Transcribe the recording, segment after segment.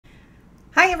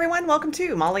Hi everyone, welcome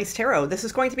to Molly's Tarot. This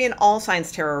is going to be an all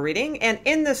signs tarot reading, and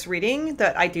in this reading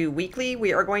that I do weekly,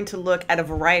 we are going to look at a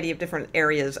variety of different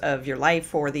areas of your life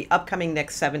for the upcoming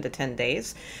next 7 to 10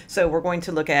 days. So we're going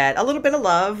to look at a little bit of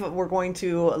love, we're going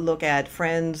to look at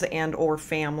friends and or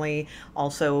family,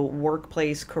 also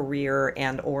workplace, career,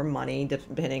 and or money,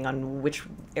 depending on which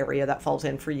area that falls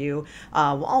in for you.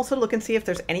 We'll also look and see if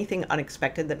there's anything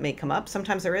unexpected that may come up.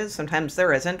 Sometimes there is, sometimes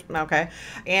there isn't, okay?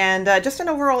 And just an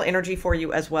overall energy for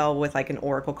you as well, with like an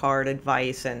oracle card,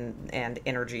 advice, and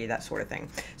energy, that sort of thing.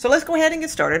 So let's go ahead and get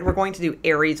started. We're going to do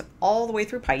Aries all the way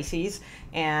through Pisces,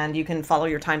 and you can follow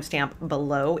your timestamp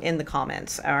below in the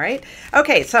comments. All right.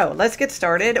 Okay, so let's get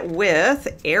started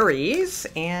with Aries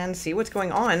and see what's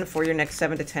going on for your next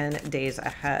 7 to 10 days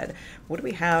ahead. What do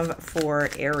we have for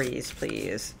Aries,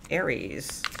 please?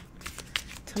 Aries.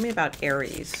 Tell me about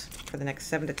Aries for the next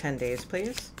 7 to 10 days,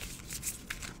 please.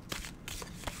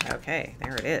 Okay,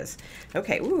 there it is.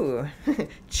 Okay, ooh,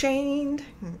 chained.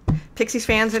 Pixies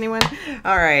fans, anyone?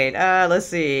 All right, let's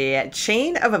see.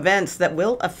 Chain of events that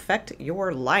will affect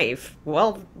your life.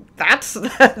 Well, that's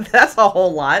that's a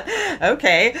whole lot.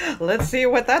 Okay, let's see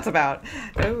what that's about.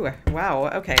 Oh, wow,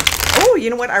 okay. Oh, you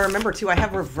know what? I remember, too, I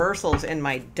have reversals in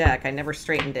my deck. I never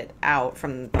straightened it out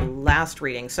from the last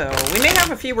reading, so we may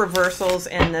have a few reversals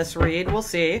in this read. We'll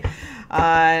see.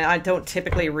 I don't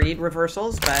typically read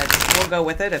reversals, but we'll go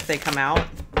with it if they come out.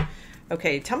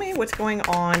 Okay, tell me what's going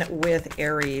on with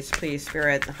Aries, please,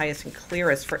 Spirit, the highest and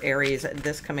clearest for Aries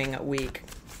this coming week.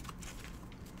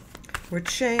 We're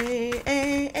chained.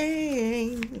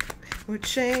 We're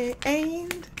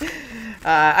chained.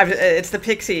 It's the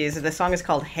Pixies. The song is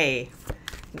called Hey.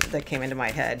 That came into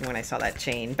my head when I saw that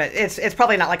chain, but it's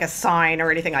probably not like a sign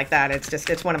or anything like that.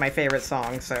 It's one of my favorite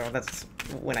songs, so that's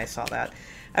when I saw that.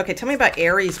 Okay, tell me about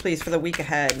Aries, please, for the week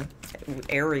ahead.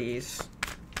 Aries.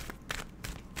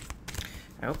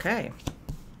 Okay.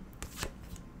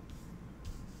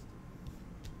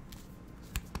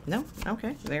 No?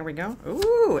 Okay, there we go.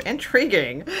 Ooh,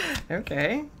 intriguing.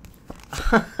 Okay.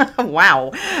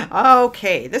 Wow.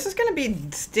 Okay, this is going to be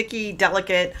sticky,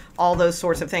 delicate, all those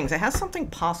sorts of things. It has something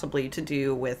possibly to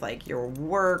do with like your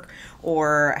work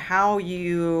or how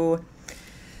you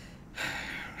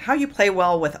play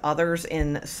well with others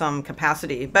in some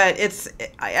capacity, but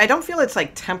I don't feel it's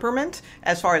like temperament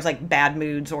as far as like bad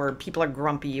moods or people are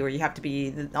grumpy or you have to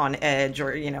be on edge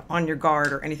or, you know, on your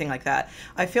guard or anything like that.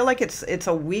 I feel like it's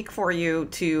a week for you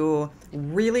to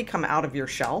really come out of your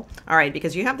shell. All right,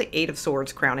 because you have the Eight of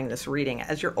Swords crowning this reading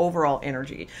as your overall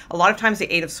energy. A lot of times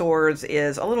the Eight of Swords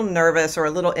is a little nervous or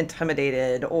a little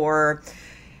intimidated, or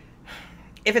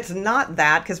if it's not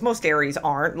that, because most Aries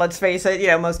aren't, let's face it, you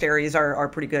know, most Aries are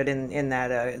pretty good in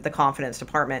that the confidence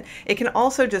department. It can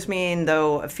also just mean,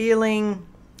 though, feeling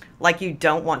like you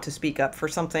don't want to speak up for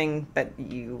something, but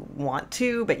you want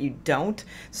to, but you don't.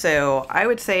 So I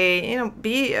would say, you know,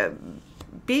 be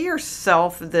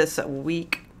yourself this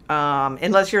week.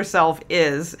 Unless yourself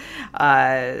is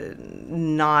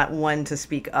not one to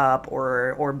speak up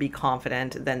or be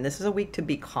confident, then this is a week to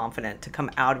be confident, to come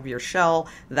out of your shell,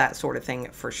 that sort of thing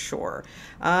for sure.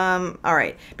 All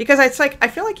right, because it's like, I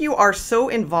feel like you are so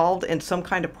involved in some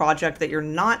kind of project that you're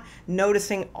not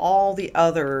noticing all the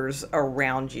others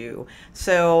around you.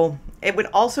 So it would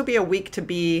also be a week to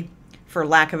be, for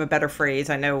lack of a better phrase,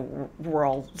 I know we're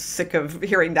all sick of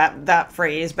hearing that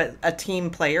phrase, but a team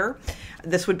player.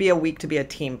 This would be a week to be a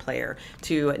team player,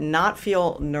 to not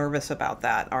feel nervous about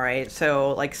that, all right?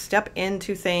 So, like, step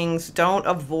into things, don't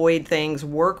avoid things,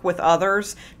 work with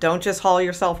others, don't just haul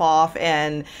yourself off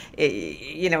and,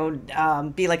 you know,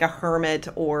 be like a hermit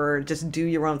or just do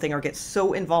your own thing or get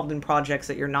so involved in projects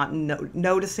that you're not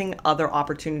noticing other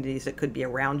opportunities that could be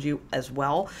around you as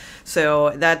well. So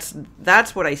that's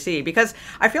what I see, because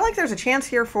I feel like there's a chance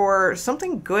here for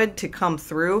something good to come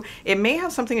through. It may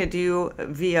have something to do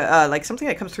via, like something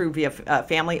that comes through via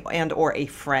family and or a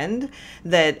friend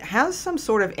that has some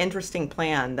sort of interesting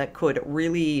plan that could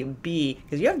really be,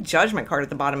 because you have Judgment card at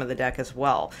the bottom of the deck as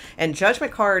well. And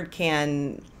Judgment card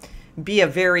can be a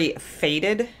very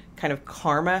fated kind of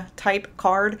karma type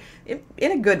card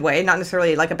in a good way, not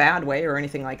necessarily like a bad way or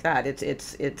anything like that.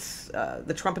 It's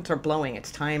the trumpets are blowing.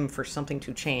 It's time for something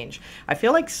to change. I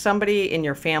feel like somebody in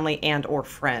your family and or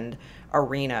friend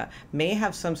arena may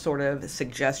have some sort of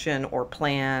suggestion or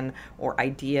plan or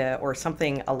idea or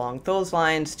something along those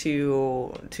lines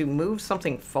to move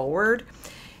something forward.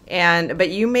 But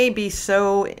you may be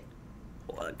so,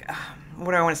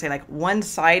 what do I want to say, like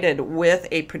one-sided with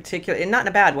a particular, and not in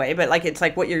a bad way, but like it's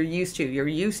like what you're used to. You're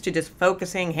used to just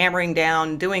focusing, hammering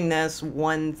down, doing this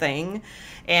one thing,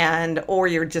 and or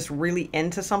you're just really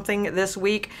into something this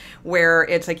week where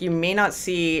it's like you may not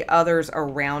see others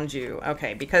around you.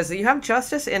 Okay, because you have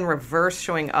justice in reverse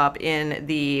showing up in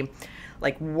the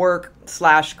like work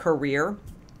slash career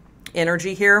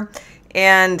energy here.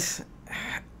 And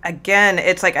again,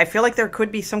 it's like I feel like there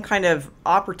could be some kind of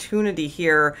opportunity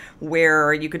here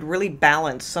where you could really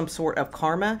balance some sort of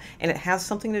karma, and it has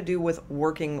something to do with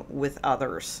working with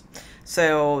others.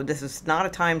 So this is not a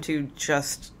time to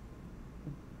just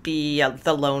be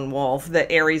the lone wolf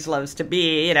that Aries loves to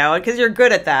be, you know, because you're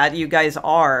good at that. You guys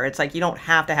are. It's like you don't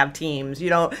have to have teams. You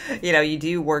don't, you know, you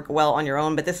do work well on your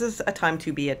own, but this is a time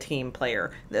to be a team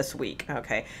player this week,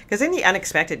 okay? Because in the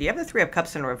unexpected, you have the Three of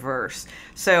Cups in reverse.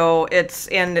 So it's,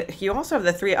 and you also have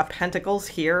the Three of Pentacles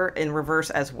here in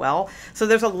reverse as well. So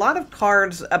there's a lot of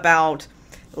cards about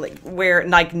like where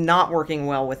like not working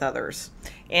well with others.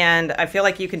 And I feel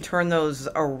like you can turn those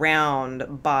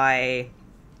around by,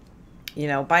 you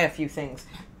know, by a few things.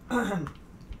 I'm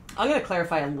going to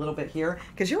clarify a little bit here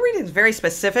because your reading is very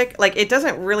specific. Like it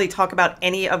doesn't really talk about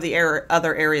any of the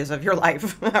other areas of your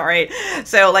life. All right.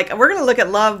 So like we're going to look at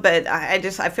love, but I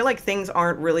feel like things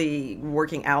aren't really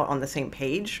working out on the same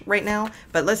page right now,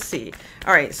 but let's see.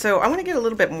 All right. So I want to get a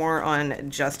little bit more on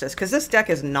justice because this deck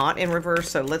is not in reverse.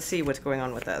 So let's see what's going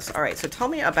on with this. All right. So tell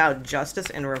me about justice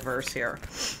in reverse here.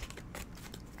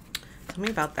 Tell me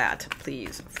about that,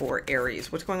 please, for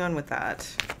Aries. What's going on with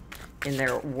that in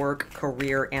their work,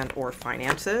 career, and or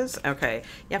finances? Okay.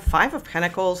 Yeah, Five of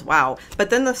Pentacles. Wow. But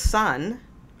then the Sun.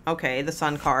 Okay, the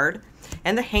Sun card.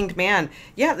 And the Hanged Man.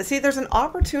 Yeah, see, there's an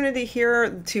opportunity here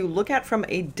to look at from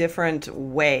a different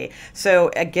way.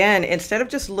 So again, instead of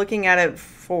just looking at it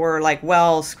for like,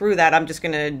 well, screw that, I'm just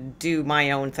going to do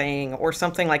my own thing or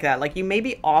something like that. Like you may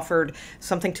be offered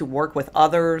something to work with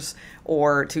others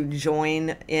or to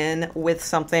join in with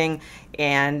something.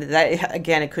 And that,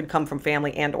 again, it could come from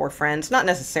family and or friends. Not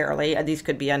necessarily. These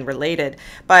could be unrelated.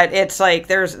 But it's like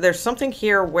there's something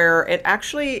here where it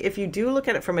actually, if you do look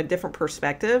at it from a different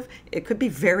perspective, it could be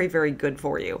very, very good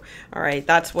for you. All right.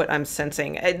 That's what I'm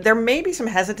sensing. There may be some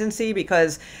hesitancy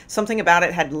because something about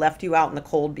it had left you out in the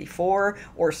cold before,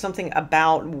 or something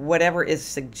about whatever is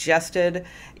suggested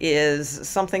is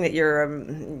something that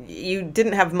you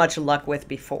didn't have much luck with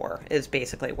before, is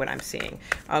basically what I'm seeing.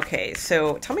 Okay.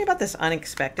 So tell me about this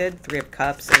unexpected Three of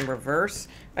Cups in reverse.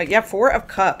 Yeah, Four of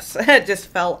Cups just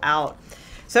fell out.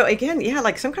 So again, yeah,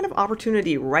 like some kind of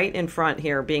opportunity right in front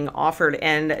here being offered.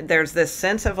 And there's this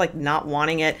sense of like not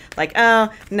wanting it, like, oh,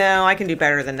 no, I can do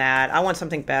better than that. I want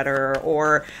something better.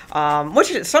 Or,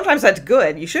 which sometimes that's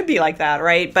good. You should be like that,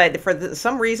 right? But for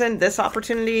some reason, this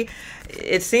opportunity,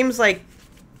 it seems like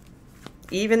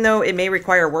even though it may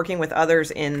require working with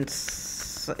others and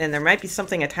there might be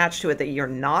something attached to it that you're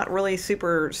not really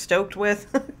super stoked with.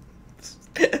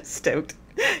 Stoked.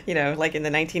 You know, like in the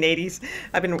 1980s,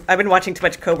 I've been watching too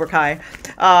much Cobra Kai.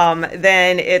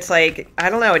 Then it's like, I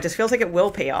don't know, it just feels like it will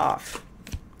pay off.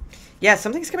 Yeah,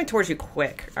 something's coming towards you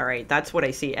quick. All right, that's what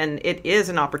I see. And it is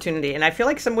an opportunity. And I feel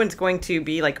like someone's going to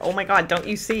be like, oh my God, don't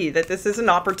you see that this is an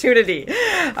opportunity?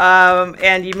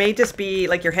 And you may just be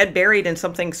like your head buried in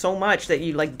something so much that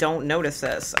you like don't notice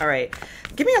this. All right,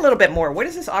 give me a little bit more. What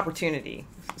is this opportunity?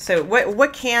 So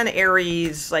what can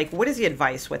Aries, like, what is the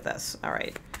advice with this? All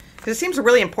right. Because it seems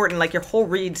really important, like your whole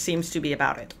read seems to be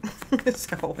about it.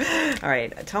 So, all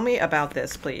right, tell me about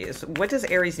this, please. What does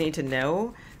Aries need to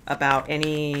know about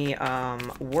any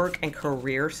work and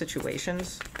career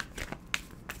situations?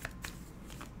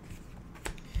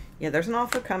 Yeah, there's an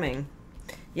offer coming.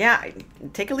 Yeah,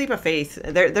 take a leap of faith.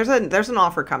 There's an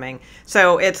offer coming.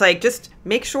 So it's like, just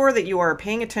make sure that you are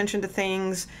paying attention to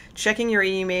things, checking your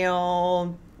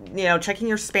email, you know, checking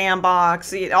your spam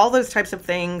box, all those types of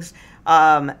things.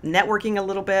 Networking a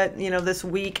little bit, you know, this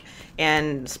week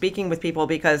and speaking with people,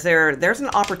 because there's an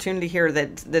opportunity here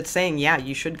that's saying, yeah,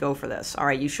 you should go for this. All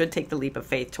right, you should take the leap of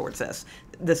faith towards this.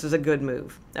 This is a good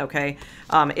move. Okay.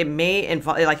 It may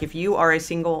involve, like if you are a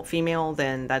single female,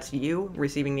 then that's you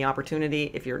receiving the opportunity.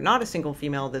 If you're not a single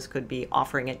female, this could be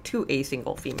offering it to a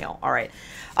single female. All right.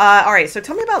 All right. So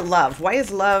tell me about love. Why is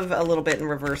love a little bit in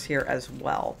reverse here as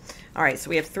well? All right.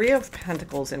 So we have Three of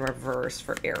Pentacles in reverse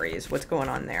for Aries. What's going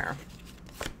on there?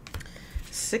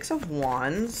 Six of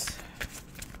Wands.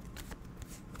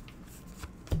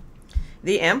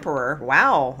 The Emperor.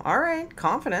 Wow. All right.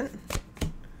 Confident.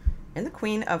 And the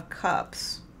Queen of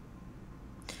Cups.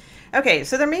 Okay,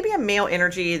 so there may be a male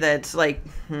energy that's like,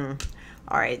 all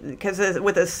right, because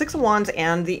with the Six of Wands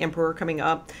and the Emperor coming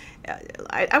up,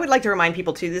 I would like to remind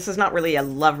people too, this is not really a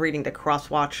love reading to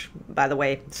cross-watch, by the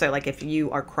way. So like if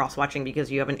you are cross-watching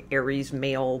because you have an Aries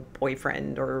male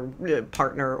boyfriend or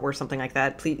partner or something like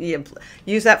that, please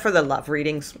use that for the love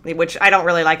readings, which I don't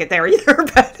really like it there either,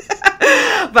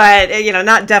 but you know,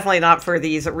 definitely not for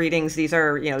these readings. These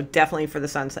are, you know, definitely for the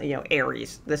sun, you know,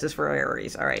 Aries. This is for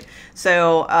Aries. All right.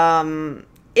 So,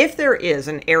 if there is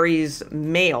an Aries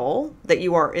male that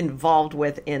you are involved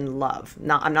with in love,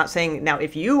 now I'm not saying, now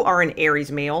if you are an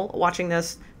Aries male watching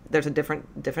this, there's a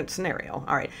different scenario.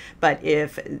 All right. But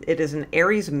if it is an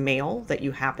Aries male that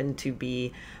you happen to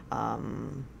be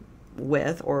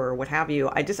with or what have you,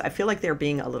 I feel like they're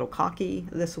being a little cocky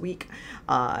this week.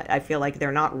 I feel like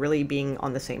they're not really being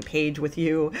on the same page with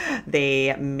you.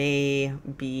 They may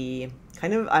be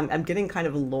kind of, I'm getting kind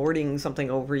of lording something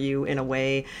over you in a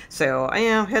way. So,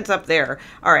 yeah, heads up there.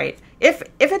 All right. If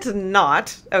it's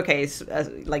not, okay, so,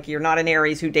 like you're not an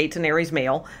Aries who dates an Aries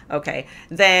male, okay,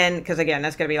 then, because again,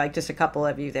 that's going to be like just a couple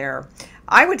of you there.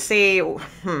 I would say,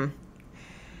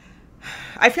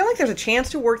 I feel like there's a chance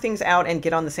to work things out and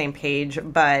get on the same page,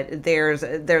 but there's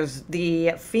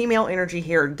the female energy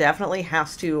here definitely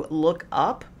has to look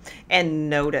up and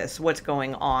notice what's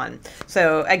going on.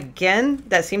 So again,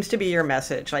 that seems to be your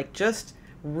message. Like, just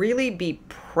really be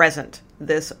present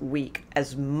this week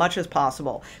as much as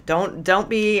possible. Don't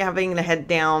be having the head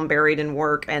down, buried in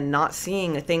work, and not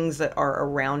seeing things that are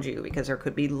around you, because there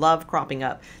could be love cropping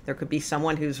up. There could be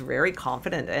someone who's very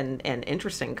confident and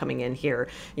interesting coming in here,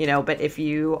 you know. But if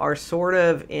you are sort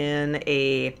of in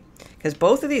a, because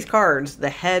both of these cards, the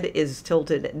head is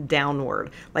tilted downward,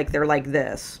 like they're like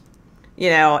this, you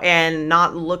know, and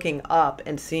not looking up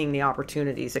and seeing the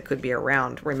opportunities that could be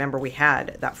around. Remember, we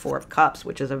had that Four of Cups,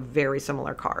 which is a very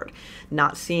similar card.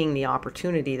 Not seeing the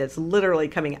opportunity that's literally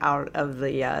coming out of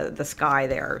the sky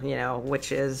there, you know,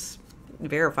 which is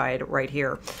verified right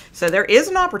here. So there is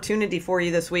an opportunity for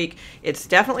you this week. It's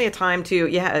definitely a time to,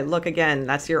 yeah, look again,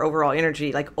 that's your overall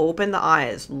energy. Like, open the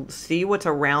eyes, see what's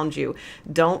around you.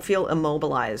 Don't feel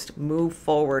immobilized. Move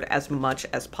forward as much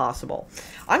as possible.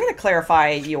 I'm going to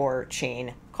clarify your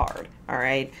chain card. All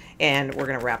right. And we're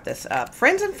going to wrap this up.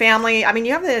 Friends and family. I mean,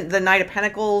 you have the Knight of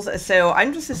Pentacles. So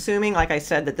I'm just assuming, like I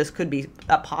said, that this could be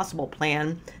a possible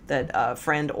plan that a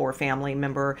friend or family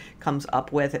member comes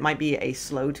up with. It might be a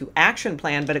slow to action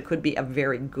plan, but it could be a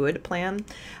very good plan.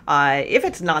 If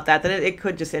it's not that, then it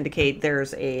could just indicate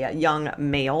there's a young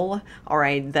male, all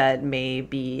right, that may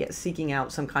be seeking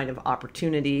out some kind of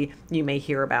opportunity you may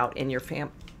hear about in your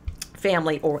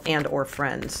family or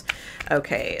friends.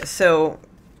 Okay. So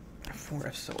Four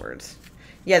of Swords.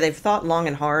 Yeah, they've thought long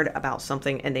and hard about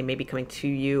something, and they may be coming to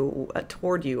you,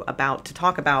 toward you, to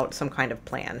talk about some kind of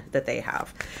plan that they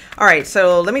have. All right,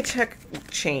 so let me check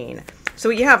chain. So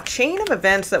you have chain of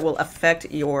events that will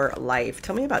affect your life.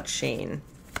 Tell me about chain.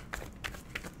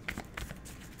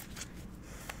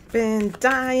 Been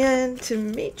dying to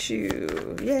meet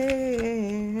you.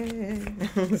 Yay.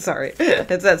 Sorry,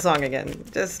 it's that song again.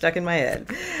 Just stuck in my head.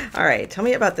 All right, tell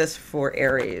me about this for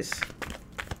Aries.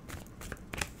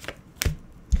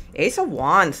 Ace of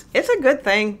Wands. It's a good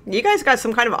thing. You guys got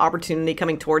some kind of opportunity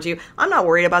coming towards you. I'm not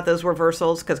worried about those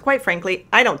reversals because, quite frankly,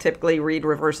 I don't typically read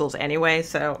reversals anyway,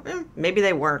 so maybe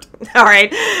they weren't. All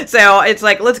right. So it's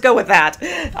like, let's go with that.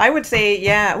 I would say,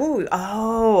 yeah. Ooh,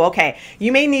 oh, okay.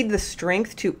 You may need the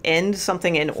strength to end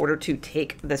something in order to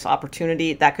take this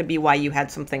opportunity. That could be why you had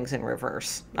some things in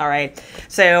reverse. All right.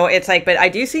 So it's like, but I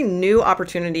do see new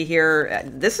opportunity here.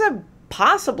 This is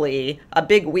possibly a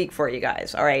big week for you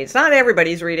guys. All right. It's not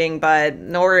everybody's reading, but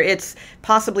nor it's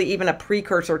possibly even a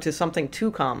precursor to something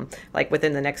to come, like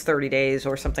within the next 30 days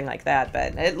or something like that.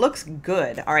 But it looks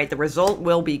good. All right. The result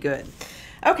will be good.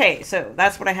 Okay. So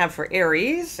that's what I have for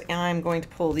Aries. I'm going to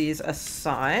pull these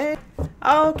aside.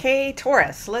 Okay.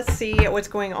 Taurus. Let's see what's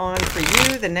going on for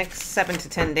you the next 7 to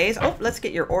 10 days. Oh, let's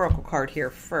get your oracle card here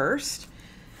first.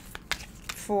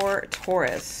 For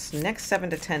Taurus, next 7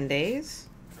 to 10 days.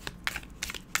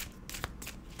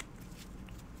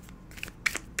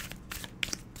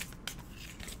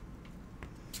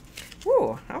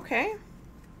 Ooh, okay.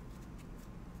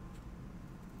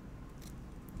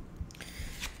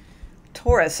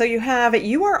 Taurus, so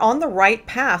you are on the right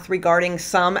path regarding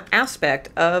some aspect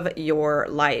of your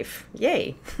life.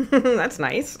 Yay. That's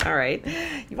nice. All right.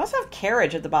 You also have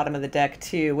carriage at the bottom of the deck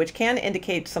too, which can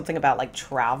indicate something about like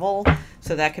travel.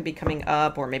 So that could be coming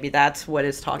up, or maybe that's what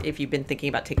is talking, if you've been thinking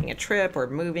about taking a trip or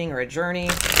moving or a journey,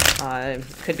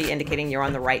 could be indicating you're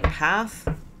on the right path.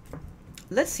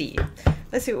 Let's see.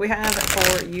 Let's see what we have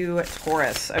for you,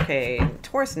 Taurus. Okay,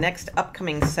 Taurus, next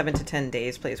upcoming 7 to 10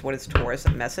 days, please. What is Taurus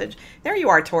message? There you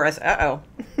are, Taurus. Uh-oh.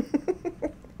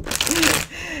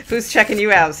 Who's checking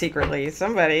you out secretly?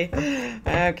 Somebody.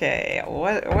 Okay,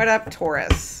 what up,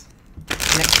 Taurus?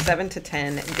 Next 7 to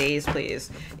 10 days,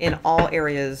 please, in all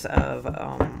areas of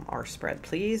our spread,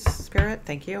 please, Spirit.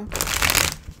 Thank you.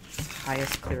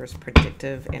 Highest, clearest,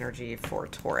 predictive energy for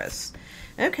Taurus.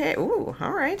 Okay. Ooh.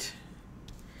 All right.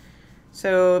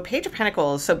 So, Page of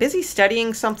Pentacles. So, busy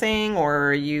studying something,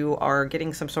 or you are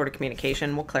getting some sort of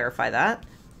communication. We'll clarify that.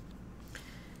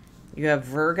 You have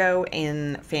Virgo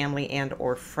in family and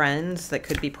or friends that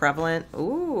could be prevalent.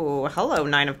 Ooh, hello,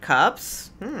 Nine of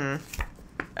Cups.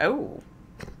 Oh,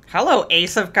 hello,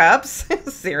 Ace of Cups.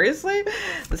 Seriously?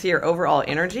 Let's see your overall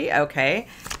energy. Okay,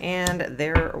 and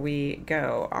there we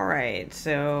go. All right,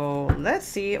 so let's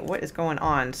see what is going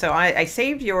on. So I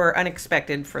saved your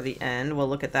unexpected for the end. We'll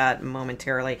look at that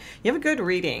momentarily. You have a good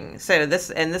reading. So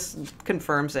this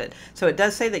confirms it. So it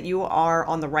does say that you are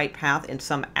on the right path in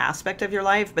some aspect of your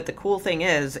life, but the cool thing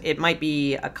is it might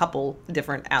be a couple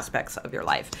different aspects of your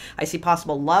life. I see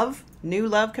possible love, new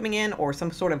love coming in, or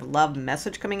some sort of love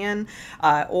message coming in,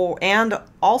 and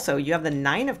also you have the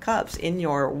Nine of Cups in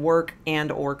your work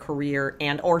and or career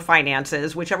and or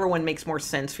finances, whichever one makes more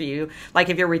sense for you. Like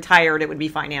if you're retired, it would be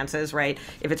finances, right?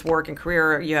 If it's work and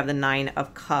career, you have the Nine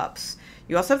of Cups.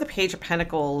 You also have the Page of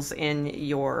Pentacles in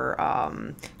your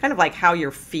kind of like how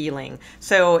you're feeling.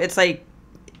 So it's like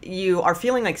you are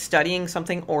feeling like studying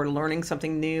something or learning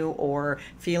something new, or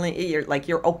feeling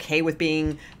you're okay with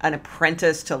being an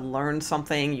apprentice to learn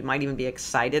something. You might even be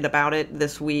excited about it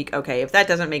this week. Okay, if that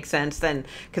doesn't make sense, then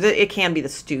because it can be the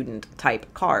student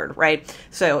type card, right?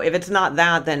 So if it's not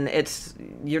that, then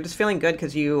you're just feeling good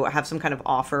because you have some kind of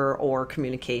offer or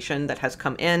communication that has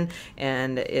come in,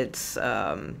 and it's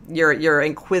you're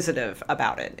inquisitive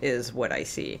about it is what I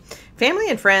see.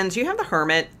 Family and friends, you have the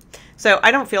Hermit. So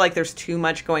I don't feel like there's too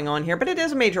much going on here, but it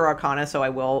is a major arcana, so I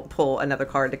will pull another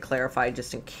card to clarify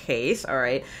just in case. All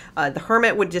right. The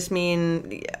Hermit would just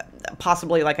mean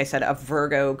possibly, like I said, a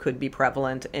Virgo could be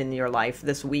prevalent in your life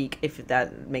this week, if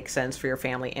that makes sense for your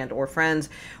family and or friends.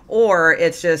 Or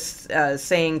it's just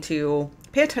saying to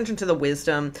pay attention to the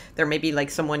wisdom. There may be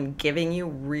like someone giving you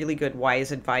really good,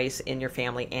 wise advice in your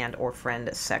family and or friend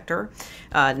sector.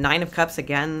 Nine of Cups,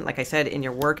 again, like I said, in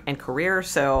your work and career.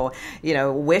 So,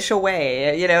 wish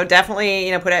away,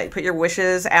 definitely, put your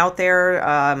wishes out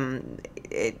there.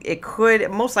 It could,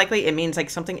 most likely, it means like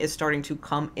something is starting to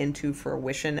come into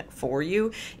fruition for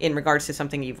you in regards to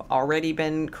something you've already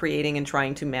been creating and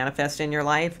trying to manifest in your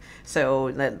life.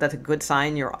 So that's a good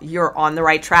sign. You're on the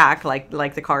right track, like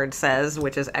the card says,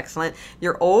 which is excellent.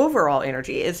 Your overall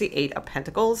energy is the Eight of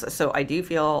Pentacles. So I do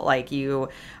feel like you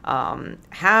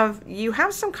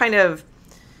have some kind of,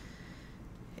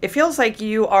 it feels like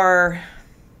you are.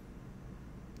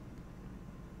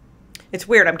 It's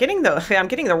weird. I'm getting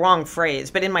the wrong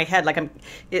phrase, but in my head, like I'm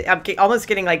almost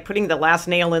getting like putting the last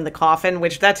nail in the coffin,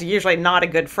 which that's usually not a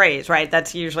good phrase, right?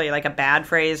 That's usually like a bad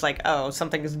phrase, like, oh,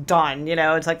 something's done,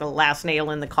 it's like the last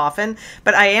nail in the coffin.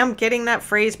 But I am getting that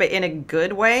phrase, but in a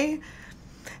good way.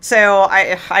 So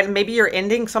I maybe you're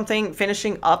ending something,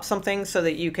 finishing up something so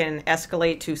that you can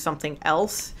escalate to something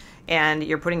else, and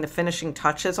you're putting the finishing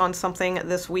touches on something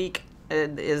this week.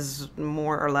 Is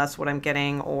more or less what I'm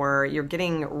getting, or you're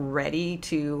getting ready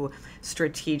to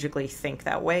strategically think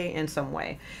that way in some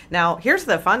way. Now, here's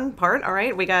the fun part, all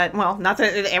right? We got, well, not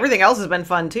that everything else has been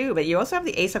fun too, but you also have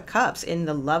the Ace of Cups in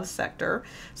the love sector.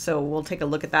 So we'll take a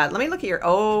look at that. Let me look at your,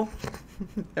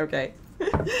 okay.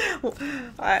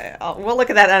 We'll look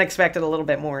at that unexpected a little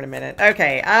bit more in a minute.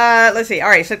 Okay, let's see. All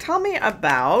right, so tell me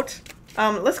about,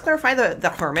 let's clarify the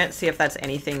Hermit, see if that's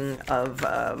anything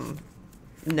of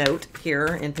note here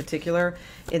in particular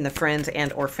in the friends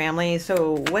and or family.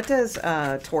 So what does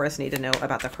Taurus need to know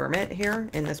about the Hermit here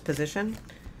in this position?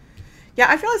 Yeah,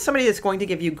 I feel like somebody is going to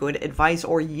give you good advice,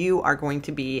 or you are going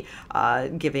to be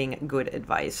giving good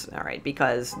advice, all right,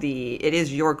 because it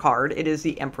is your card. It is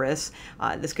the Empress.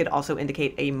 This could also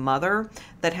indicate a mother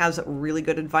that has really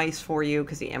good advice for you,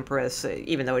 because the Empress,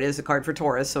 even though it is a card for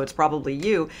Taurus, so it's probably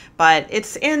you, but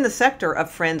it's in the sector of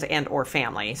friends and or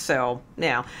family. So,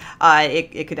 yeah,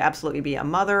 it could absolutely be a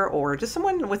mother or just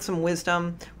someone with some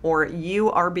wisdom, or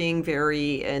you are being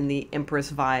very in the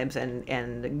Empress vibes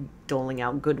and doling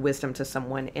out good wisdom to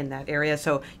someone in that area.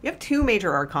 So you have two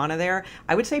major arcana there.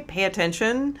 I would say pay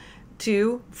attention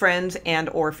to friends and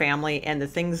or family and the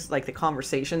things like the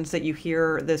conversations that you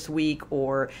hear this week,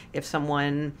 or if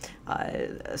someone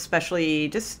especially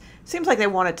just seems like they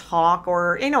want to talk,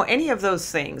 or, you know, any of those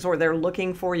things, or they're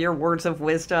looking for your words of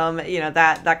wisdom, you know,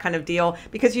 that kind of deal,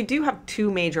 because you do have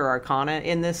 2 major arcana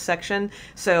in this section.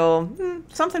 So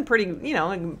something pretty, you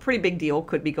know, a pretty big deal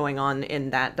could be going on in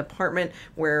that department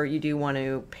where you do want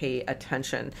to pay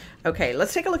attention. Okay,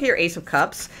 let's take a look at your Ace of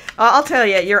Cups. I'll tell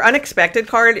you, your unexpected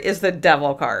card is the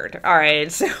Devil card. All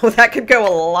right, so that could go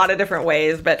a lot of different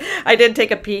ways, but I did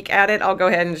take a peek at it. I'll go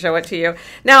ahead and show it to you.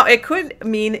 Now, it could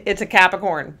mean it's a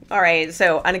Capricorn. All right,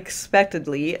 so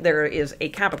unexpectedly, there is a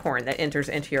Capricorn that enters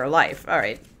into your life. All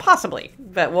right, possibly,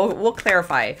 but we'll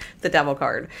clarify the Devil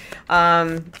card.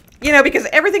 You know, because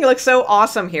everything looks so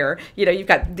awesome here. You know, you've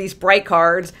got these bright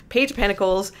cards, Page of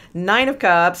Pentacles, 9 of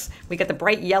Cups. We got the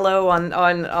bright yellow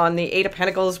on the 8 of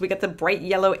Pentacles. We got the bright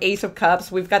yellow Ace of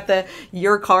Cups. We've got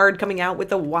your card coming out with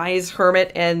the Wise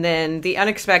Hermit, and then the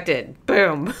unexpected.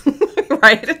 Boom.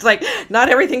 Right? It's like, not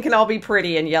everything can all be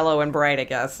pretty and yellow and bright, I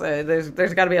guess. There's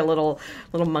got to be a little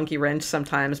monkey wrench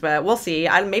sometimes, but we'll see.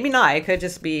 Maybe not. It could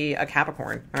just be a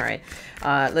Capricorn. All right.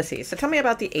 Let's see. So tell me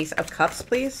about the Ace of Cups,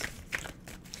 please.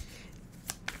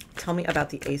 Tell me about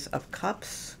the Ace of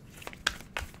Cups.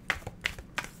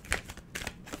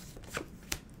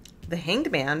 The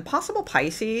Hanged Man, possible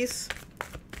Pisces.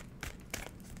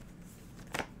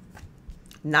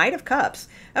 Knight of Cups.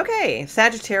 Okay,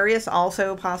 Sagittarius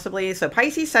also possibly. So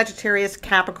Pisces, Sagittarius,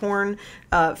 Capricorn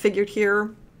figured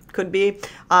here. Could be.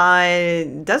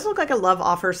 Does look like a love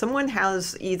offer. Someone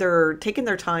has either taken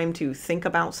their time to think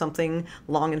about something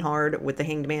long and hard with the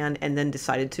Hanged Man and then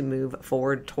decided to move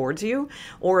forward towards you,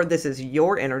 or this is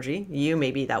your energy. You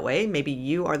may be that way. Maybe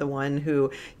you are the one who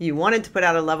you wanted to put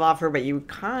out a love offer, but you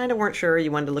kind of weren't sure.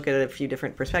 You wanted to look at it a few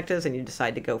different perspectives and you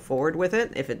decide to go forward with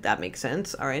it, if that makes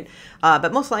sense. All right.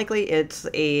 But most likely it's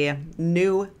a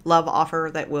new love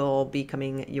offer that will be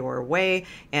coming your way,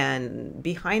 and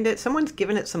behind it, someone's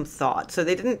given it some thought. So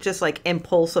they didn't just like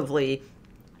impulsively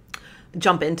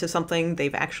jump into something.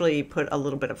 They've actually put a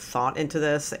little bit of thought into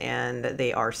this, and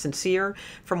they are sincere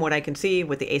from what I can see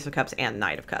with the Ace of Cups and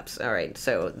Knight of Cups. All right,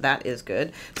 so that is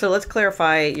good. So let's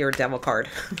clarify your Devil card.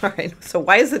 All right, so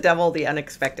why is the Devil the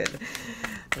unexpected?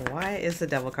 Why is the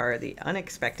Devil card the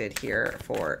unexpected here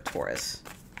for Taurus?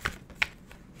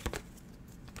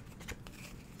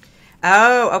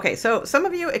 Oh, okay. So some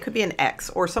of you, it could be an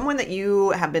ex or someone that you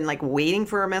have been like waiting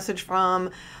for a message from,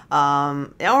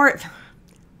 or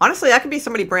honestly, that could be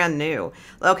somebody brand new.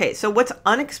 Okay. So what's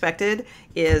unexpected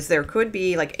is there could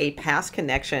be like a past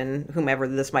connection, whomever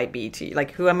this might be to you,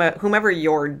 like whomever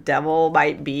your Devil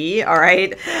might be. All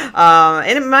right.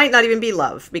 And it might not even be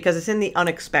love because it's in the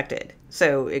unexpected.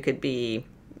 So it could be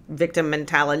victim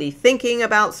mentality thinking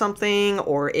about something,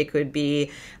 or it could be,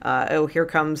 oh, here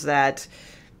comes that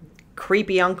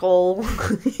creepy uncle,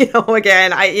 you know,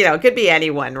 again, it could be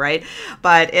anyone, right?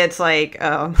 But it's like,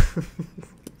 sorry,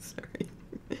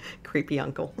 creepy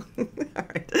uncle. All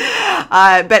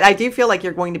right. But I do feel like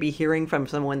you're going to be hearing from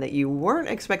someone that you weren't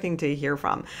expecting to hear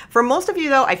from. For most of you,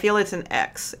 though, I feel it's an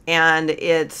ex, and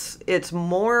it's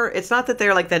more, it's not that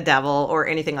they're like the Devil or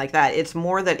anything like that. It's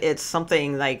more that it's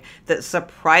something like that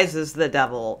surprises the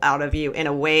Devil out of you in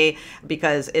a way,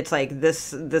 because it's like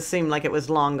this seemed like it was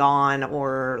long gone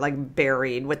or like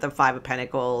buried with the 5 of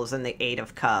Pentacles and the 8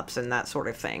 of Cups and that sort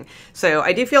of thing. So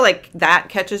I do feel like that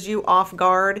catches you off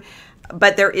guard.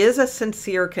 But there is a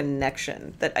sincere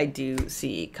connection that I do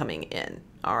see coming in.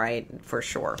 All right, for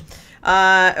sure.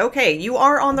 Okay, you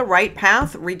are on the right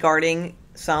path regarding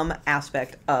some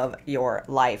aspect of your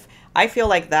life. I feel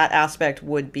like that aspect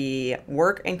would be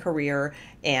work and career,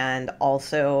 and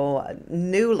also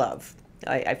new love.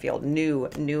 I feel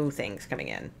new things coming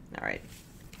in. All right.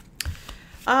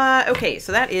 Okay,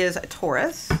 so that is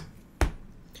Taurus.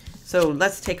 So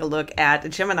let's take a look at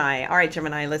Gemini. All right,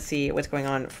 Gemini, let's see what's going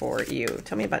on for you.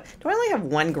 Tell me about, do I only have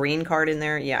 1 green card in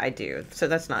there? Yeah, I do. So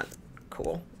that's not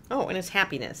cool. Oh, and it's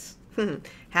happiness.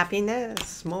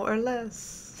 Happiness, more or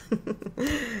less.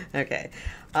 Okay.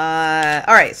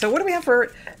 All right, so what do we have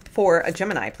for a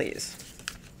Gemini, please?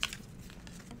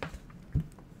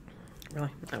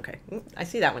 Really? Okay. I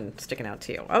see that one sticking out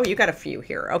to you. Oh, you got a few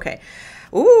here. Okay.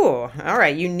 Ooh, all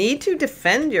right. You need to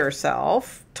defend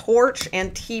yourself. Torch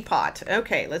and teapot.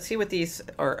 Okay, let's see what these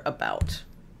are about.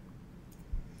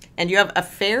 And you have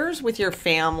affairs with your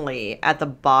family at the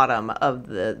bottom of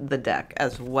the deck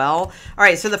as well. All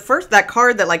right, so that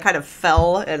card that like kind of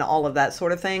fell and all of that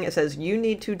sort of thing, it says you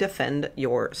need to defend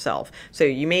yourself. So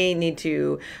you may need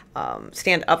to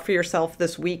stand up for yourself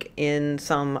this week in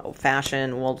some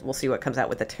fashion. We'll see what comes out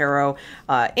with the tarot.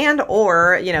 And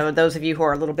or, those of you who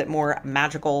are a little bit more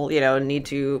magical, need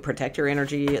to protect your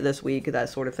energy this week, that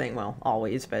sort of thing. Well,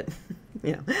 always, but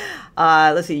You know,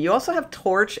 let's see. You also have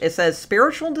Torch. It says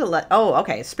spiritual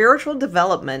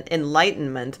development,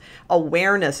 enlightenment,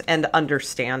 awareness, and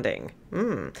understanding.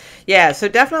 Yeah, so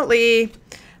definitely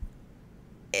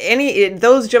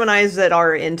those Geminis that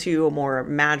are into more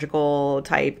magical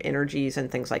type energies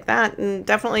and things like that, and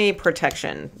definitely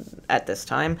protection at this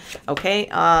time. Okay,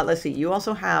 let's see. You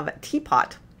also have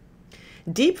Teapot.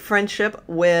 Deep friendship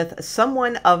with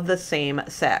someone of the same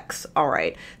sex. All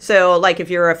right. So like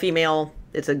if you're a female,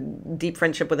 it's a deep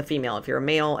friendship with a female. If you're a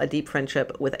male, a deep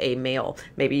friendship with a male.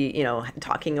 Maybe, you know,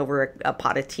 talking over a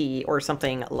pot of tea or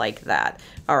something like that.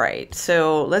 All right.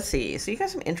 So let's see. So you got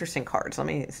some interesting cards. Let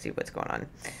me see what's going on.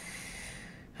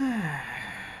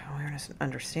 Awareness and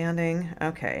understanding.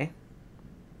 Okay.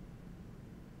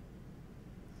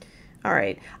 All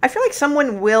right. I feel like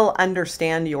someone will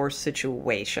understand your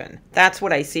situation. That's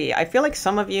what I see. I feel like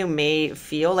some of you may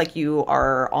feel like you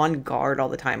are on guard all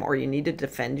the time, or you need to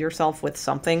defend yourself with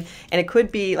something. And it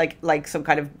could be like some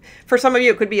kind of, for some of you,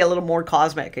 it could be a little more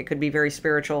cosmic. It could be very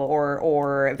spiritual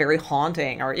or very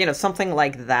haunting, or, you know, something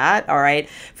like that. All right.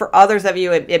 For others of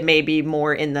you, it may be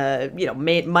more in the, you know,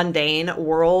 mundane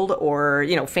world, or,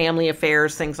 you know, family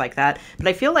affairs, things like that. But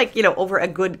I feel like, you know, over a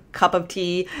good cup of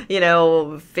tea, you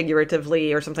know, figuratively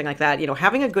or something like that, you know,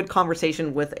 having a good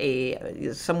conversation with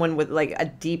someone with like a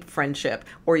deep friendship,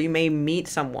 or you may meet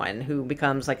someone who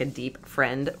becomes like a deep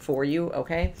friend for you.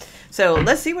 Okay, so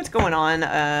let's see what's going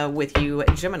on with you,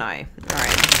 Gemini. All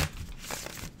right,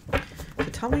 so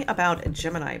tell me about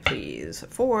Gemini, please,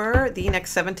 for the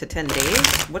next 7 to 10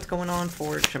 days. What's going on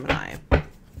for Gemini?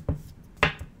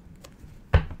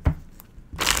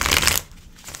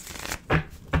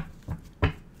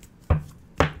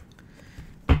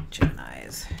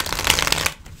 Geminis.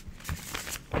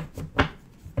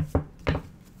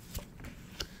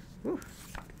 Ooh.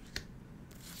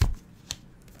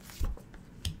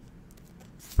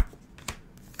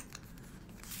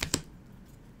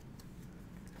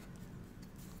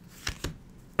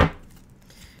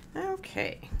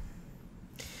 Okay.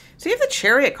 So you have the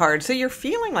Chariot card. So you're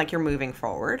feeling like you're moving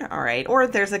forward, all right? Or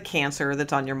there's a Cancer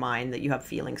that's on your mind that you have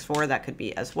feelings for. That could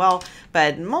be as well.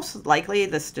 But most likely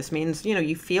this just means, you know,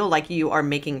 you feel like you are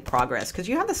making progress, because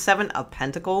you have the 7 of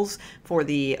Pentacles for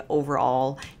the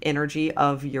overall energy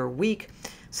of your week.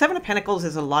 7 of Pentacles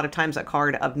is a lot of times a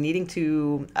card of needing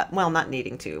to, well, not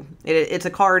needing to. It's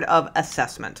a card of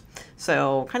assessment.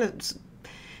 So kind of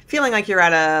feeling like you're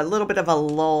at a little bit of a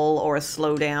lull or a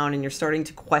slowdown, and you're starting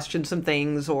to question some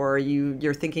things, or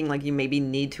you're thinking like you maybe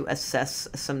need to assess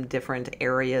some different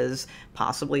areas,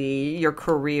 possibly your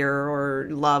career or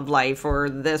love life or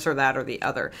this or that or the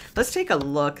other. Let's take a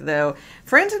look though.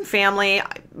 Friends and family,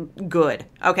 good.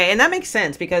 Okay, and that makes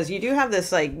sense because you do have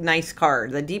this like nice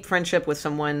card, the deep friendship with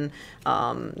someone,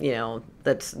 you know,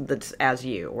 that's as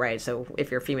you, right? So if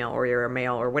you're female or you're a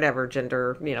male or whatever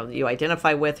gender, you know, you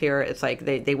identify with here, it's like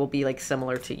they will be like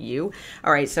similar to you.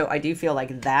 All right, so I do feel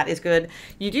like that is good.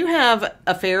 You do have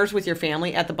affairs with your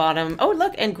family at the bottom. Oh,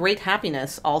 look, and great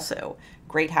happiness also.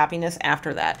 Great happiness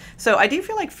after that. So I do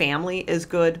feel like family is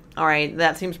good. All right,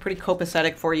 that seems pretty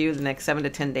copacetic for you the next 7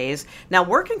 to 10 days. Now,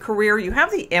 work and career, you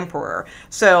have the Emperor.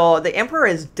 So the Emperor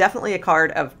is definitely a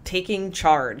card of taking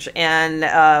charge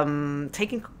and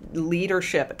taking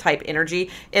leadership type energy,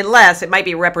 unless it might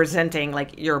be representing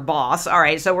like your boss. All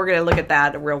right, so we're going to look at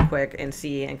that real quick and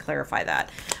see and clarify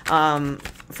that.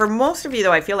 For most of you,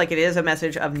 though, I feel like it is a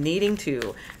message of needing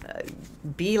to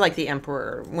be like the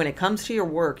Emperor when it comes to your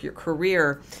work, your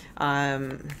career. You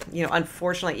know,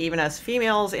 unfortunately, even as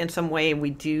females, in some way, we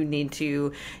do need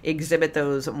to exhibit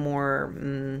those more.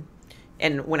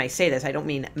 And when I say this, I don't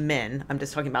mean men. I'm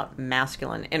just talking about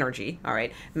masculine energy, all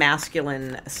right?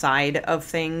 Masculine side of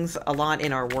things a lot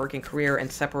in our work and career,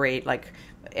 and separate like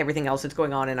everything else that's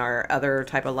going on in our other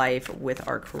type of life with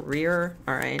our career,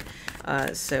 all right?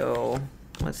 So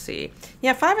let's see.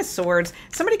 Yeah, 5 of Swords.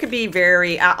 Somebody could be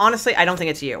very, honestly, I don't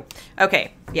think it's you.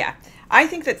 Okay, yeah. I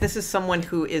think that this is someone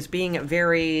who is being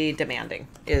very demanding,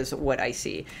 is what I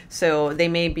see. So they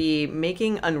may be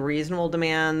making unreasonable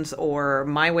demands, or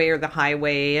my way or the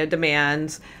highway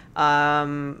demands.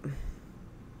 I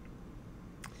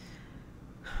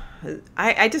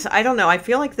don't know. I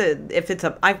feel like if it's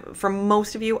for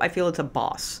most of you, I feel it's a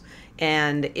boss.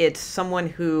 And it's someone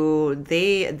who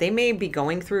they may be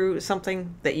going through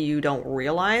something that you don't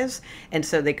realize. And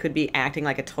so they could be acting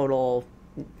like a total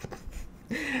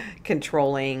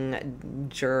controlling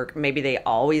jerk. Maybe they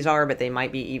always are, but they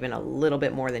might be even a little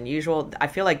bit more than usual. I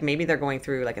feel like maybe they're going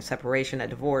through like a separation, a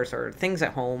divorce, or things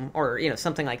at home, or, you know,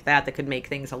 something like that that could make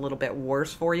things a little bit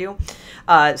worse for you.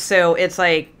 So it's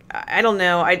like, I don't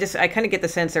know. I kind of get the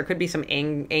sense there could be some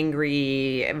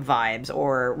angry vibes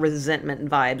or resentment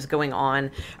vibes going on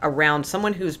around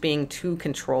someone who's being too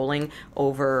controlling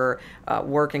over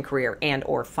work and career and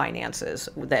or finances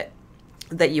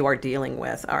that you are dealing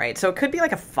with. All right. So it could be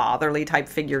like a fatherly type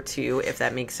figure too, if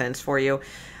that makes sense for you.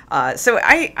 So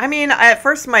I mean, at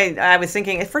first I was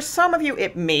thinking for some of you,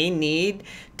 it may need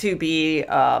to be,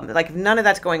 like if none of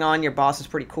that's going on, your boss is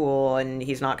pretty cool and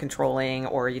he's not controlling,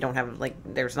 or you don't have like,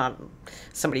 there's not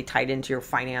somebody tied into your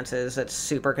finances that's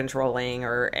super controlling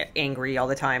or angry all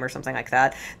the time or something like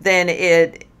that, then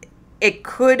it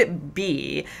could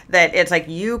be that it's like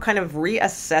you kind of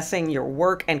reassessing your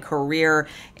work and career,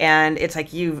 and it's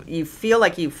like you feel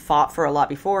like you fought for a lot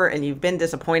before and you've been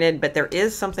disappointed, but there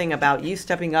is something about you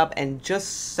stepping up and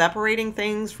just separating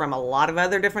things from a lot of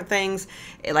other different things,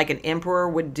 like an emperor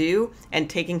would do, and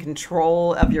taking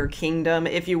control of your kingdom,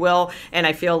 if you will. And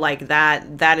I feel like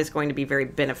that is going to be very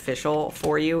beneficial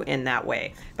for you in that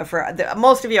way. But for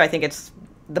most of you, I think it's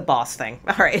the boss thing.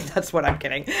 All right, that's what I'm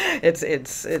getting.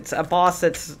 It's a boss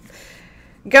that's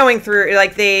going through,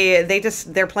 like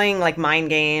they're playing like mind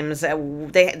games.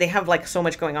 They have like so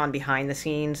much going on behind the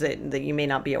scenes that you may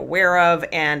not be aware of,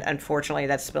 and unfortunately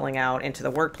that's spilling out into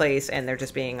the workplace, and they're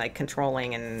just being like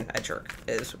controlling and a jerk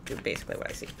is basically what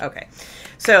I see. Okay,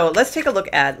 so let's take a look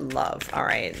at love. All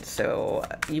right, so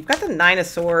you've got the Nine of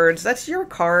Swords. That's your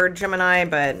card, Gemini,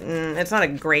 but it's not a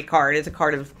great card. It's a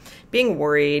card of being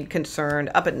worried, concerned,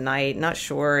 up at night, not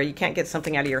sure. You can't get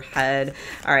something out of your head.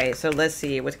 All right, so let's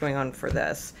see what's going on for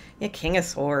this. Yeah, King of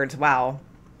Swords. Wow.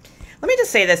 Let me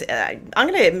just say this. I'm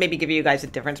going to maybe give you guys a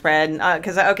different spread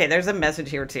because, okay, there's a message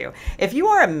here too. If you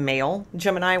are a male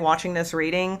Gemini watching this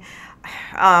reading,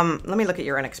 let me look at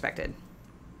your unexpected.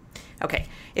 Okay,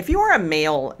 if you are a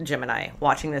male Gemini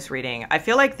watching this reading, I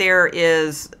feel like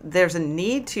there's a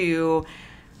need to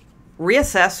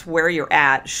reassess where you're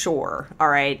at, sure, all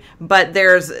right, but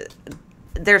there's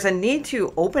a need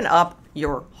to open up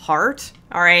your heart,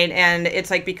 all right, and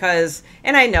it's like because,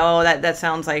 and I know that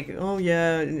sounds like, oh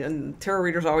yeah, tarot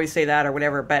readers always say that or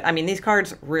whatever, but I mean, these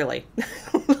cards really,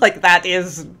 like that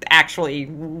is actually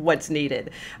what's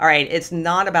needed, all right. It's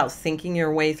not about thinking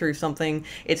your way through something.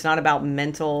 It's not about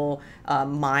mental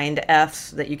mind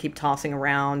F's that you keep tossing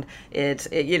around. It's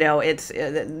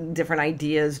different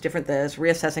ideas, different this,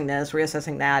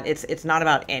 reassessing that. It's not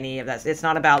about any of that. It's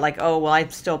not about like, oh, well, I'm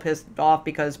still pissed off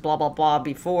because blah, blah, blah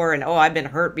before, and oh, I've been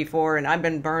hurt before, and I've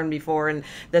been burned before, and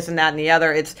this and that and the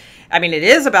other. I mean, it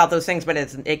is about those things, but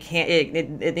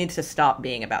it needs to stop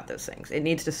being about those things. It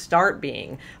needs to start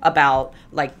being about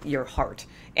like your heart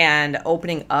and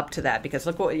opening up to that, because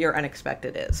look what your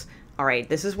unexpected is. All right,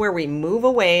 this is where we move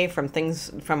away from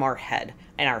things from our head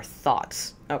and our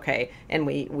thoughts, okay? And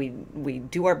we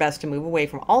do our best to move away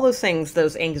from all those things,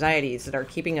 those anxieties that are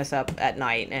keeping us up at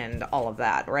night and all of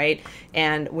that, right?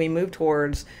 And we move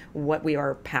towards what we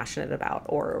are passionate about,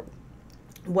 or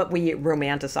what we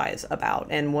romanticize about,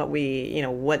 and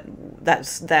what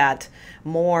that's that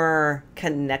more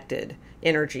connected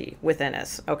energy within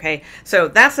us. Okay, so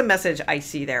that's the message I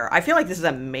see there. I feel like this is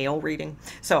a male reading,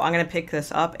 so I'm going to pick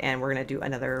this up and we're going to do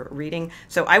another reading.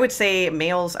 So I would say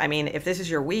males, I mean, if this is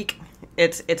your week,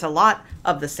 it's a lot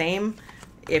of the same.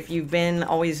 If you've been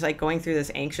always like going through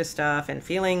this anxious stuff and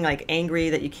feeling like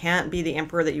angry that you can't be the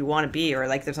emperor that you want to be, or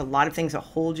like there's a lot of things that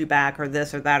hold you back, or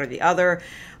this or that or the other,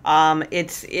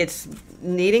 it's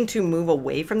needing to move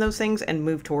away from those things and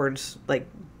move towards like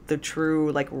the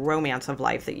true like romance of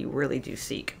life that you really do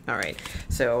seek. All right,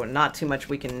 so not too much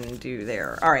we can do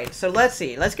there. All right, so let's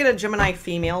see. Let's get a Gemini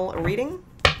female reading.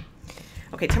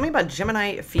 Okay, tell me about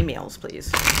Gemini females,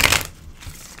 please.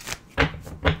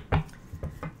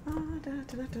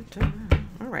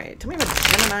 All right, tell me about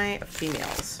Gemini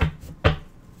females.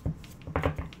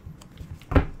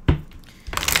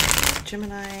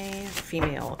 Gemini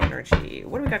female energy.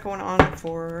 What do we got going on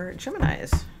for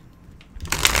Geminis?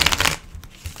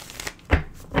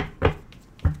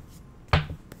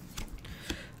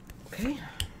 Okay,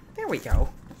 there we go.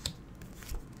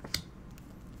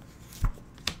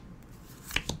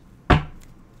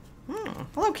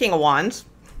 Hello, King of Wands.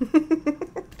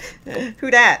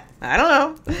 Who dat? I don't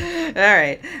know. All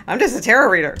right, I'm just a tarot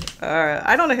reader.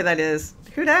 I don't know who that is.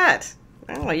 Who dat?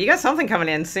 I don't know. You got something coming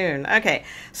in soon. Okay,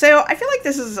 so I feel like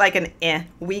this is like an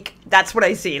week. That's what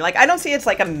I see. Like, I don't see it's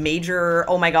like a major,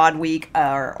 oh my God, week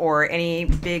or any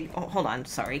big, oh, hold on,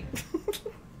 sorry.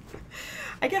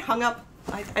 I get hung up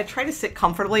I try to sit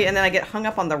comfortably, and then I get hung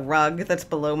up on the rug that's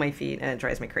below my feet, and it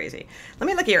drives me crazy. Let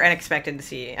me look at your unexpected to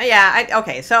see. Yeah,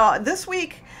 okay, so this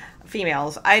week,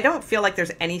 females, I don't feel like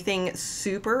there's anything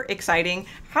super exciting.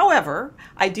 However,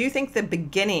 I do think the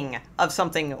beginning of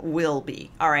something will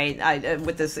be. All right,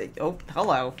 with this, oh,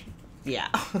 hello. Yeah,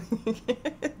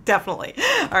 definitely.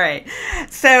 All right.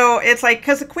 So it's like,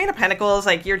 because the Queen of Pentacles,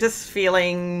 like, you're just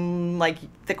feeling like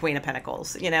the Queen of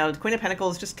Pentacles. You know, the Queen of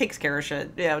Pentacles just takes care of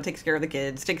shit, you know, takes care of the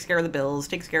kids, takes care of the bills,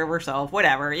 takes care of herself,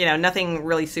 whatever, you know, nothing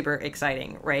really super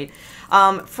exciting, right?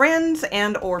 Friends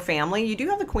and or family, you do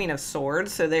have the Queen of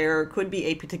Swords. So there could be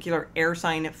a particular air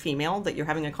sign female that you're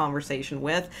having a conversation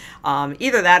with.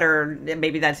 Either that or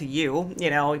maybe that's you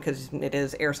know, because it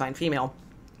is air sign female.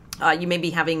 You may be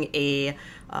having a,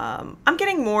 I'm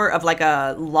getting more of like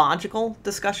a logical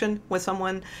discussion with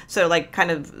someone. So like kind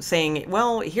of saying,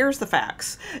 well, here's the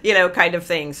facts, you know, kind of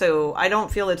thing. So I don't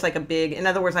feel it's like a big, in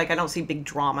other words, like I don't see big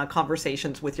drama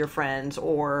conversations with your friends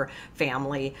or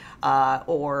family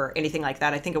or anything like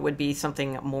that. I think it would be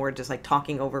something more just like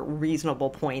talking over reasonable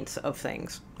points of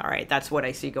things. All right, that's what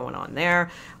I see going on there.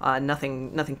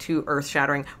 Nothing too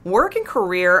earth-shattering. Work and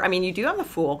career, I mean, you do have the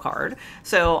Fool card.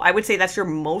 So I would say that's your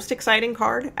most exciting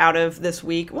card out of this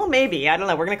week. Well, maybe, I don't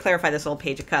know. We're going to clarify this old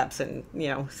Page of Cups and, you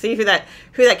know, see who that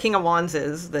King of Wands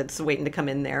is that's waiting to come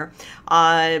in there.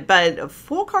 But a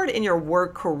Fool card in your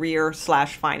work, career /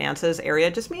 finances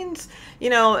area just means, you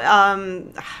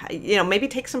know, maybe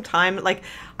take some time. Like,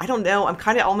 I don't know. I'm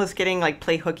kind of almost getting like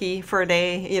play hooky for a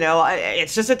day. You know,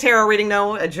 it's just a tarot reading,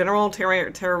 though, a general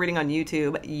tarot reading on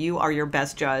YouTube. You are your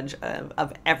best judge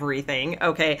of everything.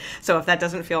 Okay. So if that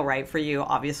doesn't feel right for you,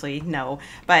 obviously, no.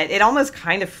 But it almost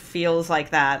kind of feels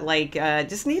like that, like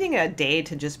just needing a day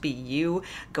to just be you,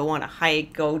 go on a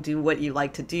hike, go do what you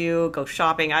like to do, go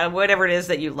shopping, whatever it is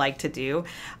that you like to do.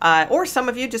 Or some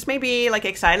of you just may be like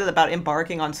excited about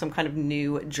embarking on some kind of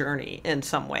new journey in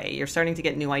some way. You're starting to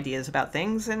get new ideas about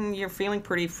things and you're feeling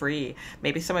pretty free.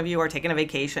 Maybe some of you are taking a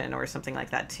vacation or something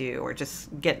like that too, or just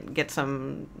get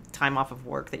some time off of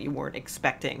work that you weren't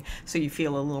expecting, so you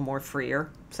feel a little more freer.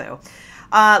 So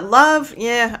love,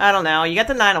 yeah, I don't know. You got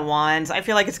the Nine of Wands. I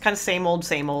feel like it's kind of same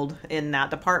old in that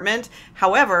department.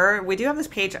 However, we do have this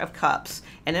Page of Cups,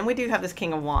 and then we do have this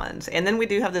King of Wands, and then we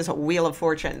do have this Wheel of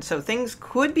Fortune. So things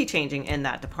could be changing in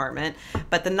that department,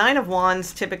 but the Nine of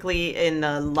Wands typically in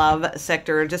the love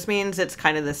sector just means it's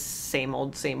kind of the same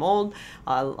old.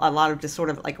 A lot of just sort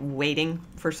of like waiting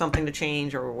for something to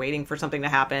change or waiting for something to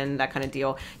happen, that kind of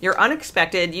deal. You're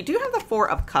unexpected. You do have the Four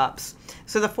of Cups.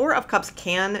 So the Four of Cups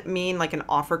can mean like an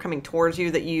offer coming towards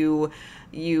you that you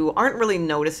aren't really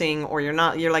noticing, or you're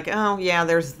like, oh yeah,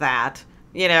 there's that,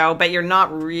 you know, but you're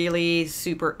not really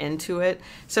super into it.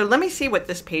 So let me see what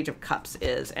this Page of Cups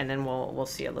is, and then we'll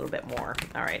see a little bit more.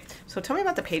 All right. So tell me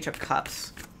about the Page of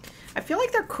Cups. I feel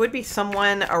like there could be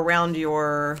someone around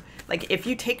your, like if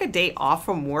you take a day off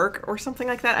from work or something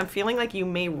like that, I'm feeling like you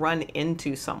may run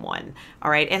into someone.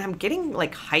 All right. And I'm getting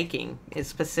like hiking is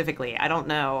specifically, I don't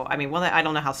know. I mean, well, I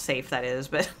don't know how safe that is,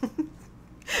 but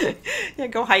yeah,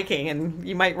 go hiking and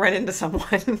you might run into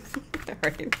someone. All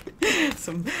right.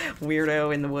 Some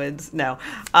weirdo in the woods. No.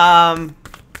 No,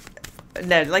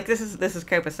 like this is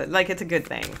opposite. Like it's a good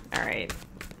thing. All right.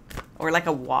 Or like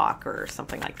a walk or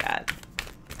something like that.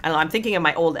 I don't know, I'm thinking of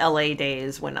my old LA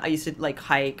days when I used to like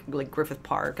hike like Griffith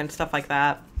Park and stuff like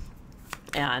that.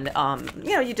 And,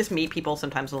 you know, you just meet people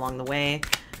sometimes along the way.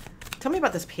 Tell me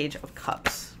about this Page of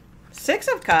Cups. Six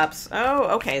of Cups. Oh,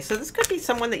 okay. So this could be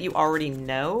someone that you already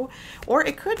know, or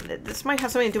this might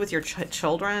have something to do with your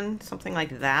children, something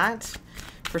like that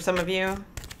for some of you.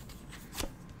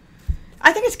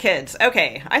 I think it's kids.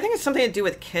 Okay. I think it's something to do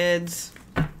with kids.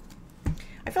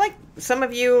 I feel like some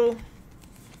of you,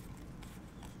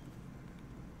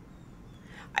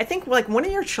 I think like one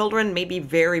of your children may be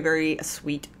very, very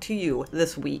sweet to you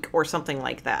this week or something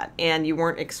like that, and you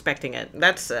weren't expecting it.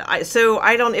 That's so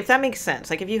I don't, if that makes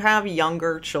sense. Like if you have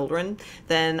younger children,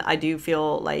 then I do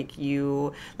feel like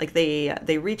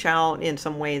they reach out in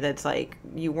some way that's like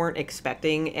you weren't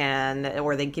expecting,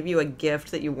 or they give you a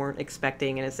gift that you weren't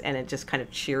expecting, and it just kind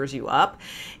of cheers you up.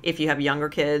 If you have younger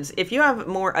kids, if you have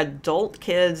more adult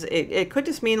kids, it could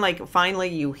just mean like finally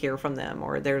you hear from them,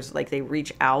 or there's like they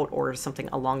reach out or something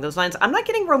along along those lines. I'm not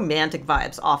getting romantic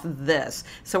vibes off of this.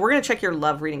 So we're going to check your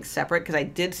love reading separate, because I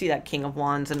did see that King of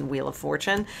Wands and Wheel of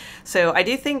Fortune. So I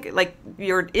do think, like,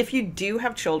 if you do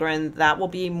have children, that will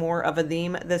be more of a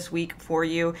theme this week for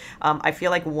you. I feel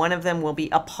like one of them will be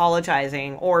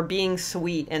apologizing or being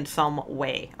sweet in some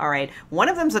way. All right. One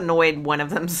of them's annoyed, one of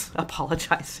them's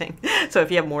apologizing. So if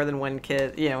you have more than one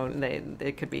kid, you know,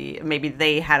 it could be maybe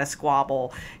they had a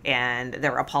squabble and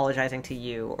they're apologizing to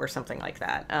you or something like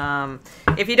that.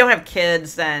 If you don't have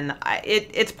kids, then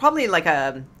it's probably like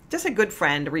just a good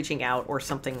friend reaching out or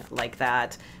something like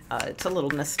that. It's a little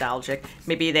nostalgic.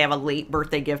 Maybe they have a late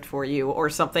birthday gift for you or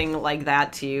something like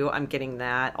that too. I'm getting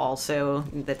that also,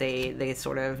 that they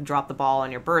sort of dropped the ball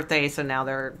on your birthday, so now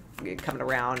they're coming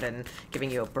around and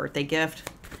giving you a birthday gift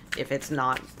if it's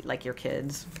not like your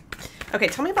kids. Okay,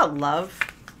 tell me about love.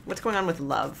 What's going on with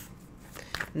love?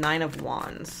 9 of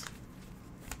Wands.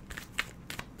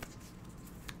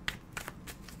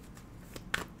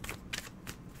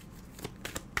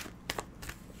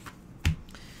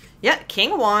 Yeah,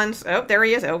 King of Wands. Oh, there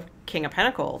he is. Oh, King of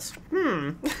Pentacles.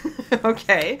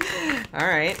 Okay. All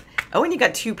right. Oh, and you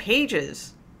got 2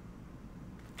 pages.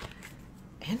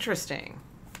 Interesting.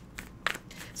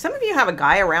 Some of you have a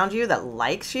guy around you that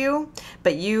likes you,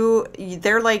 but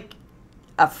they're like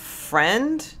a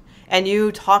friend, and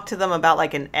you talk to them about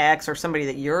like an ex or somebody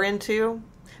that you're into,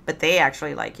 but they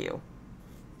actually like you.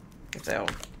 So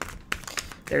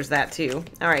there's that too.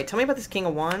 All right. Tell me about this King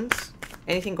of Wands.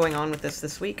 Anything going on with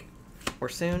this week or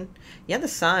soon? Yeah, the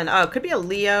Sun. Oh, it could be a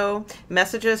Leo,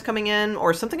 messages coming in,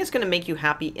 or something that's going to make you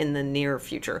happy in the near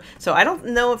future. So I don't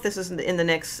know if this is in the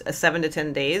next 7 to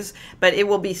 10 days, but it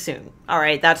will be soon. All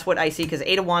right, that's what I see, because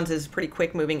 8 of Wands is pretty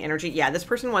quick moving energy. Yeah, this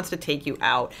person wants to take you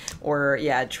out, or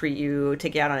yeah, take you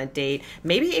out on a date.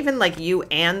 Maybe even like you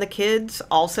and the kids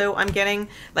also, I'm getting,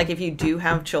 like if you do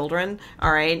have children.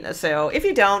 All right, so if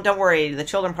you don't worry. The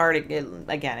children part,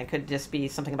 again, it could just be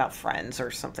something about friends or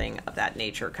something of that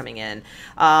nature coming in.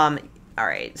 All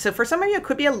right, so for some of you, it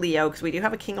could be a Leo, because we do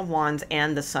have a King of Wands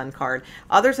and the Sun card.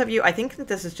 Others of you, I think that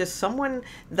this is just someone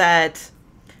that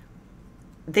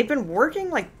they've been working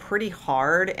like pretty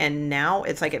hard, and now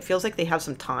it's like it feels like they have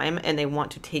some time and they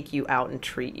want to take you out and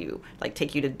treat you, like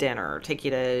take you to dinner, take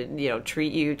you to, you know,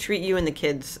 treat you and the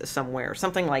kids somewhere.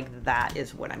 Something like that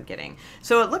is what I'm getting.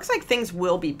 So it looks like things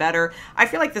will be better. I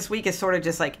feel like this week is sort of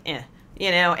just like, you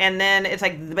know, and then it's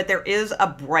like, but there is a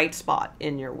bright spot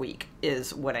in your week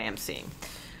is what I am seeing.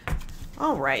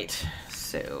 All right,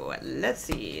 so let's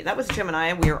see. That was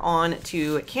Gemini. We are on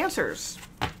to Cancers.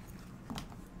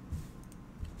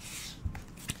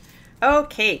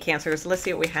 Okay, Cancers, let's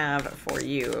see what we have for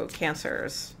you.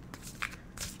 Cancers.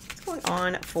 What's going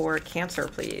on for Cancer,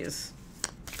 please?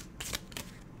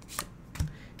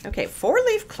 Okay,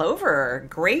 4-leaf clover.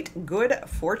 Great good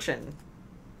fortune.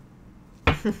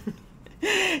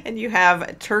 And you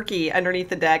have Turkey underneath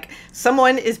the deck.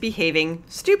 Someone is behaving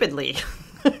stupidly.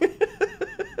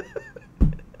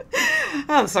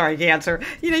 I'm sorry, Cancer.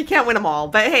 You know, you can't win them all.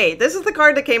 But hey, this is the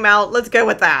card that came out. Let's go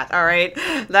with that. All right.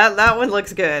 That one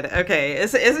looks good. Okay.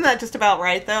 Isn't that just about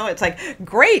right, though? It's like,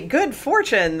 great, good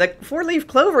fortune. The 4-leaf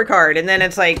clover card. And then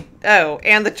it's like, oh,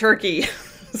 and the turkey.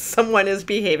 Someone is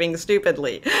behaving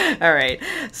stupidly. All right.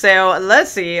 So let's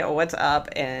see what's up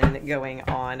and going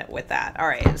on with that. All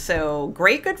right. So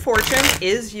great good fortune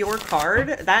is your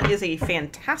card. That is a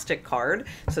fantastic card.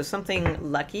 So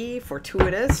something lucky,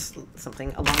 fortuitous,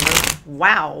 something along those.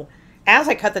 Wow. As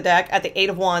I cut the deck at the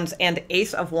 8 of Wands and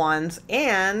Ace of Wands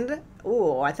and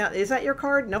oh, I thought, is that your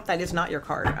card? Nope, that is not your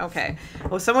card. Okay.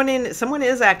 Well, someone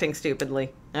is acting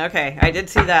stupidly. Okay, I did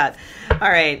see that. All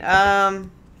right.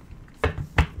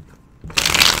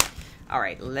 All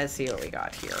right, let's see what we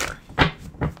got here.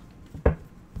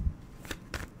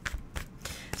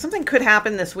 Something could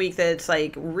happen this week that's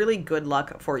like really good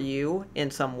luck for you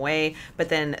in some way, but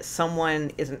then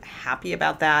someone isn't happy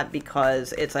about that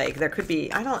because it's like there could be,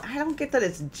 I don't get that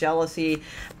it's jealousy,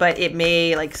 but it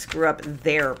may like screw up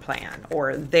their plan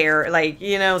or their, like,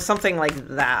 you know, something like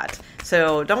that.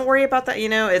 So don't worry about that. You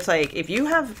know, it's like if you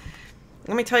have,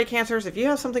 let me tell you, Cancers, if you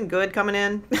have something good coming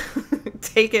in,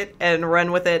 take it and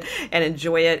run with it and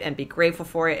enjoy it and be grateful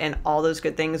for it and all those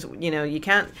good things. You know, we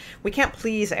can't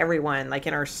please everyone, like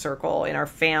in our circle, in our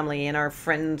family, in our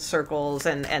friend circles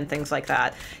and things like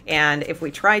that. And if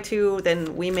we try to,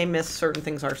 then we may miss certain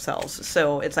things ourselves.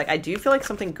 So it's like, I do feel like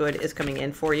something good is coming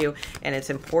in for you, and it's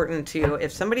important to,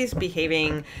 if somebody's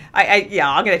behaving,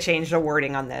 yeah, I'm going to change the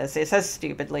wording on this. It says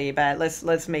stupidly, but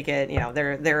let's make it, you know,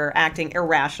 they're acting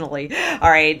irrationally. All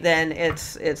right, then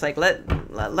it's like,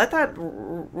 let that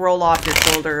roll off your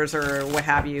shoulders or what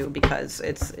have you, because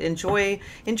it's enjoy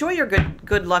your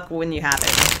good luck when you have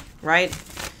it, right?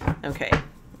 Okay,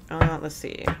 let's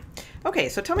see. Okay,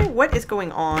 so tell me what is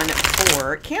going on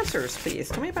for Cancers, please.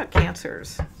 Tell me about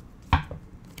Cancers.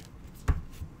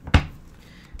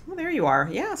 Well, there you are.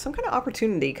 Yeah, some kind of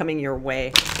opportunity coming your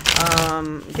way.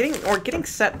 Getting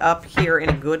set up here in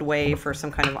a good way for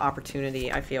some kind of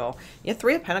opportunity, I feel. Yeah,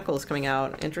 Three of Pentacles coming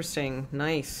out. Interesting.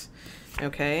 Nice.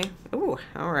 Okay. Ooh,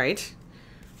 all right.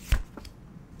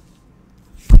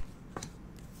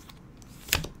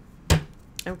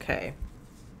 Okay.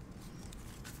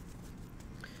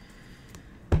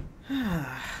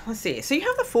 Let's see. So you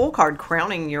have the Fool card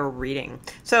crowning your reading.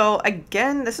 So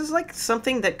again, this is like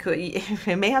something that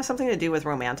it may have something to do with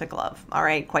romantic love. All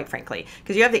right, quite frankly,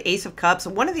 because you have the Ace of Cups.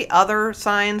 One of the other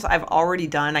signs I've already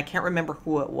done, I can't remember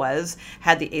who it was,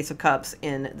 had the Ace of Cups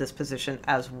in this position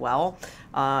as well.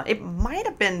 It might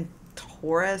have been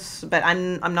Taurus, but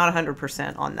I'm not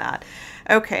 100% on that.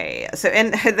 Okay, so,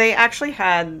 and they actually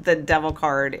had the Devil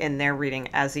card in their reading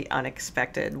as the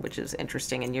unexpected, which is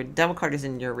interesting, and your Devil card is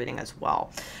in your reading as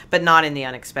well, but not in the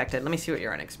unexpected. Let me see what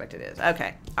your unexpected is.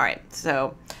 Okay, all right,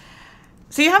 so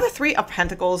you have the Three of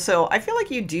Pentacles, so I feel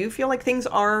like you do feel like things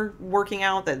are working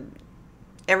out, that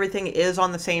everything is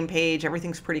on the same page,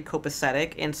 everything's pretty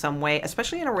copacetic in some way,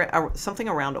 especially in something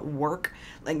around work,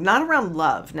 like not around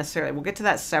love necessarily. We'll get to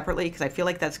that separately because I feel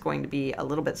like that's going to be a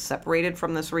little bit separated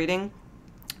from this reading.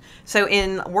 So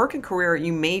in work and career,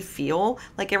 you may feel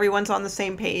like everyone's on the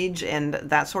same page and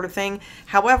that sort of thing.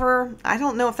 However, I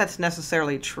don't know if that's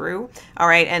necessarily true. All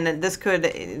right, and this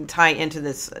could tie into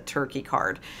this Turkey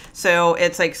card. So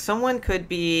it's like someone could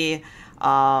be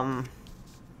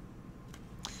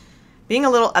being a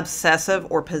little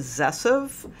obsessive or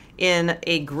possessive in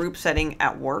a group setting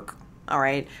at work. All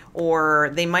right,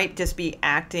 or they might just be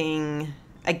acting,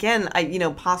 again,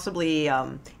 possibly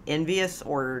envious,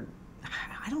 or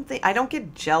I don't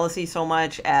get jealousy so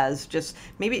much as just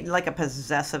maybe like a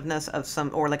possessiveness of some,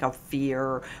 or like a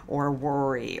fear or a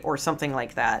worry or something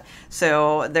like that.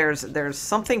 So there's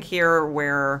something here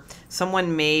where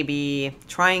someone may be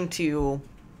trying to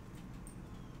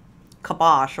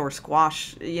kibosh or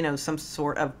squash, some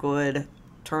sort of good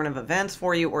turn of events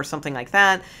for you or something like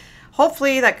that.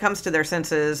 Hopefully that comes to their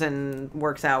senses and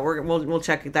works out. We'll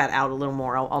check that out a little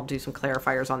more. I'll do some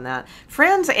clarifiers on that.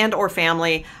 Friends and or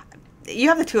family. You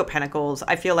have the Two of Pentacles.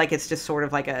 I feel like it's just sort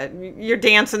of like you're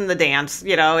dancing the dance,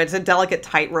 it's a delicate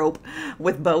tightrope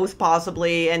with both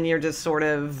possibly, and you're just sort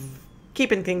of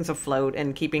keeping things afloat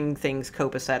and keeping things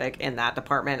copacetic in that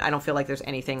department. I don't feel like there's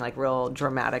anything like real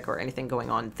dramatic or anything going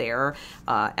on there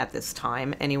at this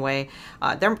time anyway.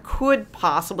 There could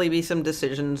possibly be some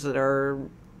decisions that are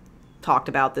talked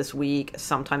about this week.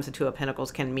 Sometimes the Two of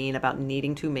Pentacles can mean about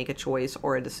needing to make a choice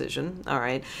or a decision. All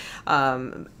right.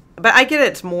 But I get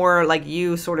it's more like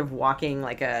you sort of walking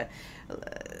like a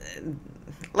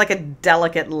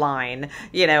delicate line,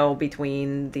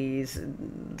 between these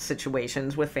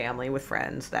situations with family, with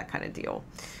friends, that kind of deal.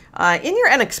 In your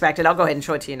unexpected, I'll go ahead and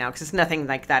show it to you now because it's nothing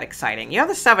like that exciting. You have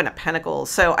the Seven of Pentacles,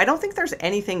 so I don't think there's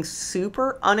anything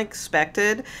super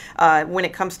unexpected when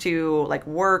it comes to like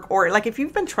work, or like if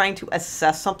you've been trying to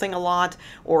assess something a lot,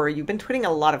 or you've been putting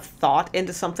a lot of thought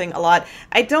into something a lot.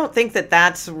 I don't think that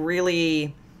that's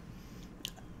really,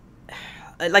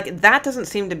 like, that doesn't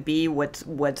seem to be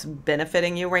what's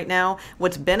benefiting you right now.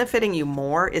 What's benefiting you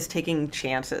more is taking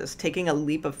chances, taking a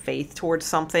leap of faith towards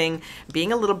something,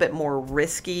 being a little bit more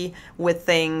risky with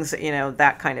things,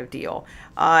 that kind of deal.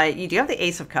 You do have the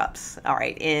Ace of Cups, all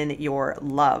right, in your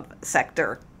love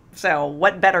sector. So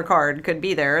what better card could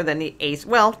be there than the Ace?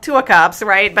 Well, Two of Cups,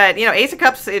 right? But, Ace of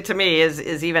Cups, to me,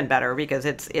 is even better because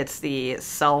it's the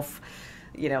self-love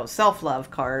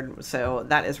card, so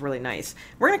that is really nice.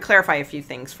 We're going to clarify a few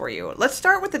things for you. Let's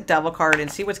start with the Devil card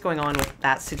and see what's going on with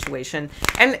that situation.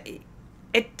 And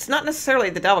it's not necessarily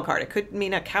the Devil card. It could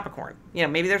mean a Capricorn.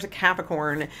 Maybe there's a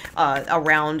Capricorn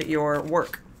around your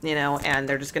work, and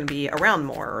they're just going to be around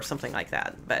more or something like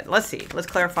that. But let's see. Let's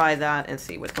clarify that and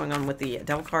see what's going on with the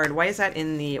Devil card. Why is that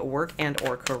in the work and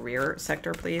or career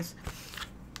sector, please?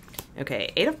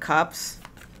 Okay, Eight of Cups.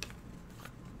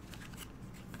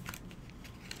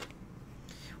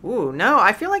 Ooh, no,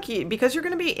 I feel like because you're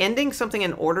going to be ending something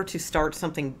in order to start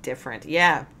something different.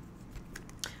 Yeah,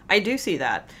 I do see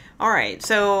that. All right,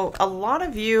 so a lot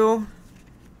of you...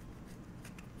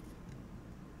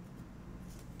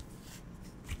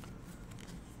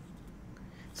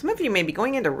 Some of you may be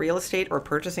going into real estate or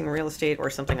purchasing real estate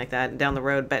or something like that down the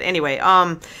road. But anyway,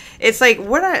 it's like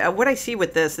what I see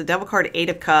with this, the Devil card, Eight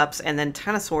of Cups, and then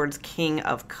Ten of Swords, King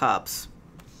of Cups.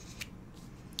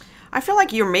 I feel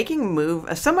like you're making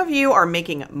some of you are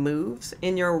making moves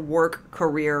in your work,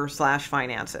 career /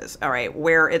 finances. All right.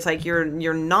 Where it's like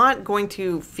you're not going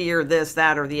to fear this,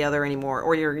 that, or the other anymore.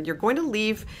 Or you're going to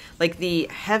leave like the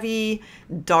heavy,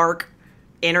 dark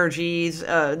energies,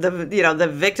 the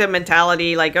victim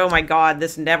mentality, like, oh my God,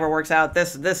 this never works out.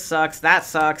 This sucks, that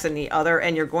sucks, and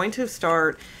you're going to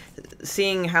start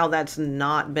seeing how that's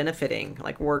not benefiting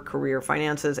like work, career,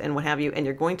 finances, and what have you. And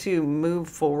you're going to move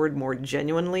forward more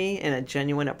genuinely in a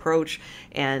genuine approach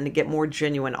and get more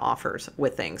genuine offers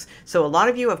with things. So a lot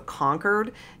of you have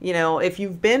conquered, if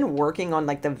you've been working on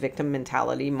like the victim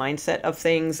mentality mindset of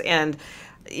things. And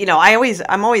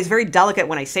I'm always very delicate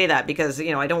when I say that, because,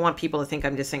 I don't want people to think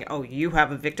I'm just saying, oh, you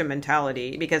have a victim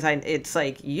mentality, because it's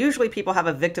like, usually people have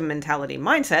a victim mentality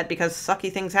mindset because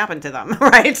sucky things happen to them,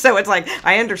 right? So it's like,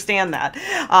 I understand that.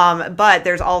 But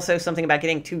there's also something about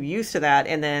getting too used to that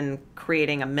and then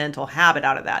creating a mental habit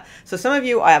out of that. So some of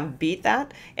you have beat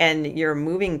that and you're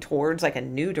moving towards like a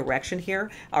new direction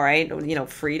here. All right.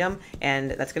 Freedom.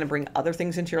 And that's going to bring other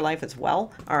things into your life as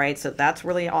well. All right. So that's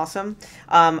really awesome.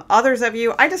 Others of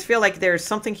you, I just feel like there's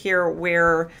something here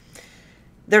where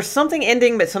there's something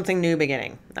ending, but something new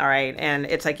beginning. All right. And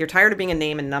it's like, you're tired of being a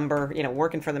name and number,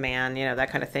 working for the man, that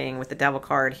kind of thing with the devil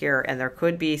card here. And there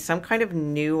could be some kind of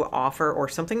new offer or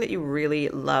something that you really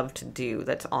love to do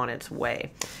that's on its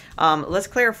way. Let's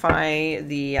clarify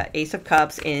the Ace of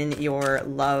Cups in your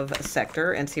love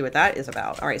sector and see what that is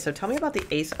about. All right. So tell me about the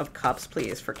Ace of Cups,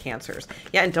 please, for Cancers.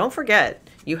 Yeah. And don't forget,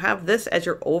 you have this as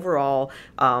your overall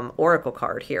oracle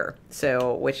card here.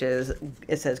 So,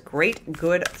 it says great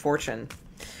good fortune.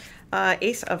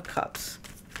 Ace of Cups.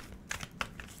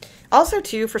 Also,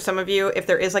 too, for some of you, if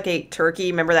there is like a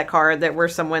turkey, remember that card that where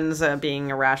someone's being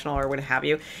irrational or what have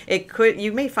you,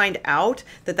 you may find out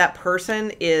that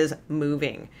person is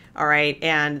moving. All right.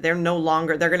 And they're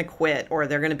going to quit, or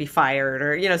they're going to be fired,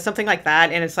 or, something like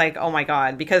that. And it's like, oh my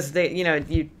God, because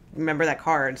you remember that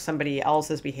card, somebody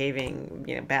else is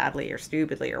behaving, badly or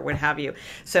stupidly or what have you.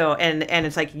 So, and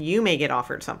it's like, you may get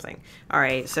offered something. All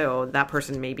right. So that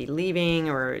person may be leaving,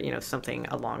 or, something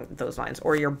along those lines,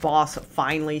 or your boss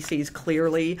finally sees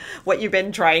clearly what you've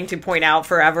been trying to point out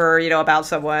forever, about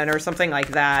someone or something like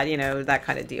that, that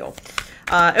kind of deal.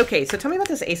 Okay, so tell me about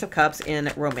this Ace of Cups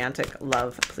in romantic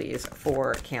love, please,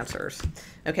 for Cancers.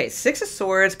 Okay, Six of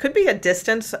Swords could be a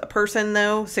distance person,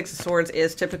 though. Six of Swords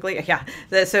is typically,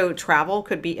 so travel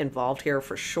could be involved here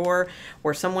for sure,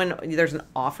 or there's an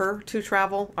offer to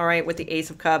travel, all right, with the Ace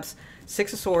of Cups.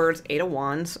 Six of Swords, Eight of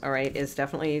Wands, all right, is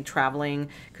definitely traveling.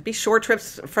 Could be short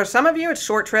trips. For some of you, it's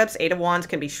short trips. Eight of Wands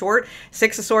can be short.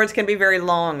 Six of Swords can be very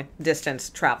long distance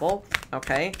travel,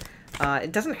 okay?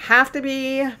 It doesn't have to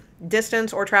be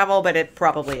distance or travel, but it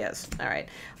probably is. All right.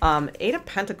 Eight of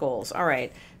Pentacles. All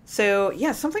right. So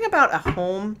yeah, something about a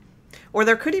home, or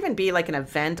there could even be like an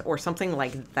event or something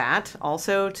like that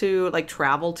also to like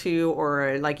travel to,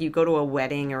 or like you go to a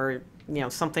wedding or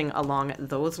something along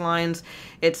those lines.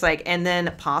 It's like, and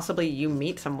then possibly you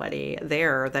meet somebody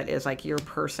there that is like your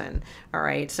person. All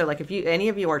right. So like if any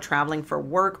of you are traveling for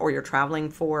work, or you're traveling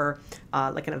for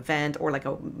like an event, or like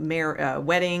a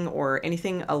wedding or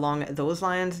anything along those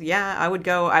lines, yeah, I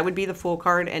would be the Fool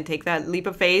card and take that leap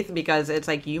of faith, because it's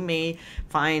like you may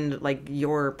find like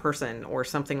your person or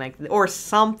something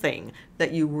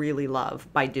that you really love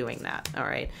by doing that. All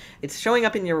right. It's showing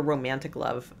up in your romantic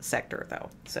love sector though.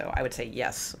 So I would say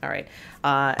yes. All right.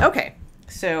 Okay.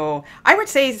 So I would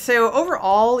say, so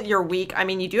overall your week, I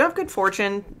mean, you do have good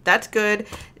fortune. That's good.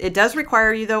 It does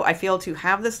require you though, I feel, to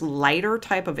have this lighter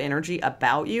type of energy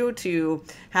about you, to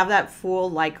have that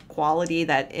fool-like quality,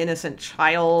 that innocent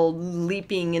child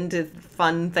leaping into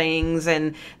fun things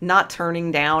and not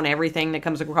turning down everything that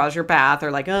comes across your path,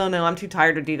 or like, oh no, I'm too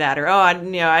tired to do that. Or, oh,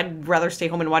 I'd rather stay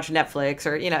home and watch Netflix,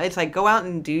 or, it's like, go out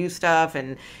and do stuff.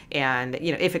 And,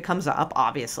 if it comes up,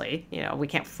 obviously, we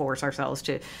can't force ourselves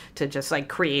to just like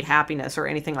create happiness or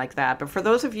anything like that. But for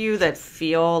those of you that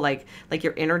feel like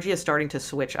your energy is starting to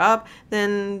switch up,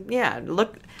 then yeah,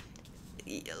 look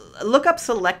up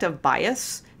selective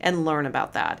bias and learn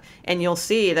about that. And you'll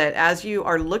see that as you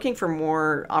are looking for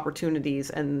more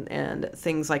opportunities and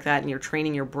things like that, and you're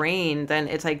training your brain, then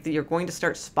it's like you're going to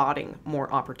start spotting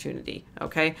more opportunity.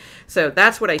 Okay. So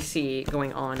that's what I see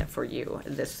going on for you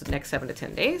this next 7 to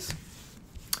 10 days.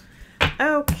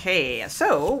 Okay,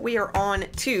 so we are on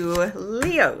to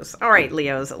Leos. All right,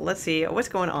 Leos, let's see what's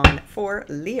going on for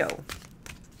Leo.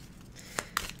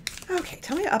 Okay,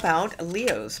 tell me about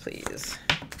Leos, please.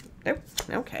 Nope.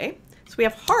 Okay. So we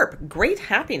have Harp, great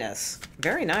happiness.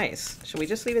 Very nice. Should we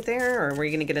just leave it there, or are we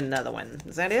going to get another one?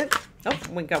 Is that it? Oh,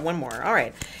 we got one more. All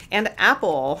right. And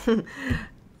Apple.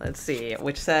 let's see,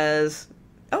 which says,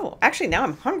 oh, actually now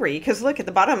I'm hungry because look at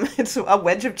the bottom, it's a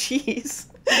wedge of cheese.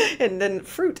 And then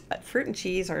fruit and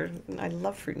cheese are, I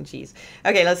love fruit and cheese.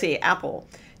 Okay, let's see, apple.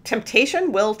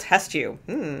 Temptation will test you.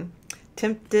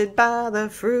 Tempted by the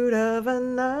fruit of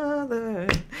another.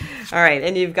 All right,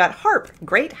 and you've got harp,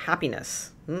 great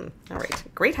happiness. All right,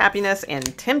 great happiness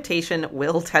and temptation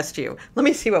will test you. Let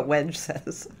me see what wedge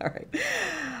says. All right.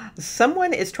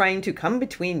 Someone is trying to come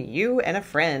between you and a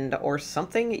friend or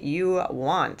something you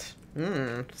want.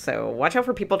 So watch out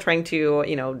for people trying to,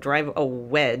 you know, drive a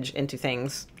wedge into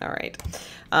things. All right.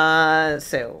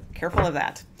 So careful of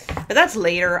that. But that's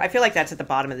later. I feel like that's at the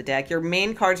bottom of the deck. Your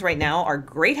main cards right now are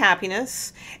great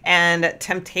happiness and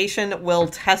temptation will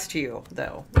test you,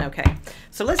 though. Okay.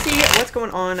 So let's see what's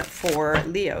going on for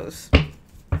Leos.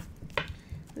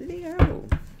 Leo.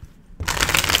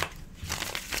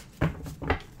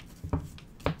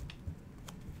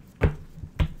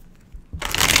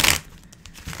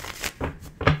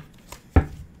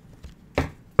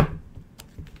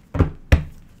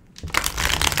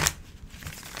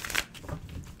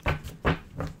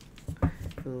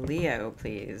 Leo,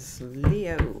 please.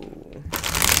 Leo.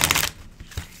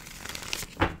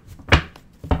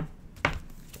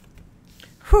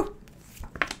 Whew.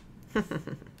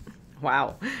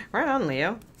 Wow. Right on,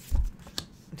 Leo.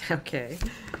 Okay.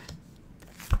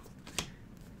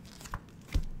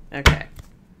 Okay.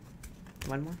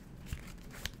 One more.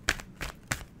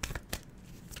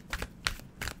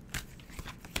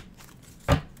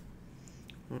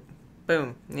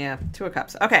 Boom. Yeah, Two of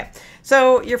Cups. Okay.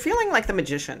 So you're feeling like the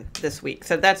magician this week.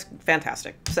 So that's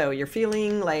fantastic. So you're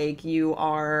feeling like you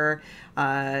are,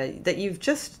 that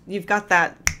you've got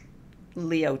that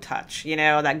Leo touch, you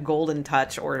know, that golden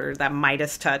touch or that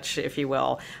Midas touch, if you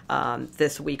will,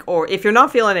 this week. Or if you're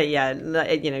not feeling it yet,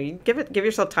 you know, you give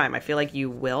yourself time. I feel like you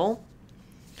will.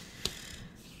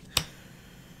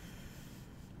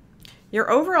 Your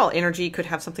overall energy could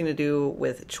have something to do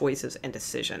with choices and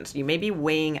decisions. You may be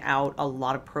weighing out a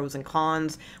lot of pros and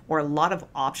cons or a lot of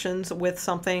options with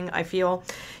something, I feel.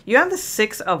 You have the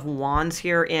Six of Wands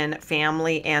here in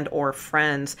family and or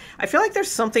friends. I feel like there's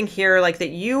something here like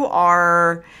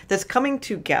that that's coming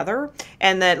together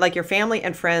and that like your family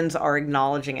and friends are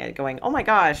acknowledging it, going, oh my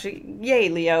gosh, yay,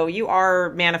 Leo, you are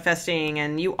manifesting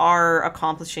and you are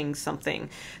accomplishing something.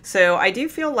 So I do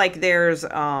feel like there's,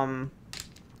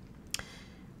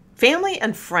 family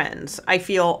and friends, I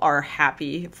feel, are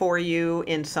happy for you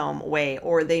in some way,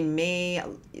 or they may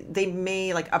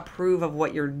like approve of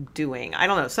what you're doing. I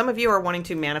don't know. Some of you are wanting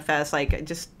to manifest like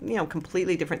just, you know,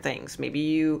 completely different things. Maybe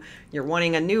you're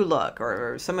wanting a new look,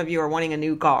 or some of you are wanting a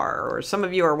new car, or some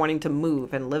of you are wanting to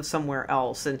move and live somewhere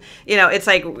else. And, you know, it's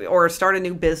like, or start a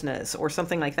new business or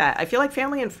something like that. I feel like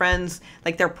family and friends,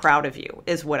 like they're proud of you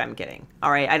is what I'm getting.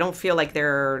 All right. I don't feel like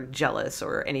they're jealous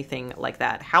or anything like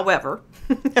that. However,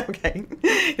 okay,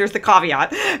 here's the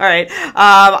caveat. All right.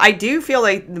 I do feel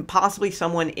like possibly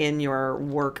someone in your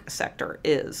work sector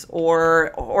is,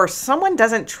 or someone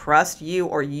doesn't trust you,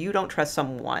 or you don't trust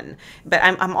someone. But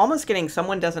I'm almost getting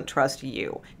someone doesn't trust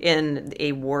you in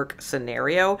a work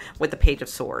scenario with the Page of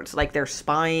Swords. Like they're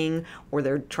spying or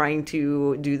they're trying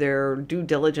to do their due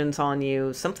diligence on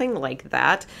you, something like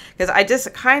that. Because I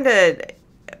just kind of,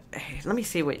 let me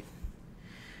see what.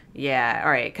 Yeah,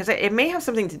 all right, because it may have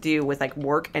something to do with like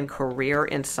work and career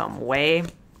in some way.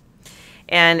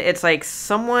 And it's like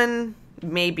someone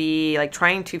may be like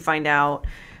trying to find out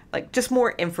like just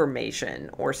more information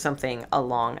or something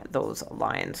along those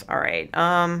lines. All right.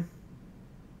 I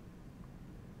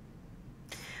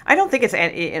don't think it's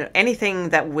anything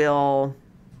that will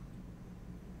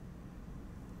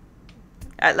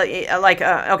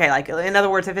okay, like in other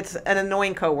words, if it's an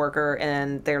annoying coworker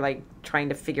and they're like trying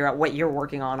to figure out what you're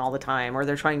working on all the time, or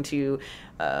they're trying to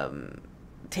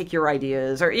take your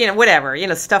ideas, or, you know, whatever, you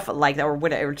know, stuff like that, or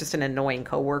whatever, just an annoying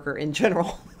coworker in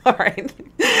general. All right.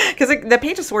 Because the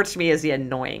Page of Swords to me is the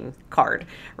annoying card,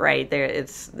 right? There,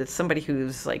 it's somebody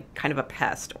who's like kind of a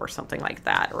pest or something like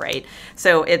that, right?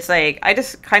 So it's like, I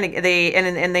just kind of,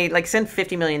 they like send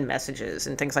 50 million messages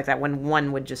and things like that when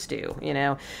one would just do, you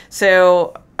know?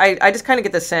 So I just kind of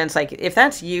get the sense, like, if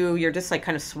that's you, you're just like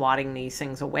kind of swatting these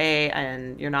things away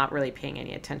and you're not really paying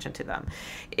any attention to them.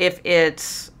 If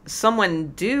it's someone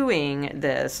doing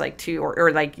this, like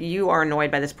or like you are annoyed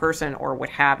by this person or what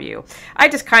have you, I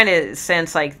just kind of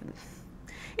sense like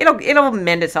it'll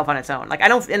mend itself on its own. Like, I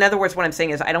don't, in other words, what I'm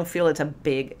saying is I don't feel it's a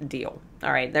big deal.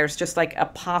 All right. There's just like a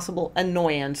possible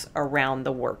annoyance around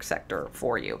the work sector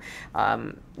for you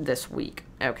this week.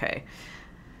 Okay.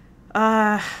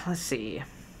 Let's see.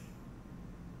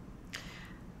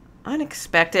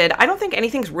 Unexpected. I don't think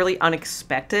anything's really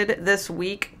unexpected this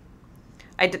week.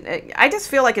 I just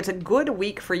feel like it's a good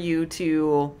week for you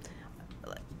to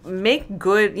make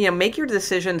good, make your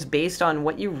decisions based on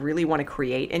what you really want to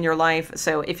create in your life.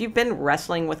 So if you've been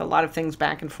wrestling with a lot of things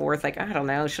back and forth, like, I don't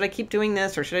know, should I keep doing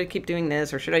this, or should I keep doing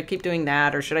this, or should I keep doing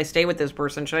that, or should I stay with this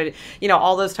person? Should I,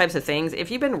 all those types of things.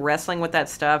 If you've been wrestling with that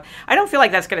stuff, I don't feel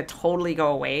like that's going to totally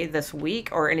go away this week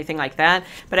or anything like that.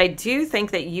 But I do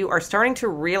think that you are starting to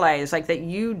realize, like, that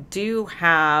you do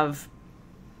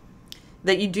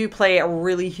play a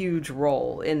really huge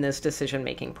role in this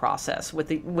decision-making process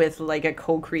with like a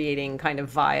co-creating kind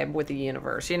of vibe with the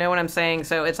universe. You know what I'm saying?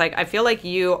 So it's like, I feel like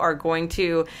you are going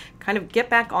to kind of get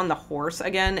back on the horse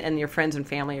again, and your friends and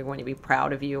family are going to be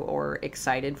proud of you or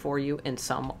excited for you in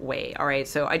some way. All right.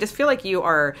 So I just feel like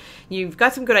you've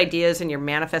got some good ideas, and you're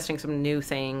manifesting some new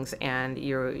things, and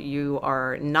you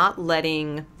are not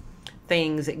letting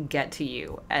things get to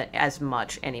you as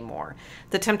much anymore.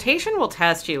 The temptation will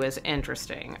test you is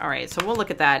interesting. All right, so we'll look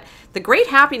at that. The great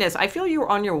happiness, I feel you're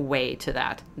on your way to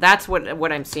that. That's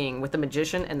what I'm seeing with the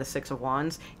Magician and the Six of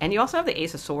Wands. And you also have the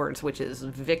Ace of Swords, which is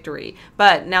victory.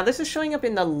 But now this is showing up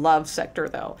in the love sector,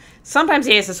 though. Sometimes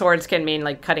the Ace of Swords can mean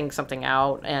like cutting something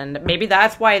out, and maybe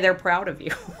that's why they're proud of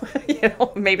you.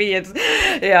 Maybe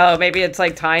it's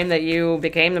like time that you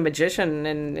became the Magician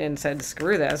and said,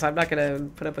 screw this, I'm not going to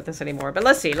put up with this anymore. But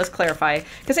let's see, let's clarify,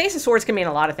 because Ace of Swords can mean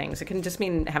a lot of things. It can just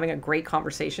mean having a great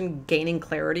conversation, gaining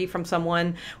clarity from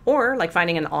someone, or like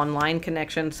finding an online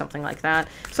connection, something like that.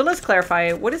 So let's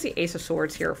clarify, what is the Ace of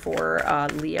Swords here for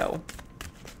Leo?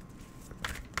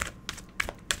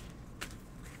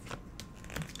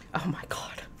 Oh my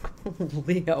God,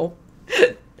 Leo.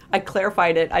 I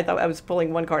clarified it. I thought I was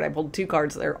pulling one card. I pulled two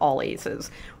cards. They're all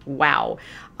aces. Wow.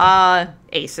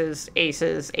 Aces,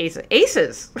 aces, aces,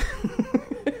 aces.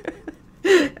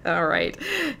 All right.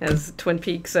 As Twin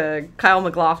Peaks, Kyle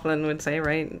MacLachlan would say,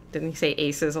 right? Didn't he say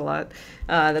aces a lot?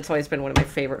 That's always been one of my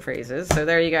favorite phrases. So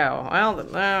there you go.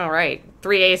 Well, all right.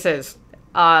 3 aces.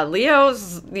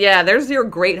 Leo's, yeah, there's your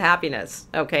great happiness,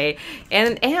 okay?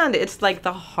 And it's like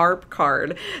the harp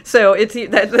card. So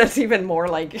that's even more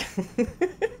like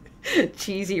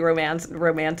cheesy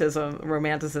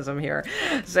romanticism here.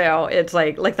 So it's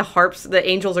like the harps, the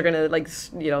angels are gonna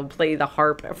play the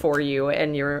harp for you,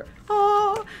 and you're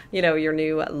your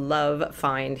new love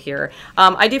find here.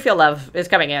 I do feel love is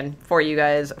coming in for you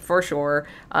guys for sure.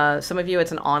 Some of you,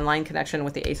 it's an online connection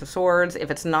with the Ace of Swords. If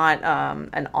it's not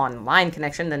an online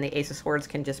connection, then the Ace of Swords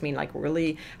can just mean like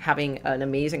really having an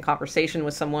amazing conversation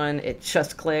with someone. It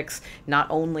just clicks. Not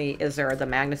only is there the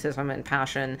magnetism and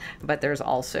passion, but there's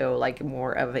also like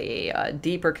more of a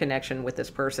deeper connection with this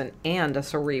person, and a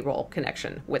cerebral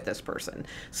connection with this person.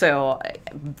 So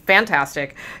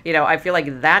fantastic. I feel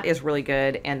like that is really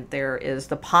good, and there is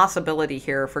the possibility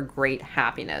here for great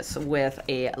happiness with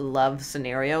a love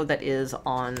scenario that is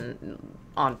on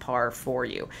par for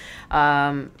you.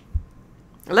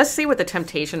 Let's see what the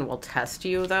temptation will test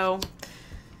you, though.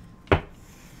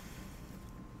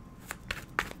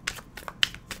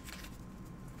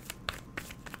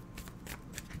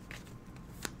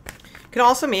 Could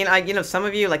also mean, some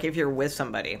of you, like if you're with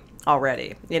somebody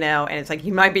already, and it's like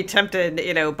you might be tempted,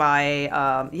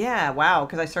 by, yeah, wow,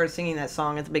 because I started singing that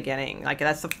song at the beginning. Like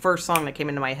that's the first song that came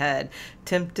into my head.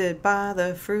 Tempted by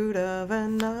the fruit of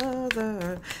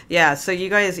another. Yeah, so you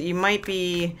guys, you might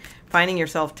be finding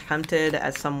yourself tempted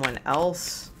as someone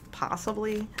else,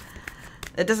 possibly.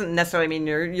 It doesn't necessarily mean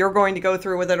you're going to go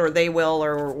through with it, or they will,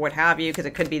 or what have you, because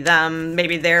it could be them.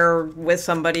 Maybe they're with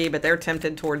somebody, but they're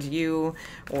tempted towards you,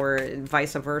 or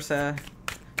vice versa.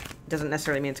 It doesn't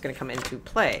necessarily mean it's going to come into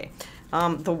play.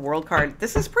 The World card,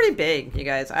 this is pretty big, you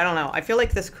guys. I don't know. I feel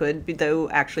like this could be, though,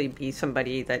 actually be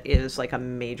somebody that is like a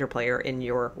major player in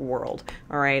your world.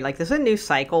 All right, like this is a new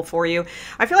cycle for you.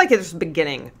 I feel like it's the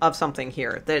beginning of something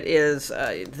here that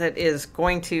is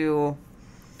going to.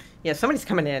 Yeah, somebody's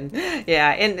coming in.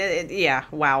 Yeah, and yeah,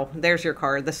 wow. There's your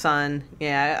card, the Sun.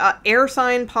 Yeah, air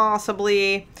sign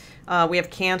possibly. We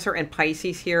have Cancer and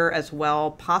Pisces here as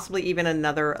well, possibly even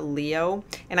another Leo.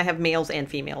 And I have males and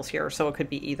females here, so it could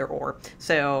be either or.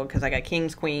 So, because I got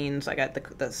Kings, Queens, I got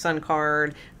the Sun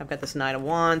card, I've got this Knight of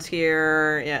Wands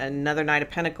here, yeah, another Knight of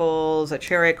Pentacles, a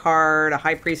Chariot card, a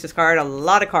High Priestess card, a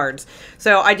lot of cards.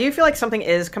 So I do feel like something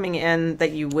is coming in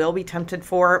that you will be tempted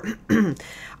for.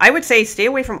 I would say stay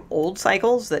away from old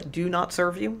cycles that do not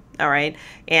serve you, all right?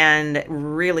 And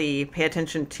really pay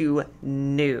attention to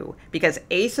new, because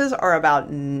aces are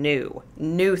about new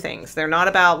things. They're not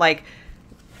about like,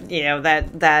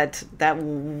 that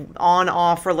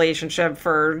on-off relationship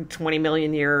for 20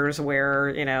 million years where,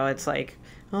 it's like,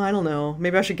 Oh, I don't know.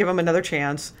 Maybe I should give him another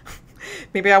chance.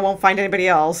 Maybe I won't find anybody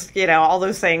else. You know, all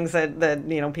those things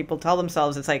that people tell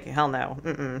themselves. It's like, hell no.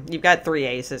 You've got 3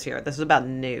 aces here. This is about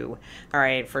new. All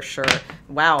right, for sure.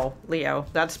 Wow, Leo,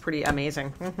 that's pretty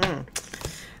amazing.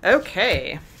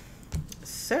 Okay,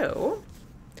 so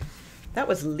that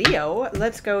was Leo.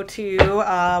 Let's go to,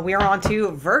 we are on to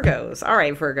Virgos. All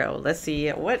right, Virgo, let's see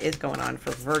what is going on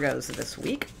for Virgos this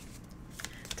week.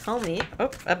 Tell me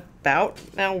about,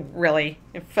 now really,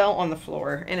 it fell on the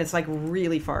floor and it's like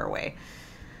really far away.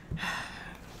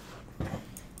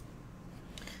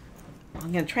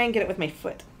 I'm going to try and get it with my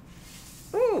foot.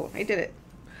 Ooh, I did it.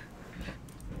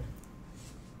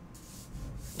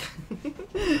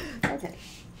 Okay.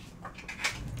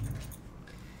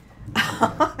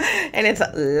 And it's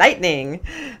lightning.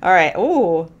 All right.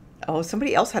 Ooh. Oh,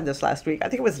 somebody else had this last week. I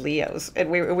think it was Leo's, and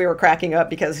we were cracking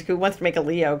up because who wants to make a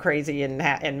Leo crazy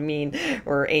and mean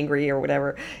or angry or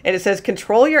whatever? And it says,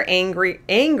 control your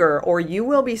anger or you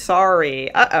will be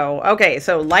sorry. Okay,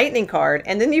 so lightning card,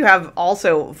 and then you have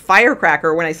also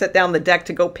firecracker when I set down the deck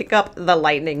to go pick up the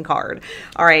lightning card.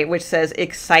 All right, which says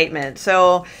excitement.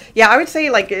 So yeah, I would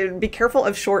say like be careful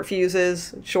of short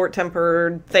fuses,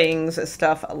 short-tempered things,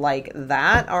 stuff like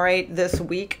that. All right, this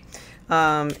week.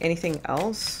 Anything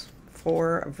else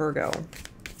for Virgo?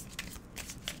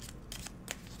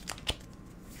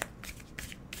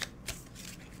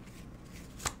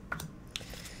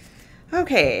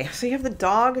 Okay, so you have the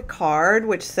dog card,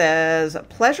 which says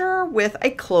pleasure with a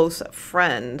close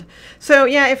friend. So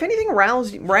yeah, if anything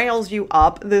riles you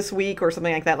up this week or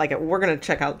something like that, like we're going to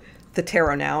check out the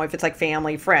tarot now. If it's like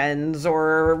family, friends,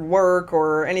 or work,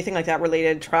 or anything like that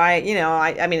related, try,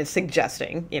 I mean, it's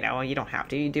suggesting, you don't have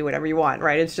to, you do whatever you want,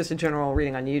 right? It's just a general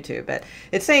reading on YouTube, but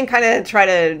it's saying kind of try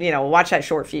to, watch that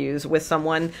short fuse with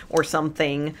someone or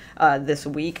something this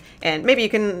week. And maybe you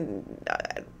can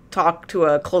talk to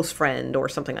a close friend or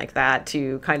something like that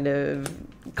to kind of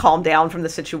calm down from the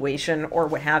situation or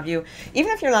what have you.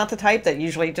 Even if you're not the type that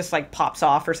usually just like pops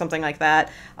off or something like that,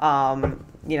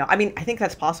 I mean, I think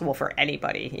that's possible for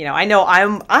anybody. I know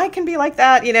I can be like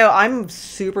that. I'm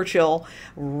super chill,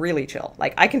 really chill.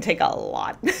 Like I can take a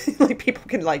lot. Like people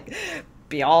can like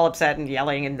be all upset and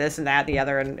yelling and this and that and the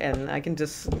other, and I can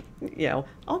just,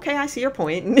 okay, I see your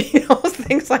point, and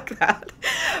things like that.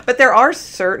 But there are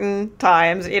certain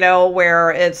times,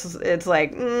 where it's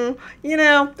like,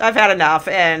 I've had enough,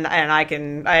 and I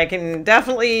can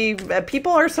definitely,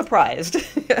 people are surprised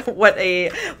what a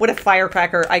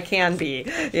firecracker I can be,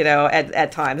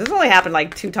 at times. It's only happened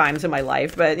like 2 times in my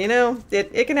life, but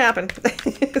it can happen.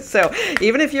 So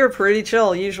even if you're pretty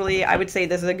chill, usually I would say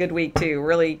this is a good week to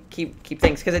really keep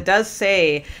things, because it does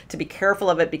say to be careful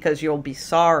of it because you'll be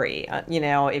sorry,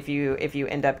 if you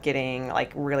end up getting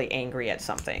like really angry at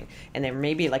something, and there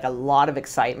may be like a lot of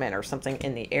excitement or something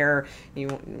in the air. You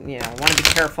want to be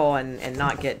careful and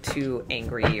not get too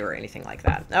angry or anything like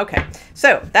that. Okay,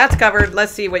 so that's covered.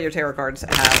 Let's see what your tarot cards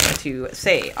have to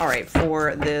say. All right,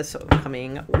 for this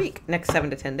coming week, next 7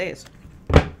 to 10 days.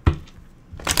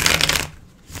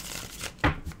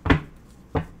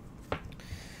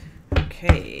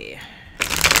 Okay.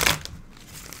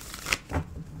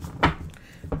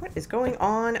 What is going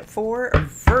on for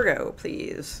Virgo,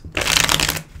 please?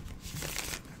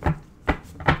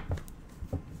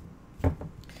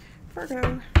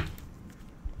 Virgo.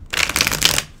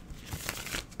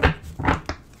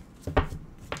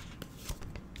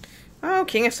 Oh,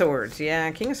 King of Swords.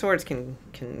 Yeah, King of Swords can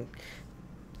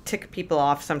tick people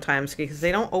off sometimes because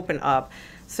they don't open up.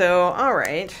 So, all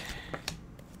right.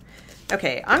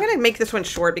 Okay, I'm going to make this one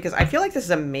short because I feel like this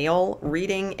is a male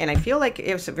reading, and I feel like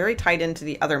it was very tied into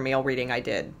the other male reading I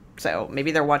did. So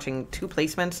maybe they're watching 2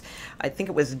 placements. I think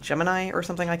it was Gemini or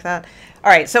something like that.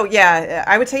 All right, so yeah,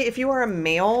 I would say if you are a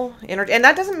male energy, and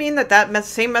that doesn't mean that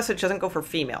same message doesn't go for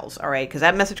females, all right? Because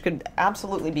that message could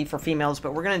absolutely be for females,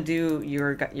 but we're going to do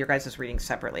your guys' reading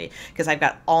separately because I've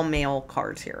got all male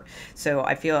cards here. So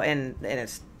I feel, and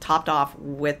it's topped off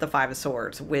with the 5 of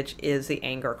Swords, which is the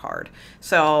anger card.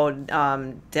 So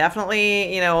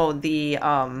definitely,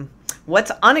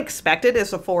 what's unexpected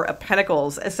is the 4 of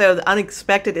Pentacles. So the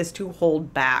unexpected is to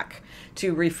hold back,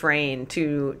 to refrain,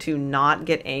 to not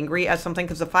get angry at something,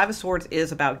 because the 5 of Swords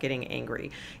is about getting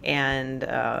angry and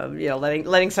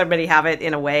letting somebody have it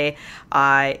in a way,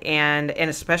 and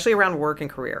especially around work and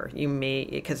career. You may,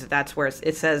 because that's where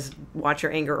it says watch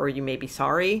your anger or you may be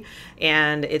sorry,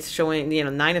 and it's showing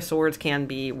 9 of Swords can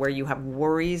be where you have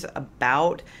worries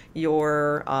about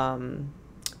your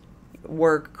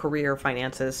work, career,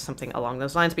 finances, something along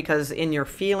those lines, because in your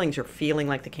feelings, you're feeling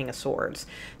like the King of Swords.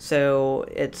 So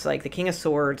it's like the King of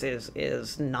Swords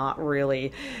is not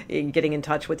really getting in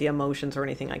touch with the emotions or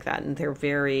anything like that. And they're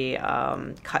very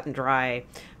cut and dry,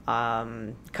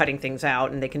 cutting things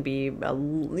out, and they can be,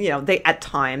 they at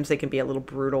times they can be a little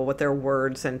brutal with their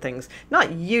words and things.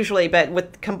 Not usually,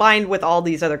 but combined with all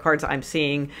these other cards I'm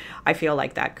seeing, I feel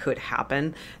like that could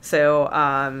happen.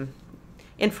 So,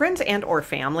 in friends and or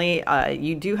family,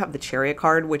 you do have the Chariot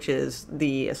card, which is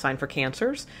the sign for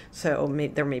Cancers. So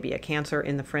there may be a Cancer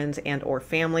in the friends and or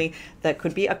family that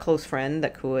could be a close friend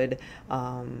that could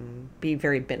be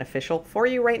very beneficial for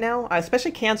you right now.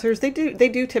 Especially Cancers, they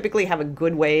do typically have a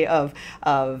good way of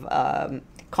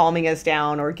calming us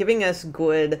down or giving us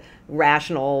good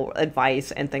rational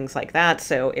advice and things like that.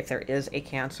 So if there is a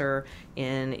Cancer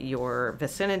in your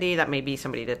vicinity, that may be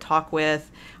somebody to talk with.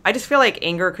 I just feel like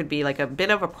anger could be like a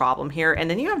bit of a problem here. And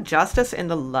then you have Justice in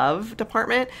the love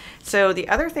department. So the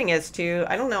other thing is too,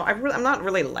 I don't know, I'm not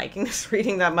really liking this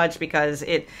reading that much, because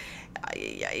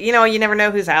you never know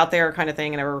who's out there kind of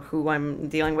thing, or who I'm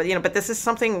dealing with, but this is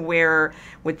something where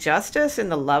with Justice in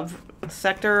the love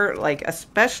sector, like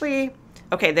especially,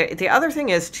 okay, the other thing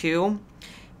is too,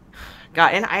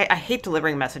 God, and I hate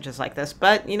delivering messages like this,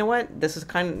 but you know what? This is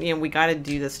kind of, we got to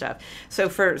do this stuff. So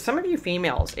for some of you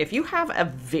females, if you have a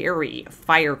very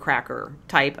firecracker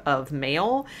type of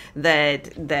male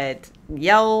that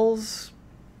yells,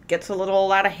 gets a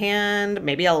little out of hand,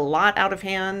 maybe a lot out of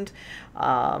hand,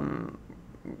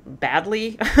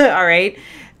 badly, all right,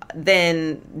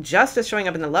 then Justice showing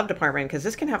up in the love department, because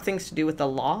this can have things to do with the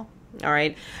law, all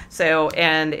right? So,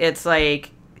 and it's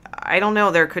like, I don't know,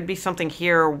 there could be something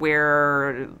here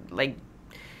where, like,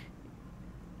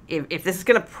 if this is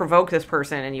going to provoke this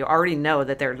person and you already know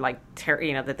that they're like,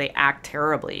 that they act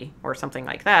terribly or something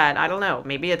like that, I don't know.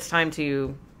 Maybe it's time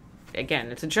to,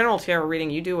 again, it's a general tarot reading.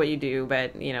 You do what you do,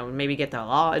 but, maybe get the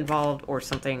law involved or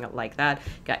something like that.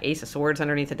 Got Ace of Swords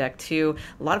underneath the deck too.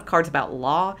 A lot of cards about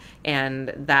law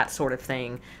and that sort of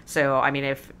thing. So, I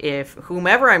mean, if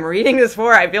whomever I'm reading this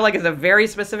for, I feel like it's a very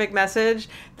specific message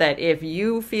that if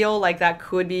you feel like that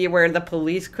could be where the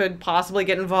police could possibly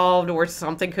get involved, or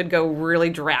something could go really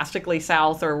drastically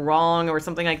south or wrong or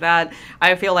something like that,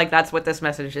 I feel like that's what this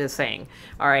message is saying.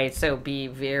 All right, so be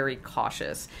very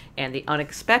cautious. And the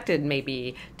unexpected may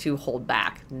be to hold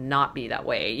back, not be that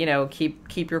way.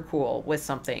 Keep your cool with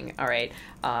something. All right,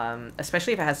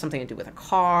 especially if it has something to do with a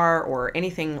car or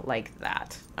anything like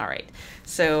that. All right,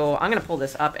 so I'm going to pull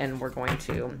this up and we're going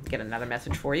to get another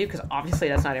message for you, because obviously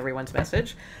that's not everyone's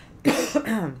message.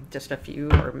 Just a few,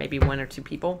 or maybe one or two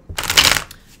people.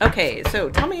 Okay, so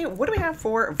tell me, what do we have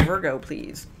for Virgo,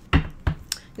 please?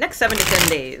 Next 7 to 10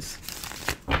 days.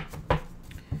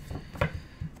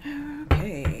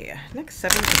 Okay, next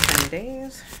 7 to 10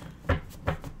 days.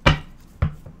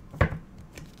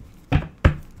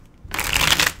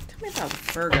 Tell me about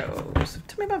Virgos.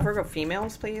 Tell me about Virgo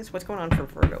females, please. What's going on for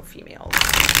Virgo females?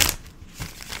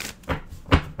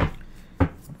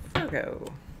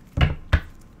 Virgo.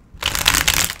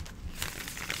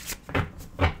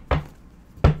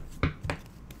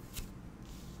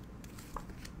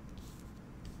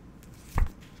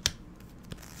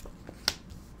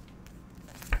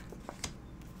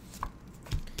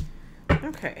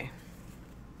 Okay.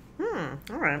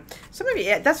 All right. Some of you,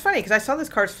 yeah, that's funny, because I saw this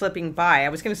card flipping by. I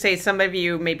was going to say some of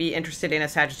you may be interested in a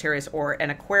Sagittarius or an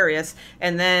Aquarius,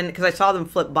 and then, because I saw them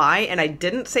flip by and I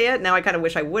didn't say it, now I kind of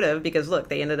wish I would have, because look,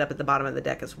 they ended up at the bottom of the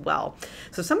deck as well.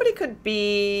 So somebody could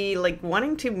be like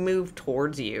wanting to move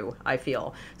towards you, I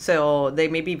feel. So they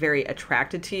may be very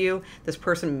attracted to you. This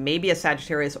person may be a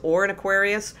Sagittarius or an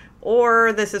Aquarius,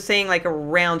 or this is saying like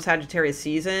around Sagittarius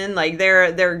season, like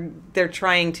they're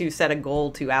trying to set a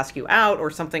goal to ask you out or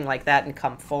something like that and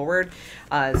come forward.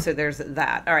 So there's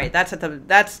that. All right, that's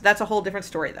a whole different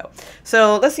story though.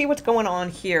 So let's see what's going on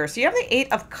here. So you have the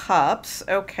 8 of Cups,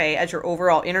 okay, as your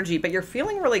overall energy, but you're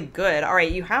feeling really good. All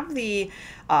right, you have the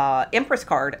Empress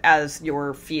card as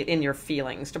in your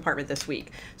feelings department this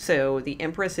week. So the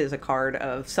Empress is a card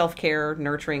of self-care,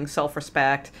 nurturing,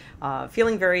 self-respect,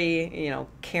 feeling very,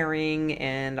 caring,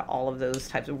 and all of those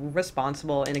types of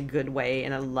responsible in a good way,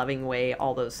 in a loving way,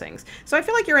 all those things. So I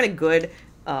feel like you're in a good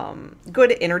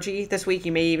energy this week.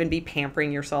 You may even be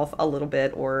pampering yourself a little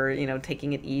bit, or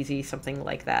taking it easy, something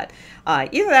like that.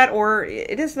 Either that, or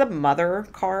it is the Mother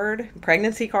card,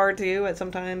 pregnancy card too at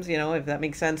sometimes, if that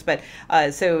makes sense. But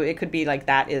so it could be like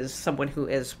that is someone who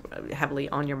is heavily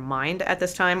on your mind at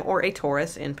this time, or a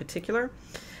Taurus in particular.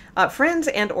 Friends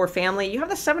and or family, you have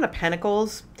the 7 of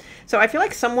Pentacles. So I feel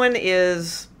like someone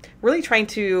is really trying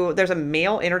to, there's a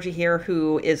male energy here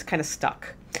who is kind of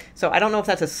stuck. So I don't know if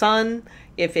that's a son,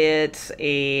 if it's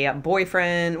a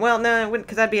boyfriend. Well, no,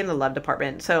 because that'd be in the love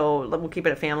department. So we'll keep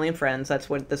it at family and friends. That's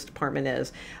what this department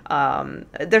is.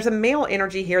 There's a male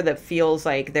energy here that feels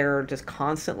like they're just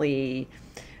constantly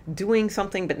doing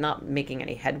something but not making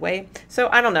any headway. So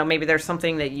I don't know, maybe there's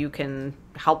something that you can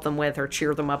help them with or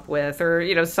cheer them up with, or,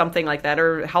 you know, something like that,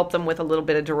 or help them with a little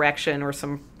bit of direction or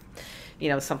some, you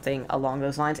know, something along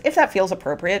those lines. If that feels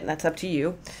appropriate, that's up to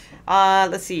you.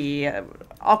 Let's see.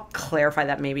 I'll clarify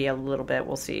that maybe a little bit.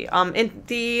 We'll see. In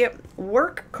the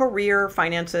work, career,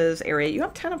 finances area, you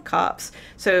have 10 of Cups.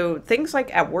 So things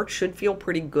like at work should feel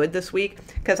pretty good this week.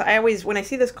 Because I always, when I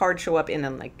see this card show up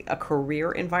in like a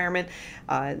career environment,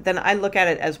 then I look at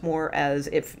it as more as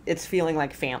if it's feeling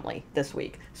like family this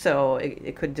week. So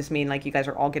it could just mean like you guys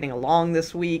are all getting along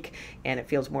this week and it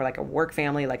feels more like a work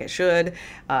family like it should.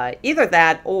 Either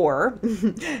that or,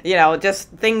 you know, just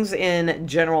things in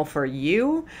general for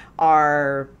you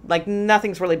are like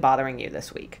nothing's really bothering you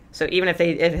this week. So even if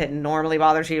it normally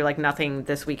bothers you, like nothing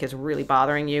this week is really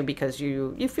bothering you because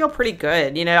you feel pretty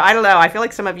good. You know, I don't know. I feel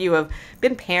like some of you have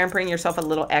been pampering yourself a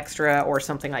little extra or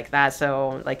something like that.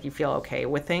 So like you feel okay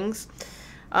with things.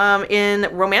 In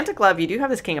romantic love, you do have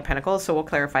this King of Pentacles, so we'll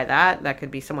clarify that. That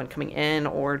could be someone coming in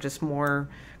or just more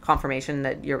confirmation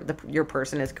that your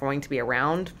person is going to be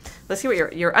around. Let's see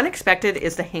what your unexpected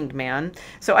is the Hanged Man.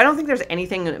 So I don't think there's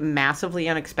anything massively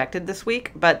unexpected this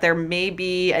week, but there may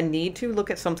be a need to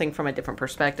look at something from a different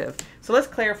perspective. So let's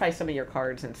clarify some of your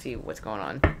cards and see what's going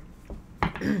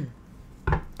on.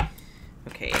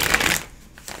 Okay.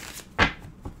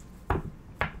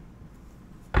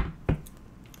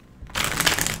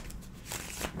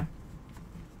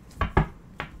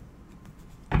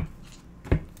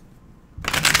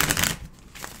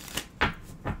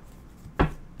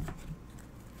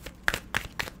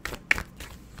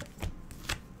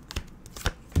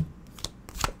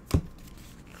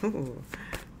 Ooh.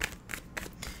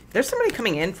 There's somebody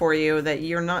coming in for you that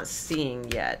you're not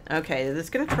seeing yet. Okay, that's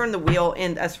going to turn the wheel.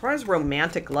 And as far as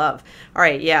romantic love, all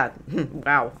right, yeah.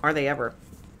 Wow, are they ever?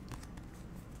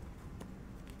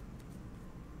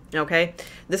 Okay,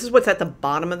 this is what's at the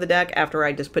bottom of the deck after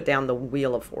I just put down the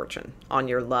Wheel of Fortune on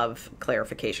your love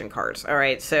clarification cards. All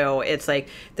right, so it's like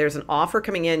there's an offer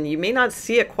coming in. You may not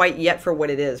see it quite yet for what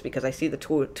it is because I see the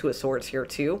Two of Swords here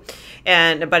too.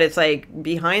 But it's like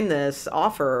behind this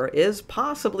offer is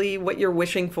possibly what you're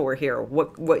wishing for here,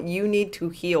 what you need to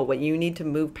heal, what you need to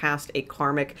move past a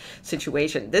karmic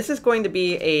situation. This is going to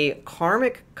be a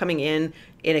karmic coming in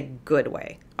a good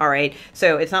way. All right.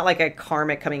 So it's not like a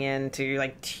karmic coming in to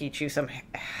like teach you some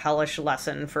hellish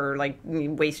lesson for like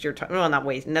waste your time. Well, not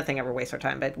waste, nothing ever wastes our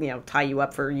time, but you know, tie you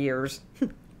up for years.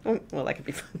 Well, that could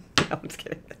be fun. No, I'm just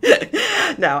kidding.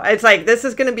 No, it's like this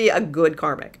is going to be a good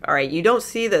karmic. All right. You don't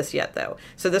see this yet, though.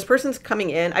 So this person's coming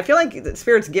in. I feel like the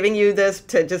Spirit's giving you this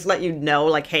to just let you know,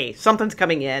 like, hey, something's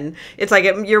coming in. It's like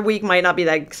your week might not be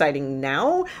that exciting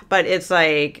now, but it's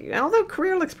like, although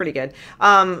career looks pretty good.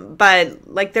 But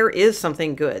like there is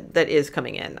something good that is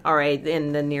coming in. All right.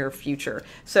 In the near future.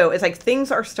 So it's like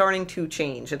things are starting to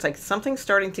change. It's like something's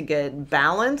starting to get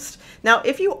balanced. Now,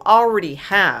 if you already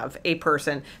have a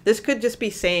person, this could just be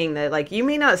saying that like you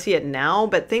may not see it now,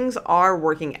 but things are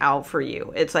working out for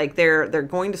you. It's like they're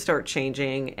going to start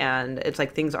changing, and it's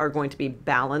like things are going to be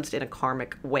balanced in a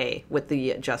karmic way with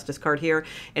the Justice card here.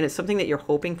 And it's something that you're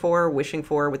hoping for, wishing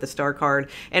for with the Star card,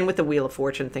 and with the Wheel of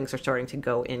Fortune, things are starting to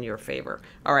go in your favor.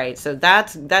 All right, so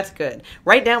that's good.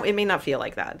 Right now, it may not feel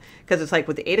like that because it's like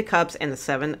with the Eight of Cups and the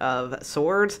Seven of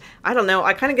Swords. I don't know.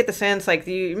 I kind of get the sense like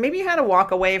maybe you had to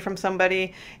walk away from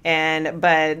somebody,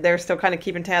 but they're still kind of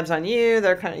keeping tabs on you.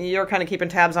 You're kind of keeping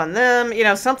tabs on them, you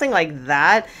know, something like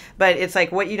that. But it's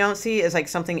like what you don't see is like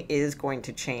something is going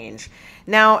to change.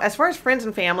 Now, as far as friends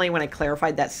and family, when I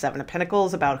clarified that Seven of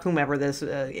Pentacles about whomever this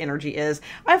energy is,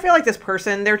 I feel like this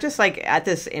person, they're just like at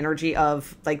this energy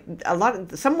of like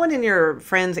someone in your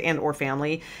friends and or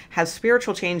family has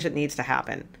spiritual change that needs to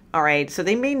happen. All right. So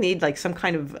they may need like some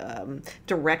kind of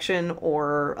direction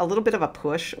or a little bit of a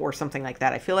push or something like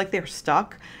that. I feel like they're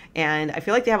stuck, and I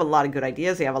feel like they have a lot of good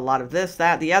ideas. They have a lot of this,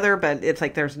 that, the other, but it's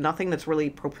like there's nothing that's really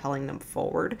propelling them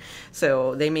forward.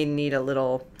 So they may need a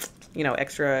little, you know,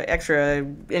 extra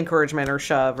encouragement or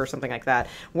shove or something like that.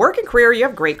 Work and career, you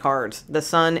have great cards. The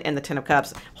Sun and the Ten of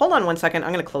Cups. Hold on one second.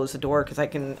 I'm going to close the door because I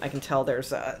can tell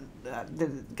there's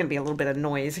going to be a little bit of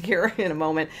noise here in a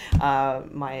moment.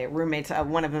 My roommates,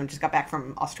 one of them just got back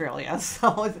from Australia,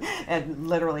 so it had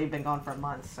literally been gone for a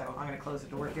month. So I'm going to close the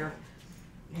door here.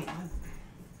 Hang on.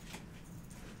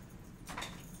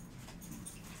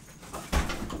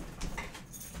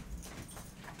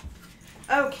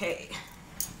 Okay.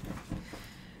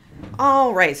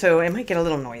 All right, so it might get a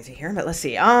little noisy here, but let's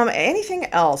see. Anything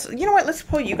else? You know what? Let's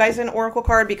pull you guys an oracle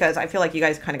card because I feel like you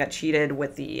guys kind of got cheated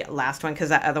with the last one because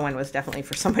that other one was definitely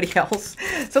for somebody else.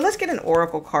 So let's get an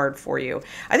oracle card for you.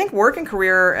 I think work and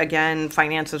career, again,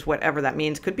 finances, whatever that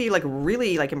means, could be like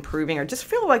really like improving or just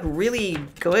feel like really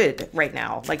good right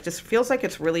now. Like just feels like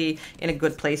it's really in a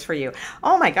good place for you.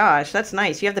 Oh my gosh, that's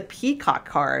nice. You have the peacock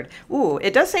card. Ooh,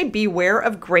 it does say beware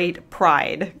of great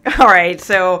pride. All right,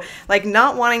 so like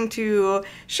not wanting to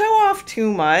show off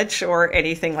too much or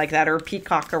anything like that or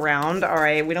peacock around. All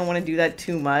right, we don't want to do that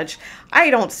too much. I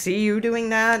don't see you doing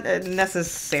that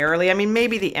necessarily. I mean,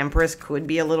 maybe the Empress could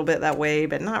be a little bit that way,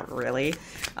 but not really.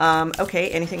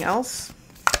 Okay, anything else?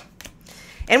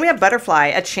 And we have butterfly.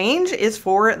 A change is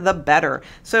for the better.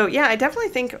 So yeah, I definitely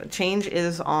think change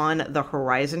is on the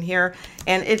horizon here.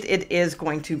 And it is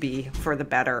going to be for the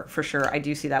better, for sure. I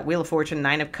do see that. Wheel of Fortune,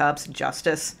 Nine of Cups,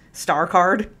 Justice, Star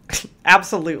card.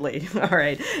 Absolutely. All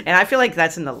right. And I feel like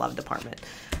that's in the love department.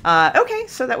 Okay,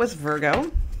 so that was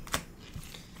Virgo.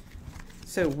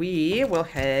 So we will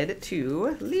head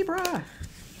to Libra.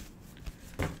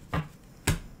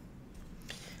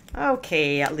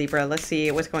 Okay, Libra, let's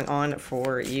see what's going on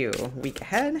for you. Week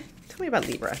ahead. Tell me about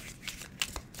Libra.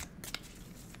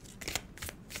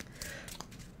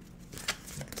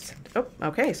 Oh,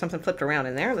 okay, something flipped around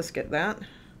in there. Let's get that.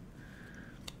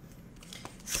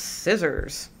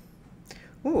 Scissors.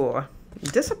 Ooh,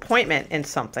 disappointment in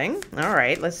something. All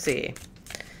right, let's see.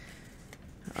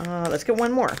 Let's get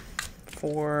one more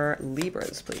for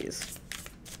Libras, please.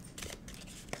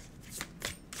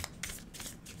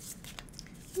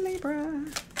 Libra.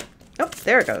 Oh,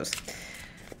 there it goes.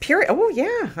 Period. Oh,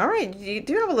 yeah. All right. You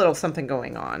do have a little something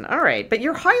going on. All right. But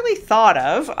you're highly thought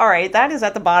of. All right. That is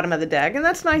at the bottom of the deck. And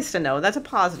that's nice to know. That's a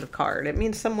positive card. It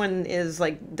means someone is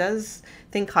like, does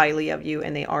think highly of you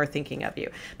and they are thinking of you.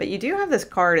 But you do have this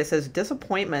card. It says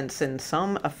disappointments in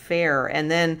some affair and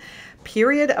then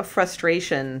period of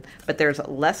frustration, but there's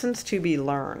lessons to be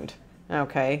learned.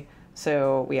 Okay.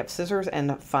 So we have scissors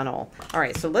and funnel. All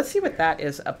right. So let's see what that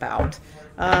is about.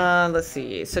 Let's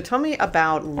see. So tell me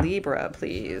about Libra,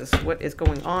 please. What is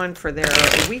going on for their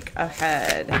week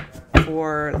ahead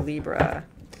for Libra?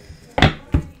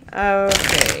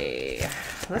 Okay.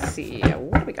 Let's see.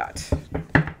 What do we got?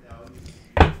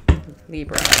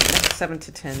 Libra, next 7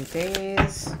 to 10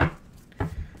 days.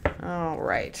 All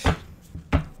right.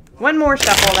 One more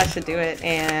shuffle, that should do it,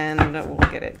 and we'll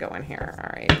get it going here.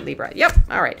 All right, Libra. Yep,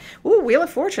 all right. Ooh, Wheel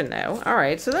of Fortune, though. All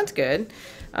right, so that's good.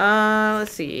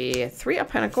 Let's see. 3 of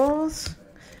Pentacles.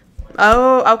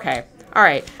 Oh, okay. All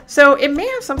right. So it may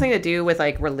have something to do with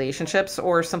like relationships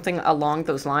or something along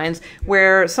those lines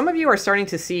where some of you are starting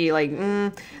to see like,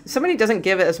 somebody doesn't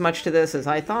give as much to this as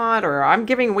I thought, or I'm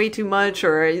giving way too much,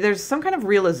 or there's some kind of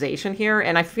realization here.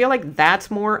 And I feel like that's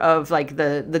more of like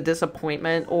the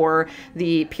disappointment or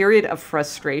the period of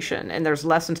frustration. And there's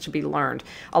lessons to be learned.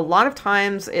 A lot of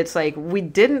times it's like we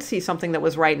didn't see something that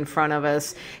was right in front of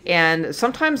us. And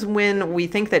sometimes when we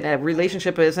think that a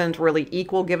relationship isn't really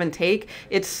equal give and take,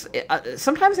 it's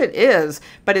sometimes it is,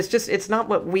 but it's not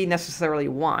what we necessarily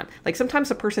want. Like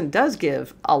sometimes a person does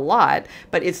give a lot,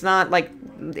 but it's not like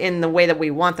in the way that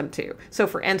we want them to. So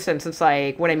for instance, it's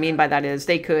like, what I mean by that is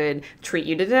they could treat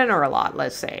you to dinner a lot,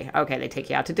 let's say. Okay, they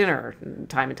take you out to dinner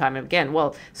time and time again.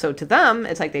 Well, so to them,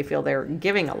 it's like they feel they're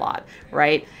giving a lot,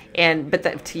 right?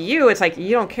 But to you, it's like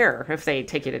you don't care if they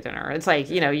take you to dinner. It's like,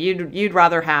 you'd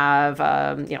rather have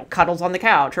cuddles on the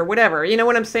couch or whatever. You know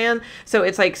what I'm saying? So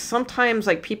it's like sometimes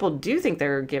like people do think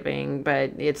they're giving,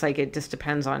 but it's like it just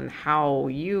depends on how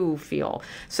you feel.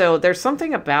 So there's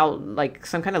something about like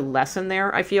some kind of lesson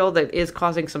there, I feel, that is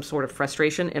causing some sort of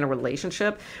frustration in a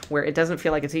relationship where it doesn't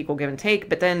feel like it's equal give and take,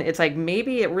 but then it's like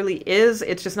maybe it really is.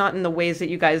 It's just not in the ways that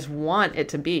you guys want it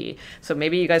to be. So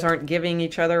maybe you guys aren't giving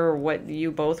each other what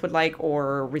you both would like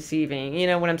or receiving, you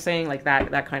know what I'm saying? Like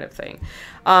that kind of thing.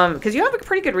 Because you have a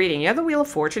pretty good reading. You have the Wheel of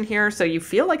Fortune here, so you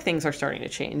feel like things are starting to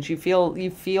change. You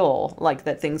feel like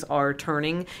that things are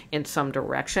turning in some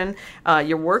direction.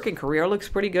 Your work and career looks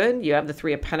pretty good. You have the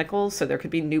 3 of Pentacles, so there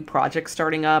could be new projects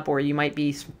starting up, or you might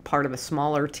be part of a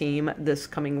smaller team this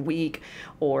coming week,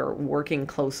 or working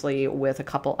closely with a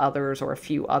couple others or a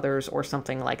few others or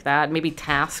something like that. Maybe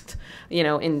tasked,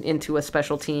 into a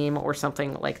special team or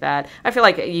something like that. I feel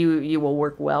like you will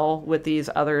work well with these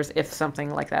others if something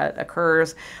like that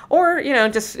occurs. Or,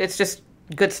 it's just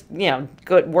good,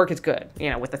 good work is good,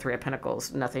 with the 3 of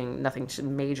Pentacles, nothing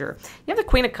major. You have the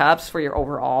Queen of Cups for your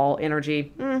overall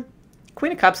energy.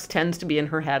 Queen of Cups tends to be in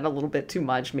her head a little bit too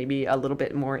much, maybe a little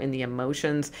bit more in the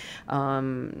emotions.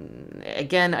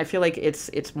 Again, I feel like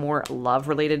it's more love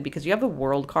related because you have the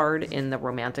World card in the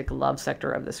romantic love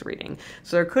sector of this reading.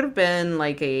 So there could have been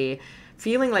like a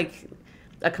feeling like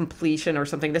a completion or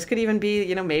something. This could even be,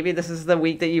 you know, maybe this is the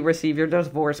week that you receive your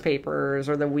divorce papers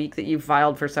or the week that you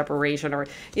filed for separation or,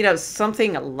 you know,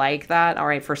 something like that. All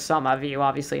right, for some of you,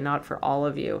 obviously not for all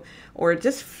of you. Or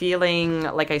just feeling,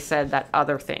 like I said, that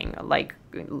other thing, like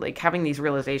having these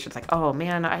realizations like, oh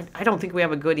man, I don't think we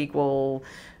have a good equal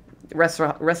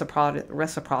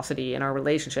reciprocity in our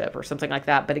relationship or something like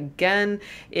that. But again,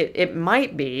 it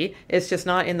might be, it's just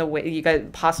not in the way. You guys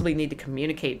possibly need to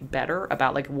communicate better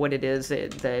about like what it is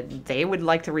that they would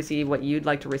like to receive, what you'd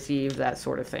like to receive, that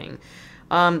sort of thing.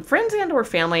 Friends and or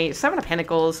family, Seven of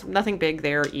Pentacles, nothing big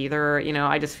there either. You know,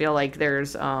 I just feel like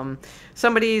there's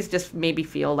somebody's just maybe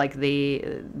feel like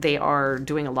they are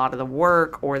doing a lot of the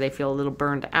work, or they feel a little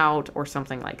burned out or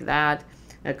something like that.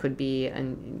 It could be,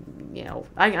 and you know,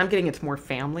 I'm getting it's more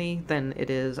family than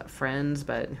it is friends,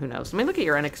 but who knows? I mean, look at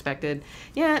your unexpected.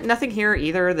 Yeah, nothing here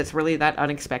either that's really that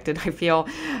unexpected. I feel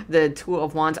the Two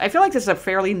of Wands. I feel like this is a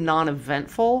fairly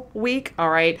non-eventful week,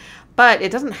 all right? But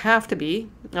it doesn't have to be,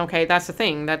 okay? That's the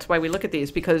thing. That's why we look at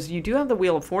these, because you do have the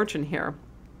Wheel of Fortune here.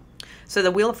 So the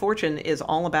Wheel of Fortune is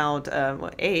all about,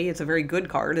 it's a very good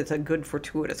card. It's a good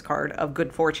fortuitous card of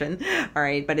good fortune, all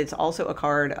right? But it's also a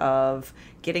card of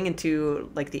getting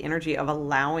into like the energy of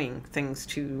allowing things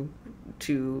to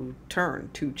turn,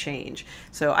 to change.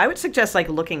 So I would suggest like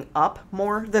looking up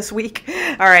more this week,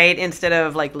 all right? Instead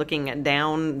of like looking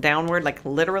downward, like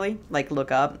literally, like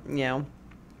look up, you know.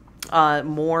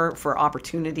 More for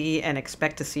opportunity and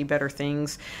expect to see better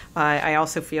things. I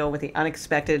also feel with the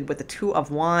unexpected, with the Two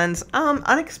of Wands,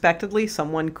 unexpectedly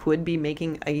someone could be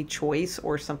making a choice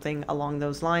or something along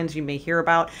those lines you may hear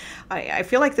about. I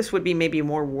feel like this would be maybe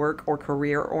more work or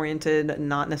career oriented,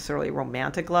 not necessarily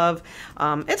romantic love.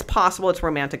 It's possible it's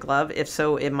romantic love. If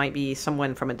so, it might be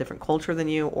someone from a different culture than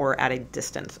you or at a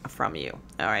distance from you,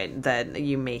 all right, that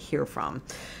you may hear from.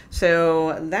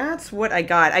 So that's what I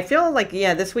got. I feel like,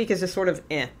 yeah, this week is just sort of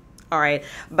all right.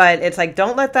 But it's like,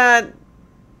 don't let that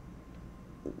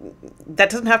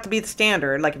doesn't have to be the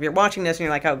standard. Like if you're watching this and you're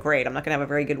like, oh, great, I'm not going to have a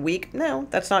very good week. No,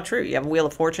 that's not true. You have a Wheel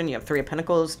of Fortune, you have Three of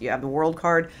Pentacles, you have the World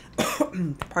card.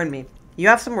 Pardon me. You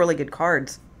have some really good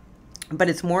cards. But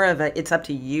it's more of a, it's up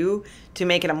to you to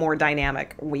make it a more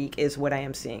dynamic week is what I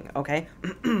am seeing, okay?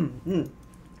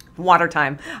 Water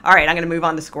time. All right, I'm going to move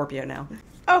on to Scorpio now.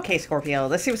 Okay, Scorpio,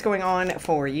 let's see what's going on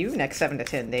for you next 7 to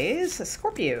 10 days.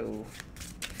 Scorpio.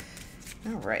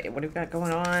 All right, what do we got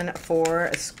going on for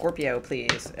Scorpio,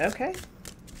 please? Okay.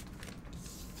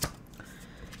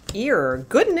 Ear,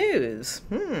 good news.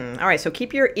 All right, so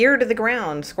keep your ear to the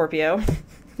ground, Scorpio.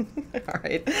 All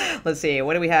right, let's see.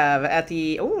 What do we have at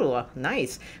the, oh,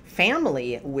 nice.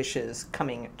 Family wishes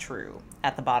coming true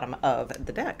at the bottom of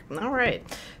the deck. All right.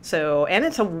 So, and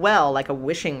it's a well, like a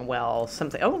wishing well,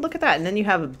 something. Oh, look at that. And then you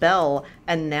have a bell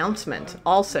announcement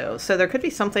also. So there could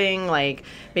be something like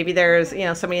maybe there's, you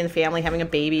know, somebody in the family having a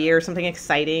baby or something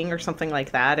exciting or something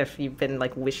like that. If you've been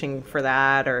like wishing for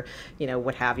that or, you know,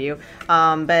 what have you.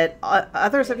 But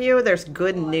others of you, there's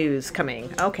good news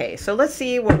coming. Okay. So let's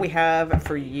see what we have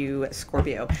for you,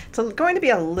 Scorpio. It's going to be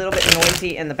a little bit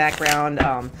noisy in the background.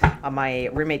 My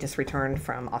roommate just returned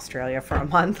from Australia for a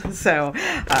month, so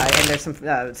and there's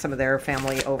some of their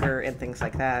family over and things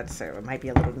like that, so it might be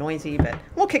a little noisy, but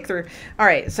we'll kick through. All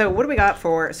right, so what do we got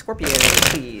for Scorpio,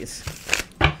 please?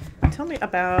 Tell me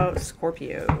about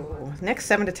Scorpio. Next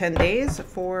 7 to 10 days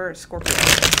for Scorpio.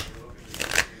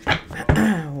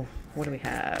 What do we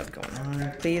have going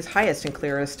on? Please, highest and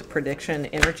clearest prediction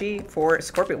energy for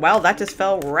Scorpio. Wow, that just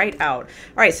fell right out.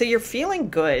 All right, so you're feeling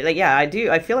good. Like, yeah, I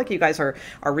do. I feel like you guys are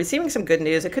receiving some good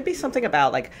news. It could be something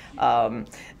about like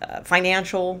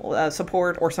financial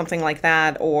support or something like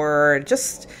that, or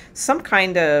just some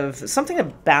kind of something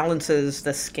that balances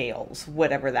the scales,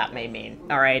 whatever that may mean.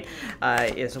 All right,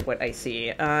 is what I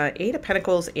see. 8 of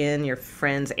Pentacles in your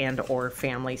friends and or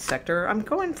family sector. I'm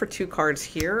going for 2 cards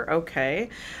here. Okay.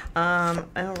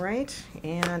 All right,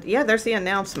 and yeah, there's the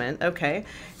announcement. Okay,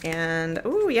 and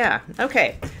oh yeah,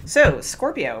 okay. So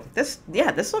Scorpio, this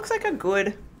looks like a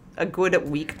good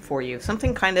week for you.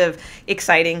 Something kind of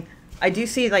exciting. I do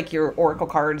see like your oracle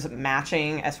cards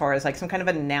matching as far as like some kind of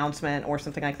announcement or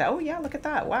something like that. Oh yeah, look at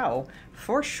that. Wow,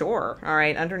 for sure. All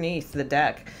right, underneath the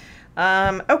deck.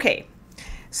 Okay,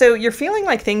 so you're feeling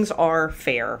like things are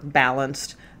fair,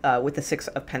 balanced. with the Six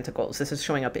of Pentacles. This is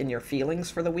showing up in your feelings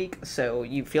for the week. So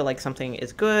you feel like something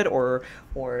is good, or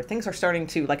things are starting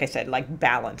to, like I said, like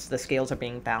balance. The scales are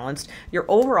being balanced. Your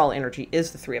overall energy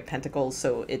is the Three of Pentacles.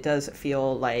 So it does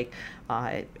feel like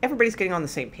everybody's getting on the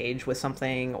same page with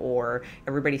something, or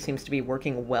everybody seems to be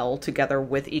working well together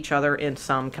with each other in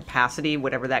some capacity,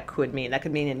 whatever that could mean. That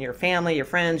could mean in your family, your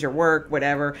friends, your work,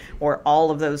 whatever, or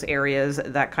all of those areas,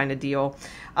 that kind of deal.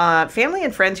 Family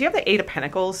and friends, you have the Eight of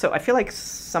Pentacles. So I feel like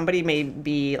somebody may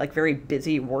be like very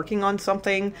busy working on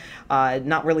something,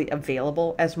 not really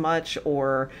available as much,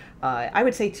 or I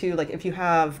would say too, like if you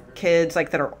have kids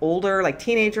like that are older, like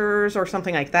teenagers or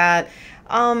something like that,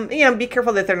 be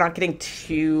careful that they're not getting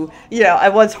too,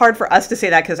 well, it's hard for us to say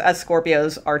that because us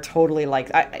Scorpios are totally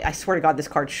like, I swear to God, this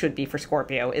card should be for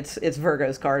Scorpio. It's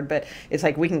Virgo's card, but it's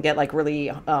like we can get like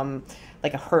really,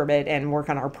 like a hermit and work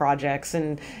on our projects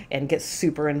and get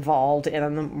super involved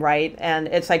in them, right? And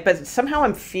it's like, but somehow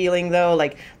I'm feeling though,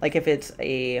 like if it's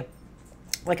a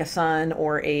son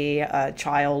or a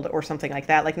child or something like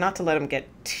that, like not to let them get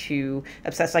too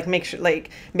obsessed, like make sure,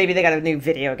 like maybe they got a new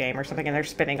video game or something and they're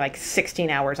spending like 16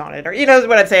 hours on it, or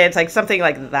what I'm saying, it's like something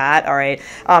like that. All right.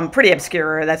 Pretty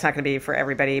obscure. That's not going to be for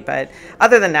everybody, but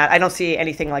other than that, I don't see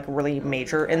anything like really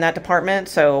major in that department.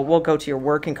 So we'll go to your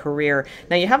work and career.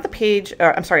 Now you have the page,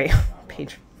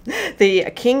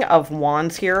 the King of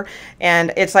Wands here,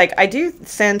 and it's like I do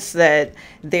sense that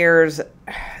there's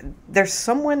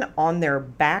someone on their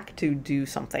back to do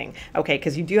something. Okay,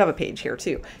 because you do have a page here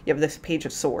too. You have this Page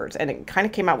of Swords, and it kind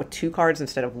of came out with 2 cards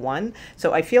instead of 1.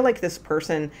 So I feel like this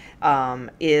person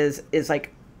is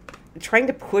like trying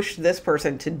to push this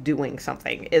person to doing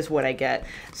something is what I get.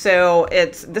 So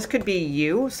this could be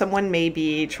you. Someone may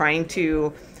be trying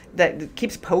to, that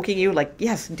keeps poking you like,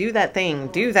 yes, do that thing,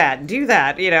 do that,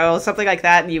 something like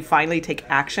that. And you finally take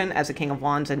action as a King of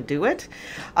Wands and do it.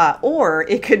 Or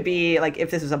it could be like,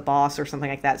 if this is a boss or something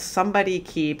like that, somebody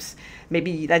keeps,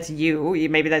 maybe that's you,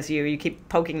 you keep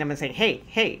poking them and saying,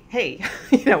 hey,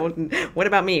 what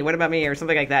about me, or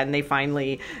something like that. And they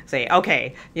finally say,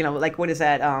 okay, like, what is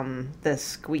that? The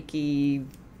squeaky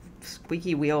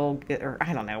wheel, or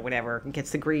I don't know, whatever, gets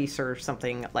the grease or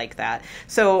something like that.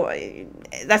 So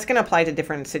that's going to apply to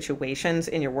different situations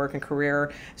in your work and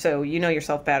career. So you know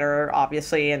yourself better,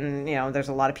 obviously, and there's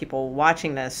a lot of people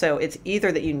watching this. So it's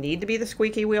either that you need to be the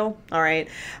squeaky wheel, all right,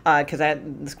 because the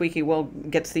squeaky wheel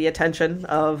gets the attention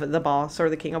of the boss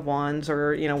or the King of Wands,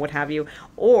 or what have you,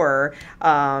 or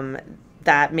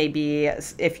that maybe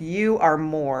if you are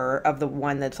more of the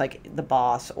one that's like the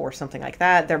boss or something like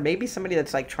that, there may be somebody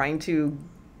that's like trying to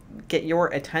get your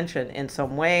attention in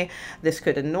some way. This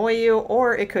could annoy you,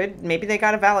 or it could, maybe they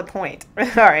got a valid point. All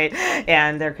right.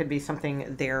 And there could be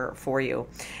something there for you.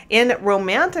 In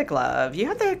romantic love, you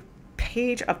have the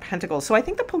Page of Pentacles. So I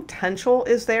think the potential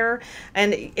is there.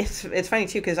 And it's funny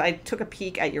too, because I took a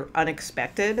peek at your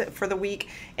unexpected for the week,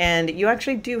 and you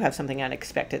actually do have something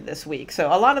unexpected this week. So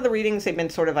a lot of the readings, they've been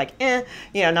sort of like,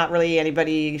 not really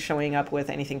anybody showing up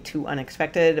with anything too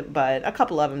unexpected, but a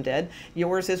couple of them did.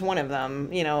 Yours is one of them.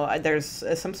 There's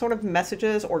some sort of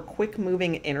messages or quick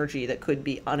moving energy that could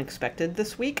be unexpected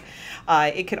this week.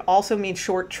 It could also mean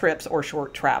short trips or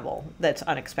short travel that's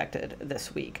unexpected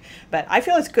this week. But I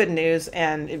feel it's good news.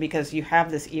 And because you have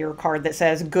this ear card that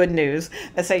says good news,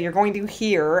 that say you're going to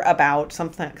hear about some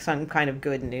kind of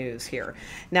good news here.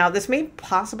 Now, this may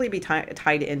possibly be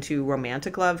tied into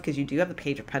romantic love, because you do have the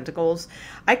Page of Pentacles.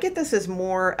 I get this as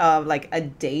more of like a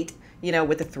date,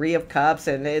 with the Three of Cups,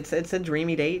 and it's a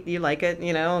dreamy date. You like it,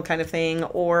 kind of thing,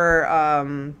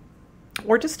 or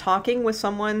just talking with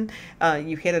someone,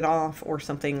 you hit it off or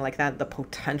something like that. The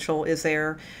potential is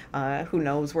there. Who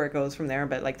knows where it goes from there,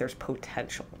 but like there's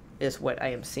potential is what I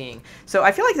am seeing. So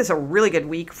I feel like this is a really good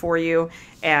week for you,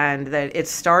 and that it's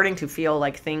starting to feel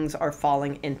like things are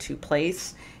falling into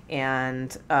place.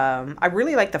 And I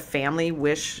really like the family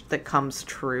wish that comes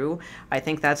true. I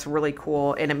think that's really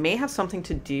cool. And it may have something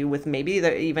to do with maybe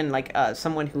even like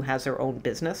someone who has their own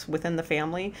business within the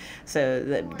family. So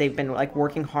that they've been like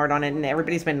working hard on it, and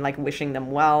everybody's been like wishing them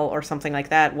well or something like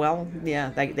that. Well,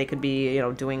 yeah, they could be,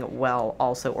 doing well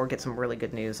also, or get some really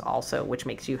good news also, which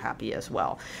makes you happy as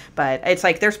well. But it's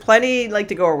like there's plenty like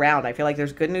to go around. I feel like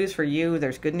there's good news for you.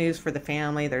 There's good news for the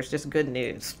family. There's just good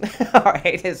news. All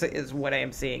right, is what I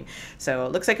am seeing. So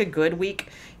it looks like a good week,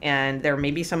 and there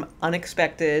may be some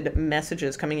unexpected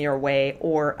messages coming your way,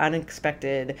 or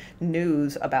unexpected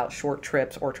news about short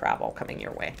trips or travel coming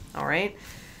your way. All right.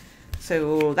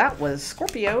 So that was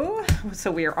Scorpio. So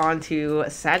we are on to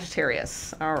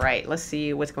Sagittarius. All right, let's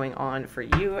see what's going on for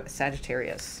you,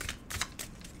 Sagittarius.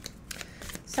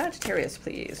 Sagittarius,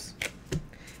 please.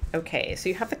 Okay, so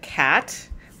you have the cat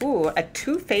Ooh, a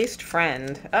two-faced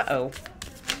friend. Uh-oh.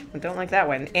 I don't like that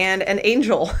one. And an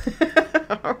angel.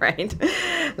 All right.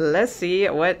 Let's see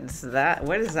what's that.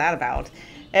 What is that about?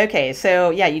 Okay, so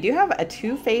yeah, you do have a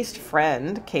two-faced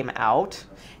friend came out.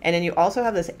 And then you also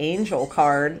have this angel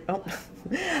card.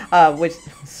 Oh, which,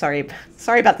 sorry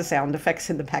about the sound effects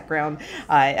in the background.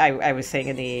 I was saying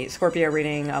in the Scorpio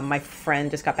reading, my friend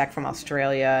just got back from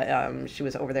Australia. She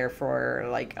was over there for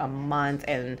like a month,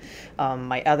 and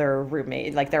my other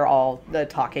roommate, like they're all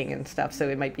talking and stuff. So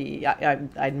it might be,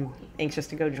 I'm anxious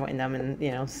to go join them and, you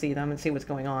know, see them and see what's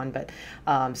going on. But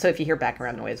so if you hear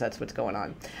background noise, that's what's going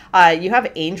on. You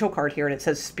have angel card here, and it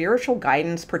says spiritual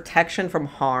guidance, protection from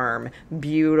harm.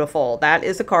 Beautiful. That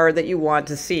is a card that you want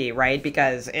to see, right?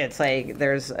 Because it's like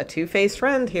there's a two-faced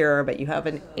friend here, but you have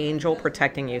an angel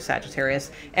protecting you,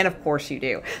 Sagittarius. And of course you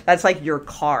do. That's like your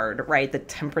card, right? The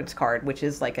Temperance card, which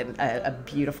is like a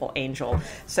beautiful angel.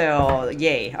 So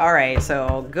yay. All right.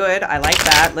 So good. I like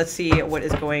that. Let's see what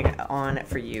is going on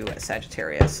for you,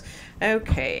 Sagittarius.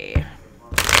 Okay.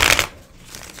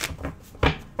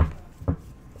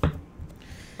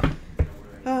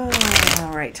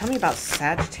 All right. Tell me about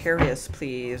Sagittarius,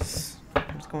 please.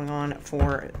 What's going on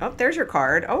for... Oh, there's your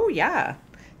card. Oh, yeah.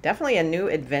 Definitely a new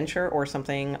adventure or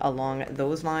something along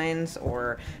those lines,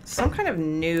 or some kind of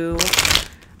new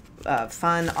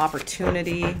fun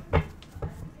opportunity.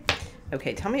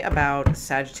 Okay, tell me about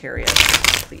Sagittarius,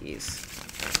 please.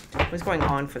 What's going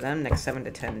on for them next 7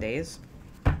 to 10 days?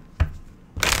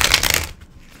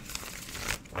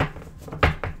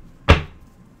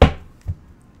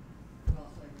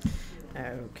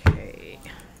 Okay.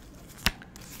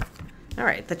 All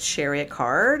right, the Chariot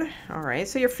card. All right,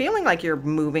 so you're feeling like you're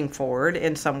moving forward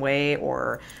in some way,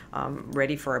 or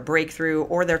ready for a breakthrough,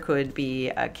 or there could be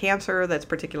a Cancer that's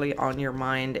particularly on your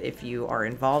mind if you are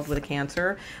involved with a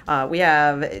Cancer. We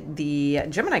have the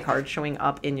Gemini card showing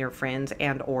up in your friends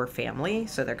and or family,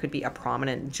 so there could be a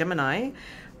prominent Gemini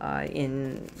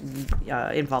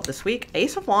involved this week.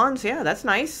 Ace of Wands, yeah, that's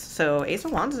nice. So Ace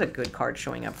of Wands is a good card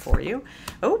showing up for you.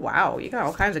 Oh, wow, you got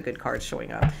all kinds of good cards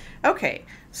showing up. Okay,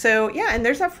 so yeah, and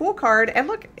there's that Fool card, and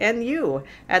look, and you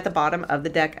at the bottom of the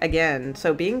deck again.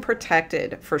 So being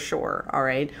protected for sure, all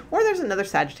right? Or there's another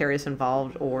Sagittarius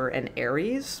involved, or an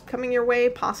Aries coming your way,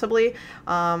 possibly.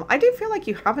 I do feel like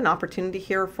you have an opportunity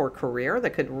here for career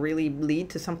that could really lead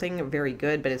to something very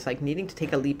good, but it's like needing to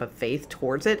take a leap of faith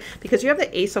towards it, because you have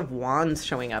the Ace of Wands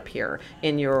showing up here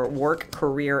in your work,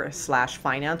 career /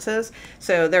 finances.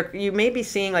 So there, you may be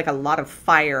seeing like a lot of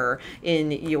fire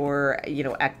in your, you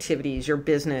know, activities, your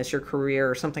business, your career,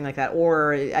 or something like that,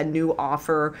 or a new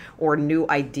offer or new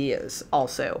ideas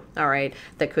also, all right,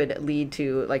 that could lead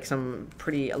to like some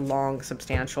pretty long,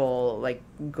 substantial, like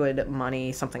good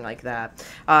money, something like that.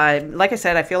 Like I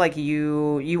said, I feel like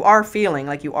you are feeling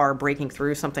like you are breaking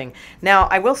through something. Now,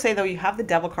 I will say though, you have the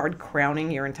Devil card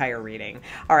crowning your entire reading.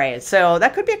 All right, so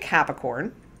that could be a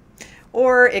Capricorn,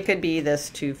 or it could be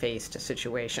this two-faced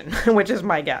situation, which is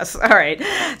my guess. All right,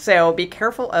 so be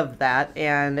careful of that,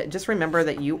 and just remember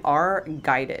that you are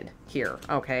guided here,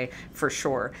 okay, for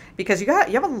sure, because you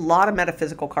have a lot of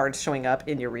metaphysical cards showing up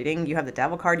in your reading. You have the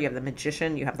Devil card, you have the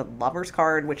Magician, you have the Lovers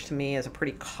card, which to me is a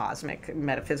pretty cosmic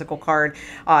metaphysical card.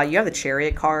 You have the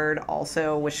Chariot card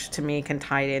also, which to me can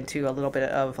tie into a little bit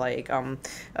of like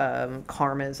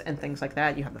karmas and things like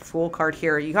that. You have the Fool card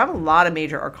here. You have a lot of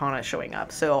major arcana showing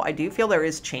up, so I do feel there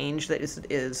is change that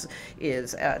is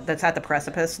that's at the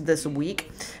precipice this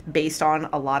week based on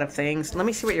a lot of things. Let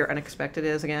me see what your unexpected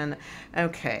is again.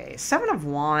 Okay, Seven of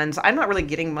Wands. I'm not really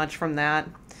getting much from that.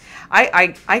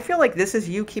 I feel like this is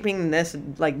you keeping this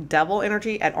like devil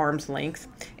energy at arm's length,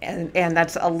 and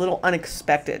that's a little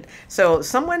unexpected. So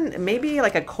someone, maybe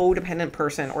like a codependent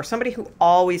person, or somebody who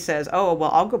always says, oh,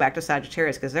 well, I'll go back to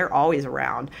Sagittarius because they're always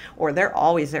around, or they're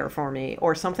always there for me,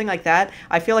 or something like that.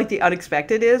 I feel like the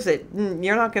unexpected is that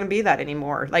you're not going to be that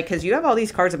anymore. Like, because you have all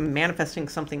these cards of manifesting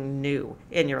something new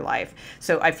in your life.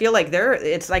 So I feel like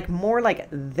it's like more like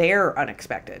they're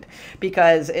unexpected,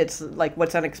 because it's like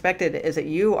what's unexpected is that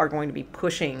you are going to be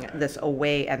pushing this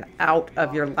away and out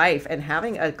of your life and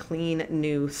having a clean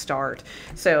new start.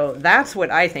 So that's what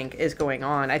I think is going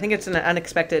on. I think it's an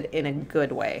unexpected in a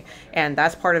good way, and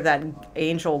that's part of that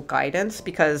angel guidance,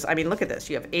 because I mean, look at this.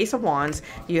 You have Ace of Wands,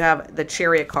 you have the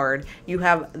Chariot card, you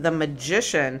have the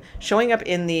Magician showing up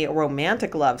in the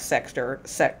romantic love section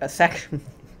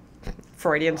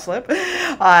Freudian slip,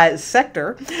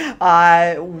 sector,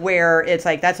 where it's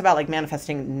like, that's about like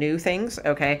manifesting new things.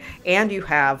 Okay. And you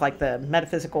have like the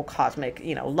metaphysical cosmic,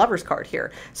 you know, lover's card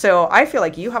here. So I feel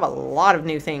like you have a lot of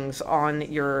new things on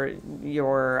your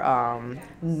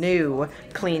new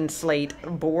clean slate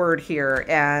board here,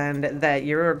 and that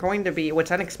you're going to be,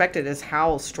 what's unexpected is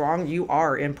how strong you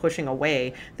are in pushing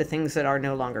away the things that are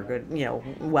no longer good, you know,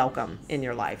 welcome in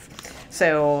your life.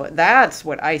 So that's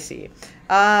what I see.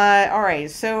 All right,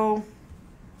 so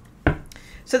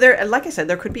there, like I said,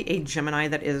 there could be a Gemini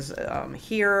that is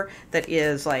here, that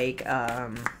is like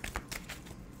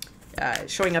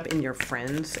showing up in your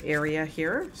friends area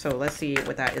here. So let's see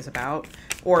what that is about,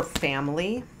 or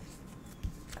family.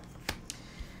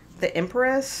 The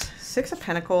Empress, Six of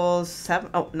Pentacles, Seven.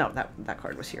 Oh no, that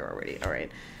card was here already. All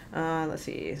right, let's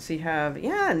see. So you have,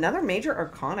 yeah, another major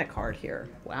arcana card here.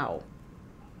 Wow.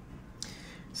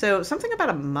 So something about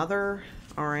a mother.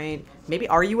 All right. Maybe,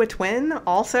 are you a twin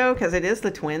also? Because it is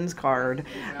the twins card.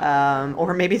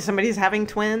 Or maybe somebody's having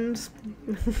twins.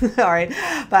 All right.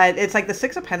 But it's like the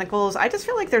Six of Pentacles. I just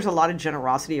feel like there's a lot of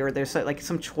generosity, or there's like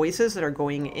some choices that are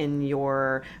going in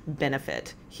your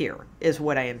benefit here is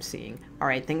what I am seeing. All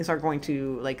right. Things are going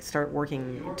to like start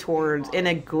working towards in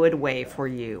a good way for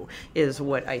you is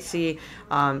what I see.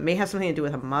 May have something to do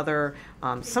with a mother.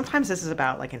 Sometimes this is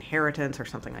about like inheritance or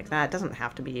something like that. It doesn't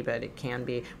have to be, but it can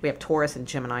be. We have Taurus and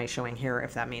Gemini showing here,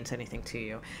 if that means anything to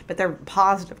you. But they're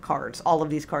positive cards. All of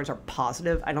these cards are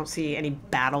positive. I don't see any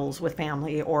battles with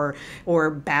family or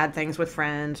bad things with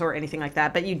friends or anything like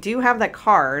that. But you do have that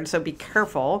card, so be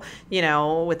careful, you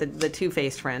know, with the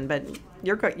two-faced friend. But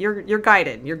you're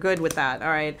guided. You're good with that. All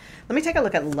right. Let me take a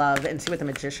look at love and see what the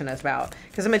Magician is about.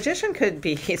 Because the Magician could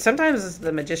be, sometimes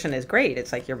the Magician is great.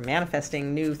 It's like you're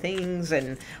manifesting new things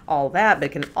and all that. But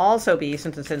it can also be,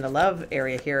 since it's in the love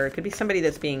area here, it could be somebody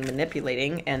that's being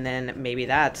manipulating. And then maybe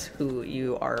that's who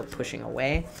you are pushing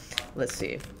away. Let's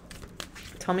see.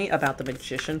 Tell me about the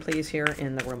Magician, please, here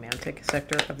in the romantic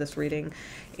sector of this reading.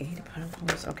 8 of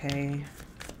Pentacles. Okay.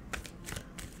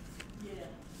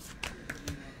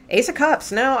 Ace of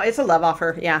Cups. No, it's a love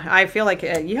offer. Yeah, I feel like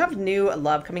you have new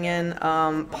love coming in.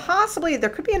 Possibly there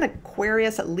could be an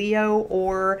Aquarius, Leo,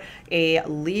 or a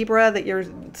Libra that you're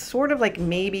sort of like,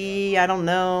 maybe, I don't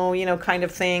know, you know, kind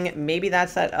of thing. Maybe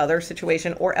that's that other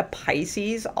situation, or a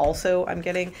Pisces also I'm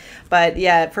getting. But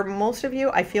yeah, for most of you,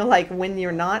 I feel like when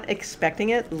you're not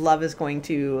expecting it, love is going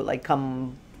to like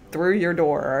come through your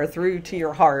door or through to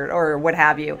your heart or what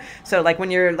have you. So like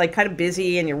when you're like kind of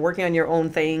busy and you're working on your own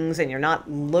things and you're not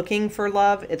looking for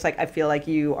love, it's like I feel like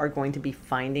you are going to be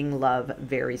finding love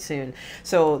very soon.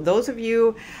 So those of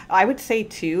you, I would say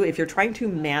too, if you're trying to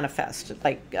manifest,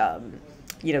 like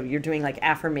you know, you're doing like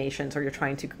affirmations, or you're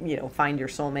trying to, you know, find your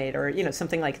soulmate, or, you know,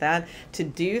 something like that, to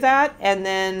do that and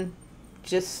then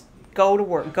just go to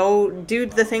work, go do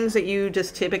the things that you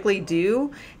just typically do.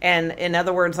 And in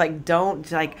other words, like, don't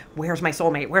like, where's my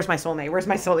soulmate? Where's my soulmate? Where's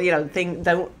my soul? You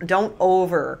know, don't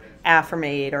over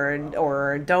affirmate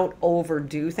or don't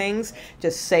overdo things.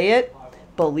 Just say it,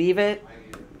 believe it,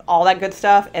 all that good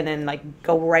stuff, and then like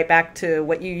go right back to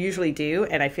what you usually do.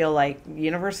 And I feel like the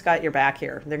universe got your back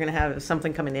here. They're going to have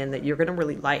something coming in that you're going to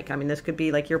really like. I mean, this could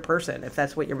be like your person if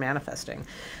that's what you're manifesting.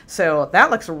 So that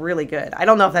looks really good. I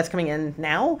don't know if that's coming in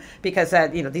now, because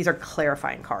that, you know, these are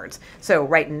clarifying cards. So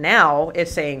right now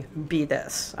it's saying be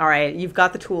this. All right. You've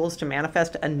got the tools to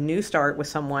manifest a new start with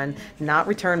someone, not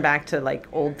return back to like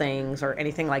old things or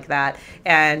anything like that.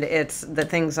 And it's the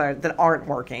things that aren't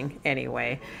working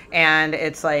anyway. And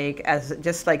it's like, as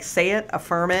just like say it,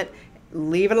 affirm it,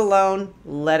 leave it alone,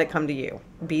 let it come to you.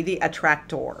 Be the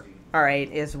attractor. All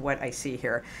right, is what I see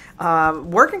here.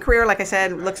 Work and career, like I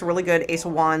said, looks really good. Ace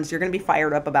of Wands, you're going to be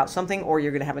fired up about something, or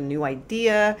you're going to have a new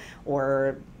idea,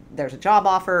 or there's a job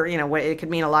offer. You know, it could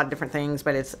mean a lot of different things,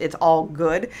 but it's all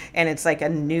good. And it's like a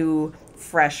new,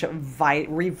 fresh,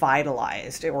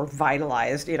 revitalized or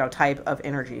vitalized, you know, type of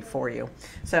energy for you.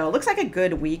 So it looks like a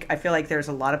good week. I feel like there's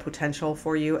a lot of potential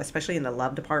for you, especially in the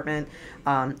love department,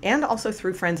 and also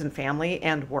through friends and family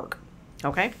and work.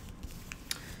 Okay.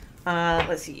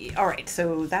 Let's see. All right.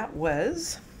 So that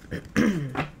was,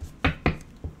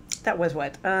 that was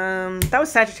what? That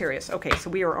was Sagittarius. Okay. So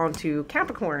we are on to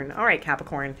Capricorn. All right,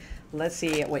 Capricorn. Let's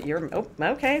see what you're, oh,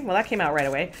 okay. Well, that came out right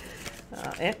away.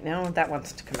 No, that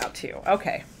wants to come out too.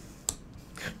 Okay.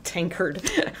 Tankard.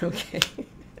 Okay.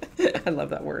 I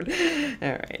love that word. All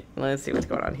right. Let's see what's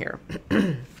going on here.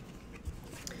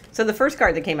 So the first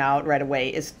card that came out right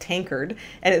away is Tankard,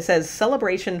 and it says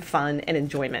celebration, fun, and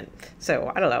enjoyment.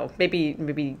 So I don't know,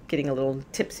 maybe getting a little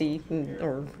tipsy,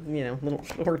 or, you know,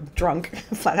 or drunk,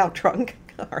 flat out drunk,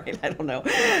 All right, I don't know.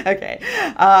 Okay.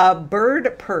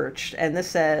 Bird perched, and this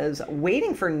says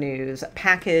waiting for news,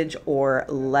 package, or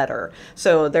letter.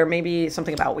 So there may be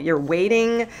something about what you're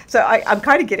waiting. So I'm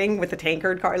kind of getting with the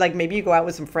tankard card, like maybe you go out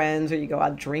with some friends or you go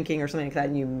out drinking or something like that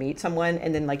and you meet someone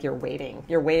and then like you're waiting.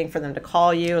 You're waiting for them to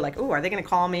call you, like, oh, are they going to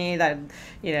call me? That,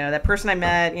 you know, that person I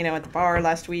met, you know, at the bar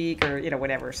last week or, you know,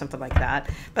 whatever, something like that.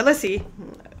 But let's see.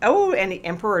 Oh, and the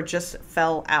Emperor just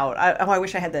fell out. I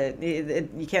wish I had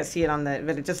you can't see it on the,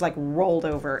 but it just like rolled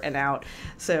over and out.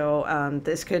 So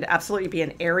this could absolutely be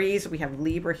an Aries. We have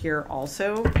Libra here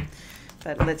also.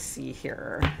 But let's see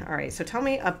here. All right, so tell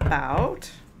me about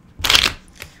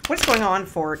what's going on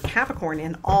for Capricorn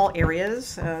in all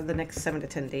areas the next 7 to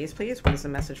 10 days, please. What is the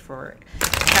message for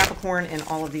Capricorn in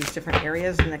all of these different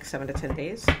areas the next 7 to 10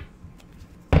 days?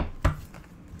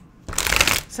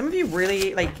 Some of you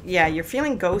really, like, yeah, you're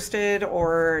feeling ghosted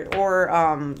or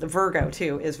the Virgo,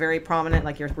 too, is very prominent.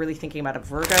 Like, you're really thinking about a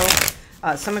Virgo.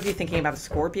 Some of you thinking about a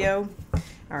Scorpio.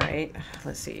 All right,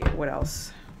 let's see. What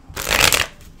else?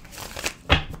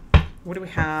 What do we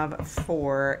have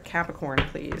for Capricorn,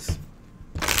 please?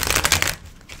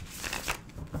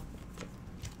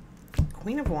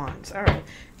 Queen of Wands. All right.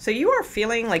 So you are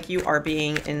feeling like you are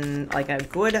being in, like, a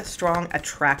good, strong,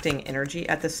 attracting energy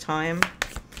at this time.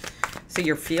 So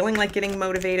you're feeling like getting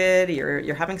motivated,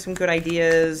 you're having some good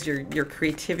ideas, your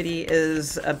creativity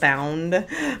is abound.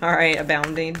 All right,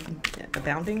 abounding?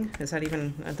 Is that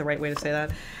even the right way to say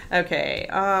that? Okay.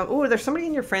 Oh, there's somebody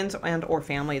in your friends and or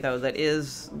family though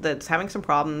that's having some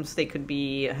problems. They could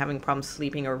be having problems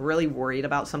sleeping or really worried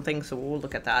about something. So we'll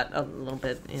look at that a little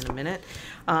bit in a minute.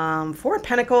 4 of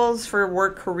Pentacles for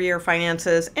work, career,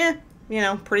 finances. You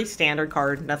know, pretty standard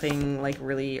card, nothing like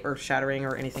really earth-shattering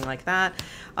or anything like that.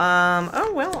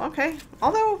 Oh, well, okay.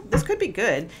 Although this could be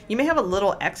good. You may have a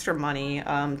little extra money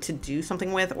to do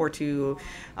something with or to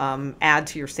add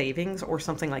to your savings or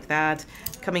something like that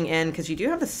coming in, because you do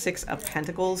have the 6 of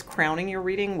Pentacles crowning your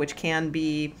reading, which can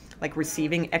be like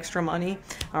receiving extra money.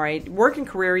 All right, work and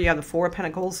career, you have the 4 of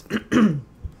Pentacles.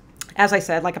 As I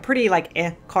said, like a pretty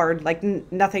like card, like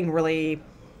nothing really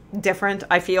different,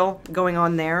 I feel, going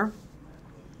on there.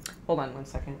 Hold on 1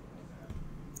 second.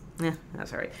 Yeah,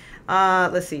 that's all right.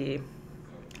 Let's see.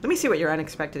 Let me see what your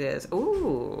unexpected is.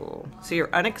 Ooh, so your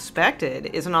unexpected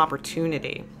is an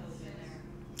opportunity.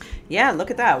 Yeah,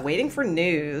 look at that. Waiting for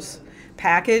news,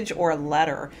 package, or a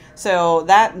letter. So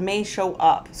that may show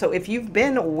up. So if you've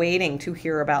been waiting to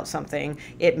hear about something,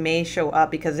 it may show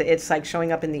up because it's like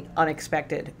showing up in the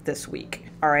unexpected this week.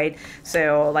 All right.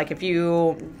 So like if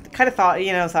you kind of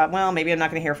thought, well, maybe I'm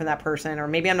not going to hear from that person, or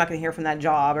maybe I'm not going to hear from that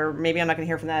job, or maybe I'm not going to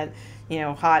hear from that,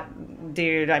 hot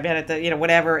dude I met at the,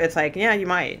 whatever. It's like, yeah, you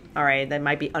might. All right. That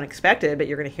might be unexpected, but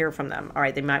you're going to hear from them. All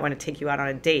right. They might want to take you out on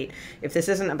a date. If this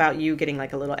isn't about you getting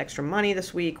like a little extra money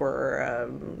this week or,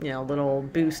 a little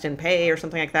boost in pay or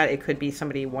something like that, it could be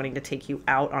somebody wanting to take you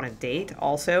out on a date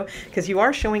also, because you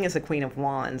are showing as a Queen of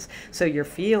Wands. So you're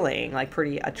feeling like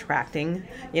pretty attracting,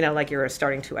 like you're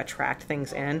starting to attract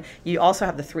things in. You also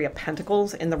have the 3 of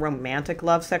Pentacles in the romantic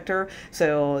love sector.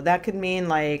 So that could mean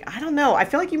like, I don't know. I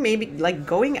feel like you may be like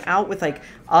going out with like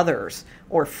others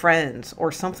or friends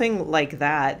or something like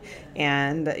that.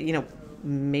 And,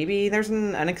 maybe there's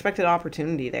an unexpected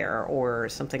opportunity there or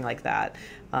something like that.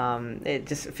 It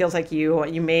just feels like you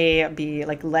may be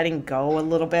like letting go a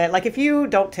little bit. Like if you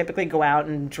don't typically go out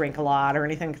and drink a lot or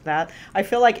anything like that, I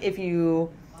feel like if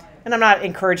you, and I'm not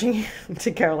encouraging you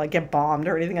to go like get bombed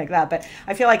or anything like that, but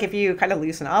I feel like if you kind of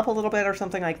loosen up a little bit or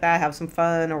something like that, have some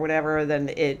fun or whatever,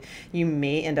 then you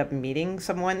may end up meeting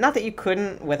someone. Not that you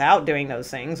couldn't without doing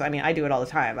those things. I mean, I do it all the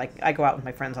time. Like I go out with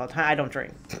my friends all the time. I don't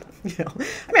drink.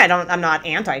 I mean, I'm not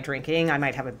anti-drinking. I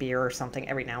might have a beer or something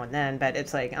every now and then, but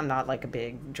it's like I'm not like a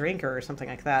big drinker or something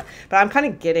like that. But I'm kind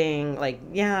of getting like,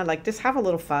 yeah, like just have a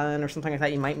little fun or something like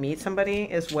that. You might meet somebody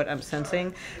is what I'm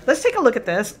sensing. Let's take a look at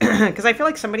this because I feel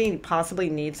like somebody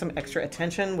possibly needs some extra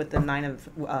attention with the 9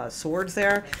 of Swords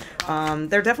there.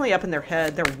 They're definitely up in their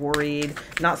head. They're worried,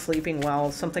 not sleeping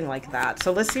well, something like that.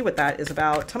 So let's see what that is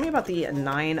about. Tell me about the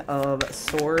 9 of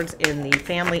Swords in the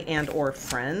family and or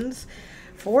friends.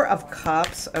 4 of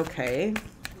Cups. Okay.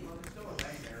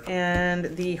 And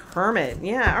the Hermit.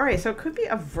 Yeah. All right. So it could be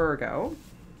a Virgo.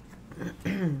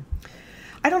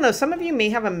 I don't know. Some of you may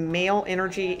have a male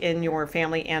energy in your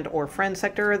family and or friend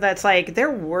sector that's like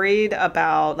they're worried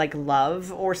about like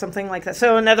love or something like that.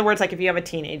 So in other words, like if you have a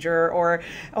teenager or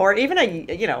even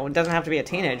it doesn't have to be a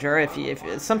teenager. If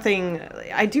it's something,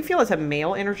 I do feel it's a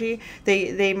male energy.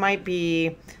 They might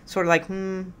be sort of like,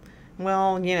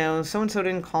 well, you know, so and so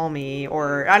didn't call me,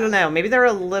 or I don't know, maybe they're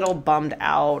a little bummed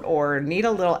out or need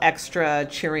a little extra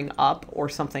cheering up or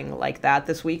something like that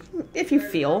this week, if you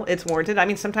feel it's warranted. I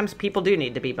mean, sometimes people do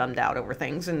need to be bummed out over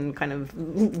things and kind of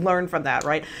learn from that,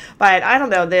 right? But I don't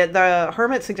know, the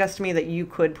Hermit suggests to me that you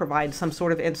could provide some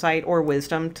sort of insight or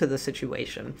wisdom to the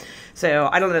situation. So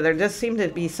I don't know, there does seem to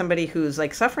be somebody who's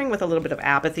like suffering with a little bit of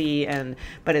apathy,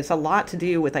 but it's a lot to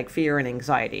do with like fear and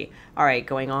anxiety, all right,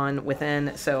 going on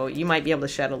within. So you might be able to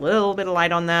shed a little bit of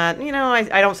light on that. You know,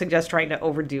 I don't suggest trying to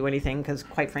overdo anything, because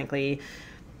quite frankly,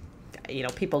 you know,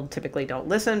 people typically don't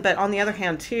listen. But on the other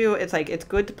hand too, it's like, it's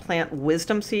good to plant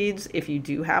wisdom seeds if you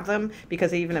do have them,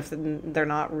 because even if they're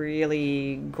not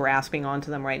really grasping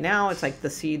onto them right now, it's like the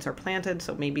seeds are planted.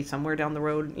 So maybe somewhere down the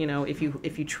road, you know, if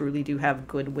you truly do have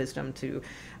good wisdom to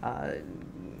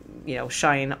you know,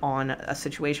 shine on a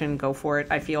situation, go for it,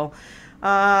 I feel.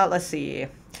 Let's see.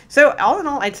 So all in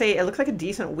all, I'd say it looks like a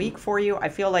decent week for you. I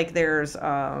feel like there's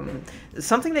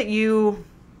something that you've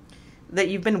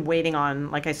been waiting on,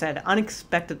 like I said,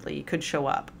 unexpectedly could show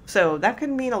up. So that could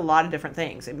mean a lot of different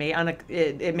things. It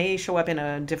may show up in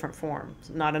a different form,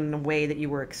 not in a way that you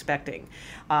were expecting.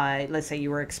 Let's say you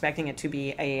were expecting it to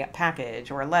be a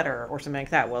package or a letter or something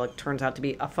like that. Well, it turns out to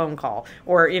be a phone call,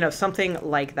 or, you know, something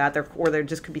like that. Or there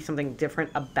just could be something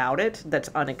different about it that's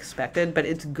unexpected, but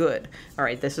it's good. All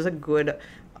right, this is a good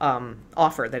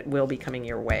offer that will be coming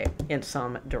your way in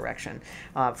some direction.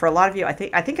 For a lot of you, I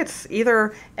think it's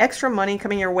either extra money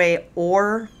coming your way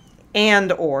or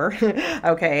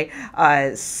okay,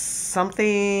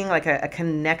 something like a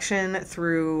connection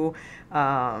through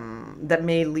that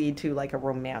may lead to like a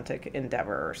romantic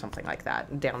endeavor or something like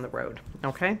that down the road.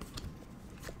 Okay.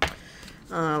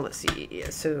 Let's see.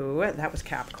 So that was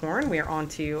Capricorn. We are on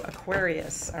to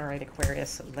Aquarius. All right,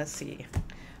 Aquarius. Let's see.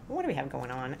 What do we have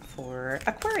going on for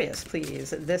Aquarius,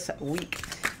 please, this week?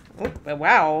 Oh,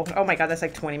 wow. Oh my God, that's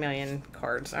like 20 million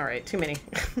cards. All right, too many.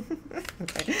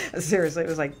 Okay. Seriously, it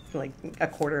was like a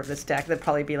quarter of this deck. That'd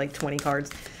probably be like 20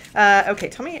 cards. Okay,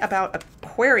 tell me about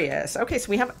Aquarius. Okay, so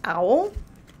we have Owl.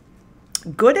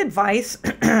 Good advice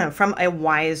from a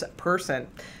wise person.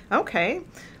 Okay,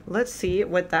 let's see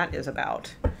what that is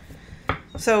about.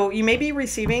 So you may be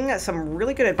receiving some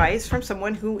really good advice from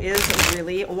someone who is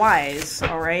really wise,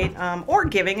 all right? Or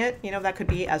giving it, you know, that could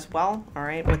be as well, all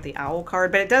right, with the Owl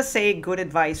card. But it does say good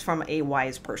advice from a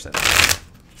wise person.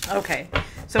 Okay,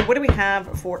 so what do we have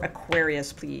for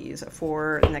Aquarius, please,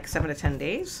 for the next 7 to 10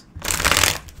 days?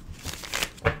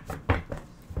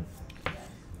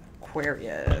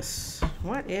 Aquarius,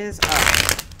 what is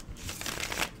up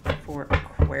for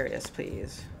Aquarius,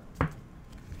 please?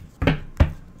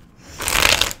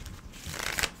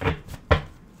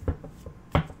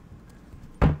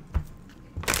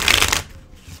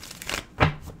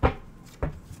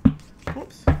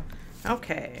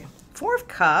 Okay, 4 of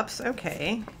Cups,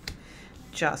 okay.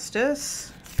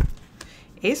 Justice.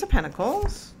 Ace of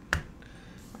Pentacles.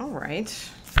 All right.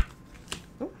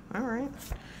 Ooh, all right.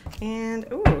 And,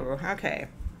 ooh, okay.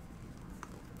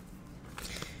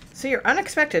 So your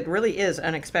unexpected really is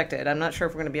unexpected. I'm not sure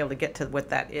if we're going to be able to get to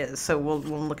what that is, so we'll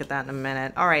look at that in a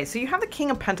minute. All right, so you have the King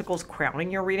of Pentacles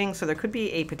crowning your reading, so there could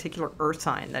be a particular earth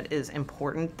sign that is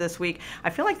important this week.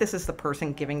 I feel like this is the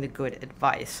person giving the good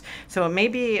advice. So it may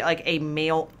be like a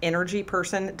male energy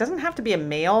person. It doesn't have to be a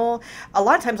male. A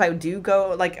lot of times I do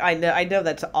go, like, I know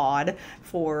that's odd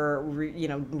for, you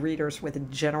know, readers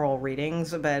with general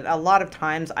readings, but a lot of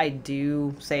times I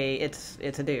do say it's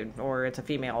a dude or it's a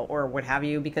female or what have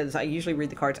you, because I usually read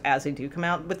the cards as they do come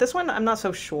out. But this one, I'm not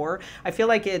so sure. I feel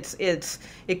like it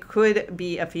could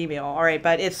be a female, all right,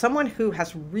 but it's someone who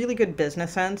has really good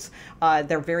business sense.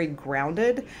 They're very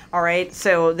grounded, all right,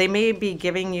 so they may be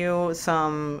giving you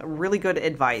some really good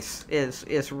advice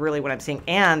is really what I'm seeing.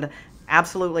 And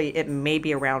absolutely, it may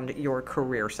be around your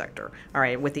career sector, all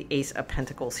right, with the Ace of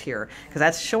Pentacles here, because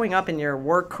that's showing up in your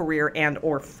work, career, and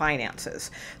or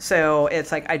finances. So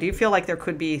it's like, I do feel like there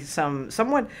could be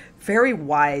someone very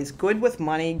wise, good with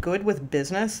money, good with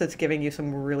business, that's giving you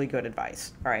some really good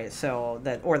advice, all right, so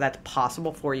that's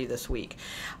possible for you this week.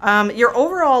 Your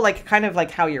overall, like, kind of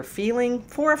like how you're feeling,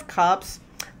 4 of Cups,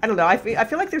 I don't know. I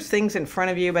feel like there's things in front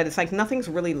of you, but it's like nothing's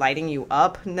really lighting you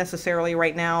up necessarily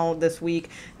right now this week.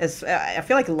 I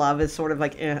feel like love is sort of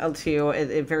like too.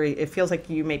 It feels like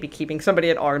you may be keeping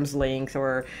somebody at arm's length,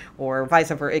 or vice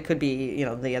versa. It could be, you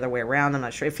know, the other way around. I'm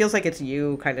not sure. It feels like it's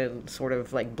you kind of sort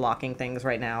of like blocking things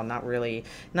right now. Not really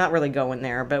going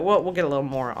there. But we'll get a little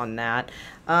more on that.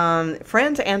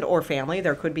 Friends and or family.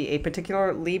 There could be a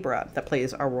particular Libra that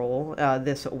plays a role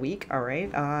this week. All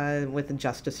right, with the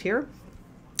Justice here.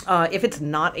 If it's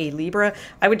not a Libra,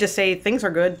 I would just say things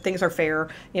are good, things are fair,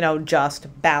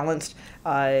 just balanced.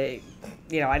 I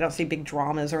don't see big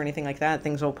dramas or anything like that.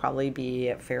 Things will probably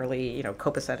be fairly,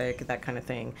 copacetic, that kind of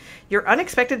thing. Your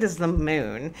unexpected is the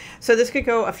moon. So this could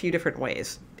go a few different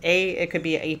ways. It could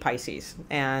be a Pisces.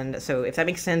 And so if that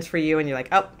makes sense for you and you're like,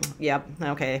 oh, yep,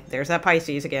 okay, there's that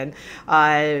Pisces again.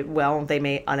 Well, they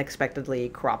may unexpectedly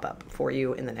crop up for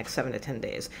you in the next 7 to 10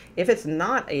 days. If it's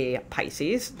not a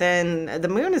Pisces, then the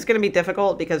moon is going to be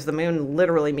difficult because the moon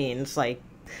literally means like,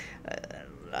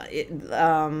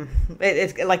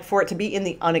 it's like for it to be in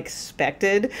the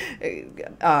unexpected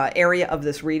area of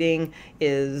this reading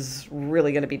is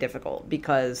really going to be difficult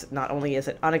because not only is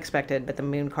it unexpected, but the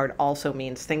moon card also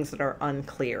means things that are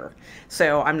unclear.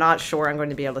 So I'm not sure I'm going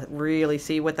to be able to really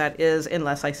see what that is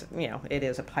unless it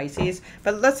is a Pisces.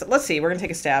 But let's see. We're going to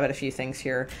take a stab at a few things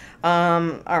here.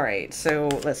 All right. So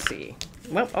let's see.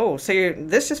 Well, so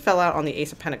this just fell out on the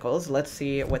Ace of Pentacles. Let's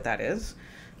see what that is.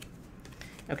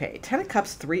 Okay, 10 of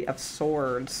Cups, 3 of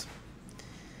Swords.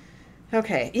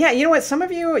 Okay, yeah, you know what? Some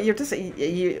of you,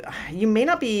 you may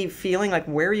not be feeling like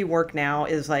where you work now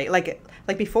is like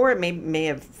before. It may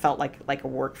have felt like a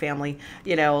work family.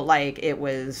 Like it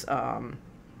was the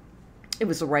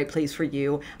right place for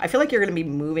you. I feel like you're going to be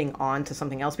moving on to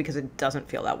something else because it doesn't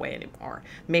feel that way anymore.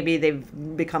 Maybe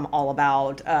they've become all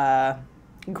about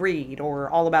greed or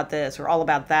all about this or all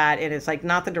about that, and it's like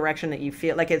not the direction that you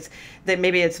feel like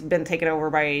maybe it's been taken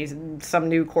over by some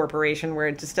new corporation where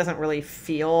it just doesn't really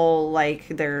feel like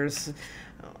there's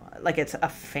like it's a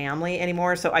family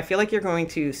anymore. So I feel like you're going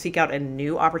to seek out a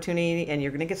new opportunity and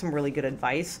you're going to get some really good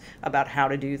advice about how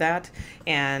to do that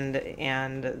and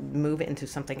move into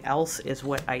something else is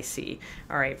what I see.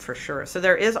 All right, for sure. So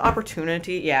there is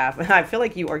opportunity. Yeah, I feel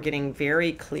like you are getting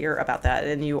very clear about that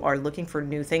and you are looking for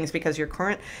new things because your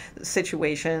current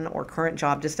situation or current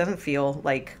job just doesn't feel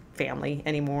like family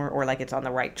anymore or like it's on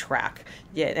the right track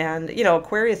yet. And,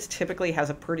 Aquarius typically has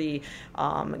a pretty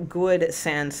good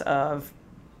sense of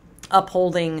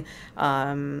upholding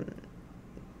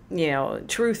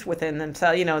truth within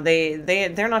themselves.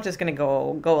 They're not just going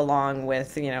to go along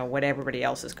with what everybody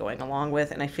else is going along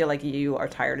with, and I feel like you are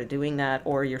tired of doing that,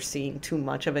 or you're seeing too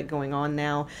much of it going on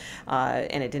now,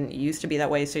 and it didn't used to be that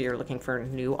way, so you're looking for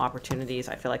new opportunities.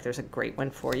 I feel like there's a great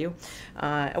one for you.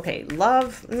 Okay,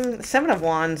 love. 7 of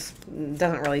Wands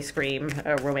doesn't really scream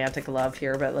romantic love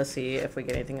here, but let's see if we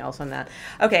get anything else on that.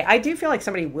 Okay, I do feel like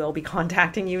somebody will be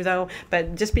contacting you though,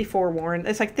 but just be forewarned.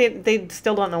 It's like they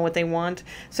still don't know what they want.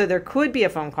 So there could be a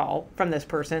phone call from this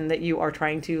person that you are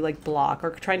trying to like block or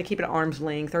trying to keep at arm's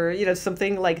length or,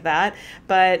 something like that.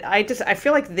 But I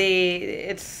feel like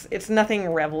it's nothing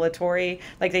revelatory.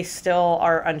 Like they still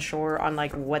are unsure on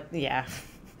like what, yeah.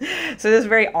 So this is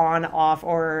very on, off,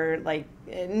 or like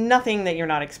nothing that you're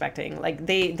not expecting. Like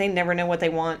they never know what they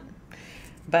want,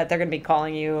 but they're going to be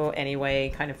calling you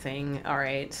anyway, kind of thing. All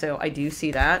right. So I do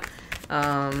see that.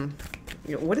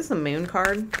 What is the moon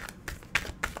card?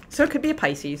 So it could be a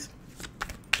Pisces.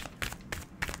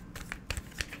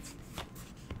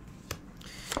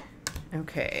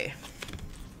 Okay.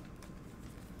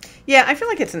 Yeah, I feel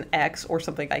like it's an ex or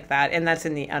something like that, and that's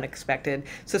in the unexpected.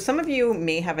 So some of you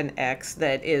may have an ex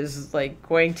that is like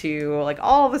going to like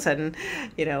all of a sudden,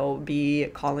 be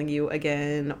calling you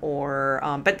again, or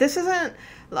but this isn't.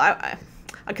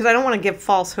 Because I don't want to give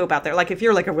false hope out there. Like if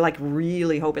you're like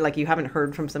really hoping, like you haven't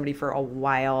heard from somebody for a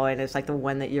while, and it's like the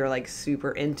one that you're like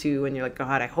super into, and you're like,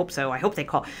 God, I hope so. I hope they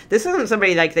call. This isn't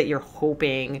somebody like that you're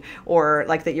hoping or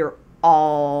like that you're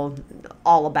all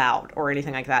about or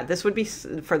anything like that. This would be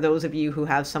for those of you who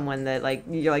have someone that like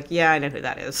you're like, yeah, I know who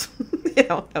that is.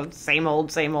 Same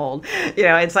old.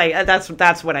 It's like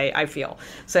that's what I feel.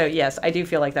 So yes, I do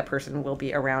feel like that person will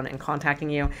be around and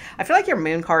contacting you. I feel like your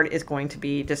moon card is going to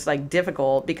be just like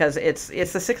difficult because it's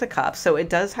the 6 of Cups, so it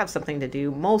does have something to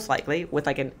do most likely with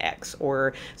like an ex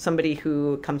or somebody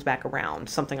who comes back around,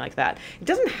 something like that. It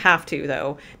doesn't have to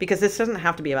though, because this doesn't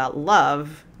have to be about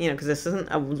love, because this isn't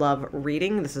a love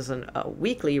reading. This isn't a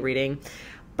weekly reading,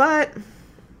 but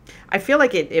I feel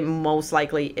like it most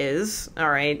likely is. All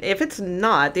right. If it's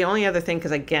not, the only other thing,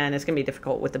 because again, it's going to be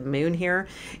difficult with the moon here,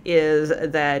 is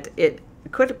that it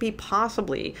could be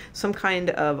possibly some kind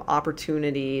of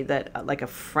opportunity that like a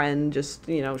friend just,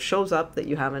 shows up that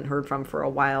you haven't heard from for a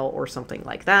while or something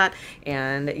like that.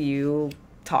 And you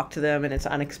talk to them and it's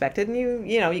unexpected and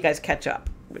you guys catch up,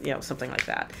 something like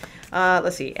that.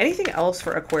 Let's see. Anything else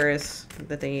for Aquarius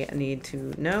that they need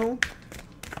to know?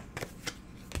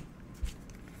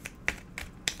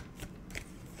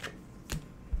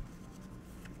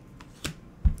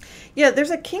 Yeah,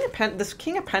 there's a King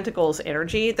of Pentacles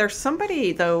energy. There's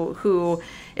somebody though who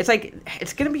it's like,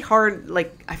 it's going to be hard.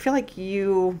 Like, I feel like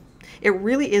it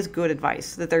really is good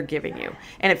advice that they're giving you.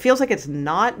 And it feels like it's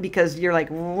not, because you're like,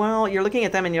 well, you're looking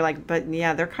at them and you're like, but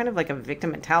yeah, they're kind of like a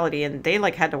victim mentality, and they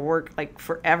like had to work like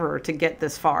forever to get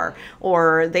this far,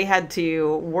 or they had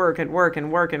to work and work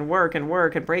and work and work and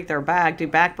work and break their back, do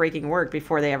back breaking work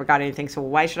before they ever got anything. So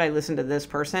why should I listen to this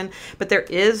person? But there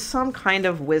is some kind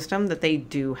of wisdom that they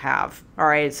do have. All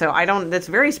right. So that's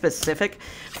very specific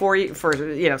for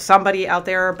you, somebody out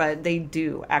there, but they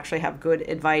do actually have good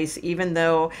advice, even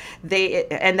though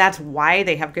and that's why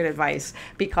they have good advice,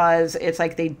 because it's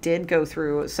like they did go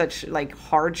through such like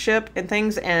hardship and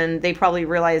things, and they probably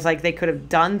realized like they could have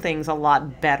done things a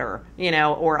lot better,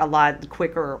 or a lot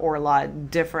quicker or a lot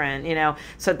different,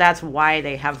 so that's why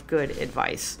they have good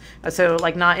advice. So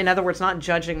like, not, in other words, not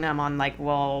judging them on like,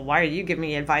 well, why are you giving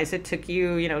me advice? It took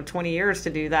you, 20 years to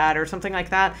do that or something like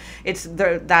that.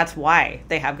 That's why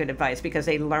they have good advice, because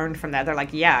they learned from that. They're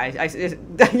like, yeah,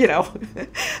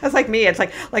 that's like me. It's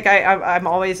like I'm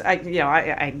always,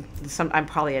 I'm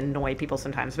probably annoy people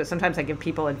sometimes, but sometimes I give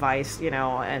people advice,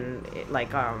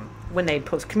 and when they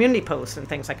post community posts and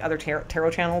things like other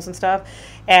tarot channels and stuff.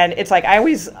 And it's like, I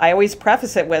always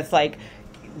preface it with like,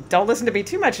 don't listen to me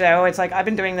too much though. It's like, I've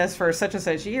been doing this for such and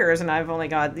such years, and I've only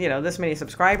got, this many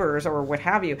subscribers or what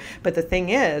have you. But the thing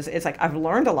is, it's like, I've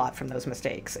learned a lot from those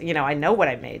mistakes. I know what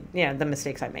I made, the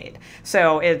mistakes I made.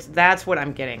 So that's what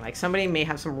I'm getting. Like, somebody may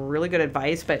have some really good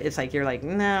advice, but it's like, you're like,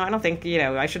 no, I don't think,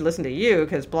 I should listen to you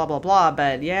because blah, blah, blah.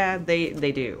 But yeah,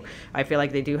 they do. I feel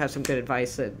like they do have some good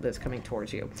advice that's coming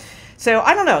towards you. So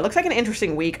I don't know. It looks like an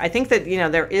interesting week. I think that,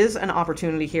 there is an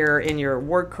opportunity here in your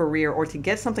work career, or to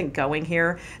get something going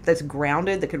here that's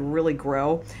grounded, that could really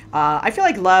grow. I feel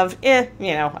like love,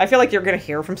 I feel like you're going to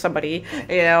hear from somebody,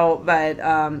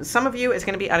 but some of you, it's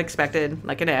going to be unexpected,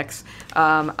 like an ex.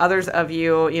 Others of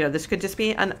you, this could just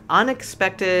be an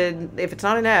unexpected, if it's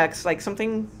not an ex, like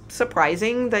something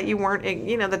surprising that you weren't,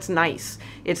 that's nice.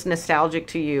 It's nostalgic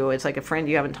to you. It's like a friend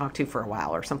you haven't talked to for a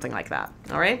while or something like that.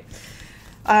 All right.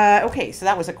 Okay, so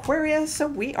that was Aquarius. So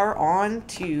we are on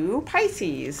to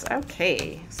Pisces.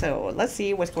 Okay, so let's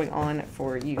see what's going on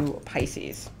for you,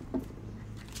 Pisces.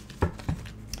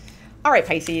 All right,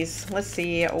 Pisces, let's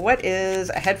see what is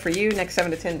ahead for you next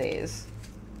 7 to 10 days.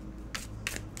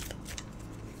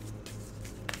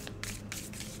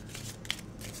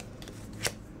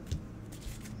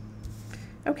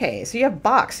 Okay, so you have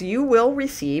box. You will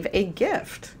receive a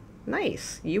gift.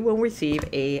 Nice. You will receive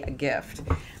a gift.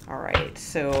 All right,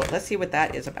 so let's see what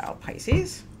that is about,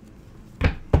 Pisces.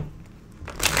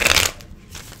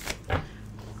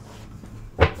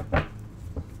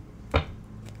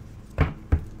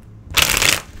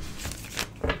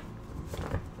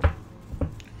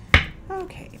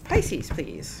 Okay, Pisces,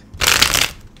 please.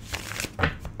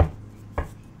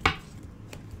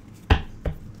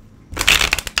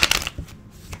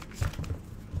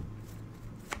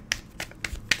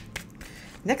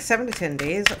 Next 7 to 10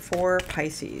 days for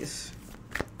Pisces.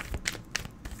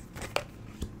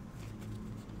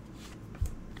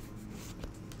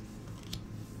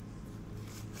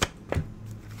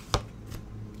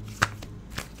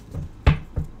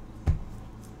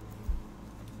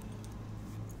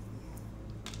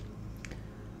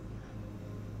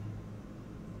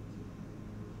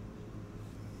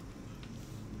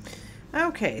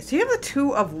 Okay, so you have the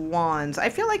Two of Wands. I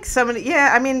feel like somebody,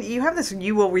 yeah, I mean, you have this,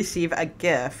 you will receive a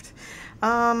gift.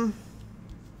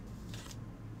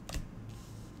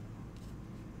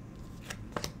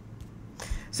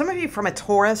 Some of you from a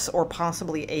Taurus or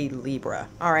possibly a Libra.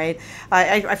 All right,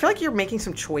 I feel like you're making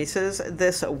some choices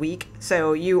this week,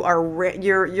 so you are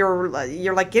you're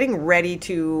like getting ready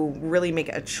to really make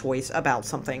a choice about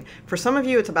something. For some of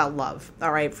you, it's about love.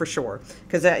 All right, for sure,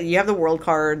 because you have the World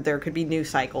card. There could be new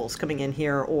cycles coming in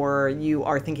here, or you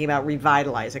are thinking about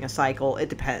revitalizing a cycle. It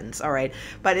depends. All right,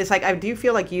 but it's like I do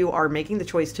feel like you are making the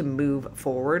choice to move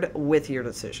forward with your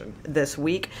decision this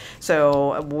week.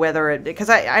 So whether it,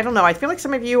 because I don't know, I feel like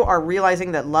some of you are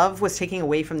realizing that love was taking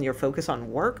away from your focus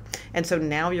on work, and so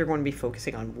now you're going to be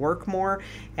focusing on work more,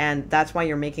 and that's why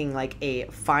you're making like a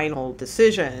final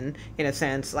decision in a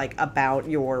sense, like about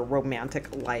your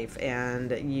romantic life,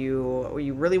 and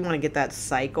you really want to get that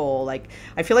cycle. Like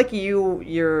I feel like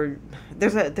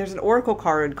there's an oracle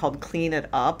card called Clean It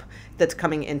Up that's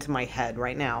coming into my head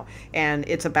right now, and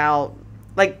it's about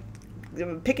like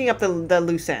picking up the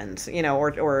loose ends, you know,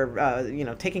 or you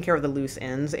know, taking care of the loose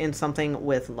ends in something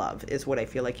with love is what I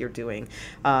feel like you're doing,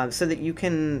 so that you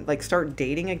can like start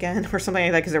dating again or something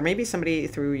like that, because there may be somebody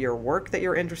through your work that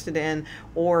you're interested in,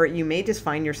 or you may just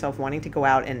find yourself wanting to go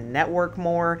out and network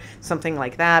more, something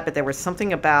like that. But there was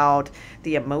something about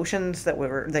the emotions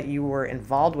that you were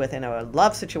involved with in a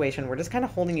love situation were just kind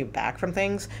of holding you back from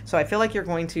things. So I feel like you're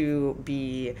going to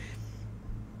be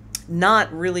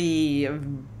not really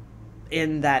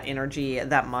in that energy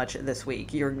that much this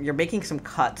week. You're making some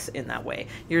cuts in that way.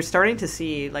 You're starting to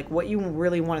see like what you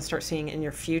really want to start seeing in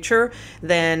your future.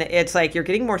 Then it's like you're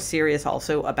getting more serious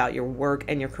also about your work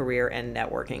and your career and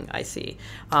networking, I see.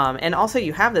 And also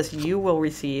you have this, you will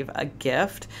receive a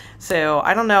gift. So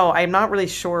I don't know, I'm not really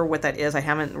sure what that is. I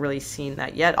haven't really seen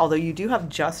that yet, although you do have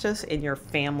justice in your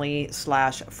family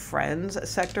 / friends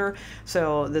sector.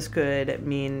 So this could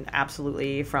mean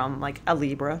absolutely from like a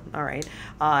Libra, all right,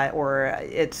 or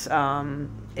it's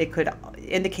it could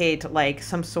indicate like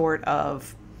some sort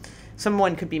of,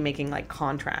 someone could be making like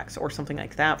contracts or something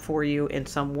like that for you in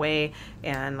some way,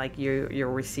 and like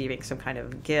you're receiving some kind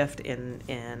of gift in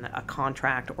a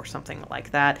contract or something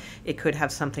like that. It could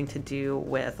have something to do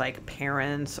with like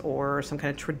parents or some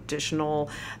kind of traditional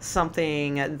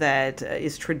something that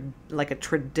is like a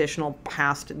traditional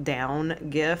passed down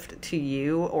gift to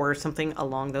you, or something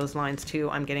along those lines too,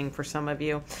 I'm getting for some of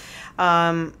you.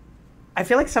 I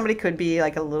feel like somebody could be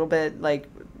like a little bit like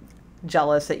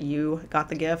jealous that you got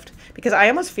the gift, because I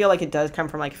almost feel like it does come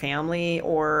from like family,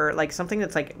 or like something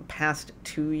that's like passed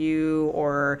to you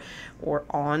or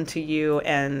on to you,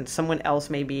 and someone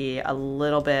else may be a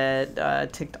little bit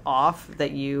ticked off that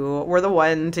you were the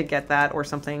one to get that or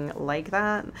something like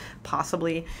that,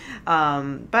 possibly.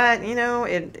 But you know,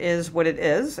 it is what it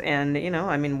is, and you know,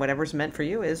 I mean, whatever's meant for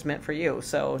you is meant for you.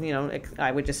 So you know,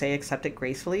 I would just say accept it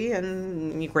gracefully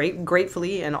and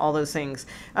gratefully and all those things.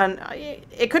 And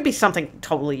it could be something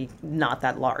totally not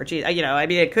that large, you know, I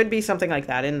mean, it could be something like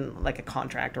that in like a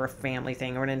contract or a family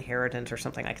thing or an inheritance or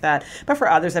something like that. But for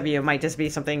others of you, it might just be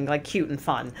something like cute and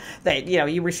fun that, you know,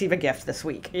 you receive a gift this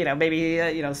week. You know, maybe,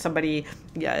 you know, somebody,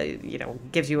 you know,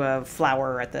 gives you a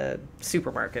flower at the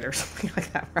supermarket or something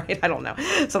like that, right? I don't know,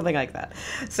 something like that.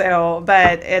 So,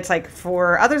 but it's like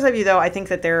for others of you though, I think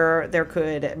that there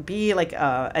could be like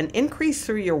an increase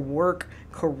through your work,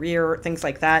 career, things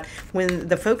like that, when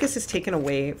the focus is taken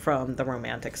away from the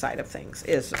romantic side of things,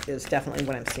 is definitely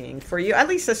what I'm seeing for you, at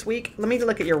least this week. Let me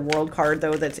look at your world card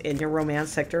though that's in your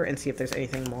romance sector and see if there's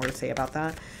anything more to say about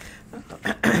that.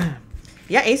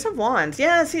 Yeah, Ace of Wands.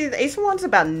 Yeah, see, the Ace of Wands is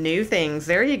about new things.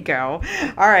 There you go.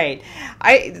 All right.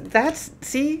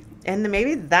 See, and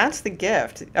maybe that's the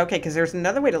gift. Okay, because there's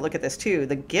another way to look at this too.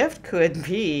 The gift could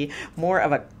be more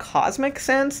of a cosmic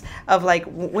sense of like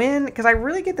when, because I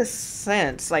really get this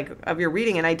sense like of your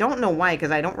reading, and I don't know why,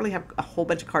 because I don't really have a whole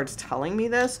bunch of cards telling me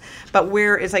this, but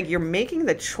where it's like you're making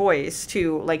the choice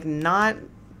to like not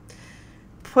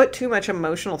put too much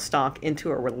emotional stock into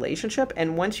a relationship,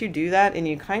 and once you do that and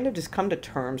you kind of just come to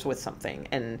terms with something,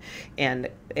 and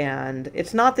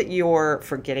it's not that you're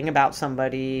forgetting about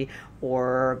somebody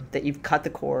or that you've cut the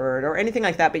cord or anything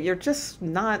like that, but you're just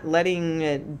not letting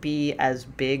it be as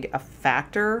big a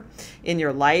factor in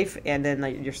your life, and then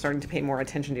like you're starting to pay more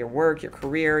attention to your work, your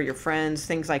career, your friends,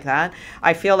 things like that.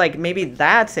 I feel like maybe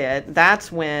that's it.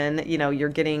 That's when, you know, you're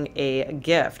getting a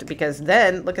gift, because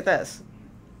then look at this.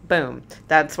 Boom.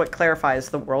 That's what clarifies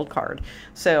the world card.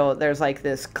 So there's like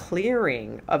this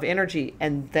clearing of energy,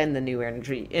 and then the new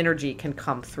energy can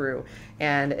come through.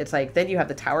 And it's like, then you have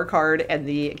the Tower card and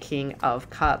the King of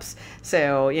Cups.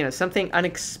 So, you know, something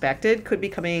unexpected could be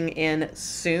coming in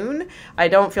soon. I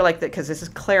don't feel like that, because this is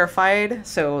clarified.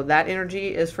 So that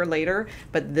energy is for later,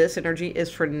 but this energy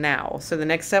is for now. So the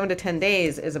next 7 to 10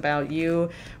 days is about you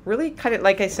really kind of,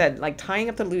 like I said, like tying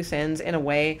up the loose ends in a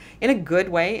way, in a good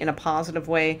way, in a positive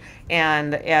way,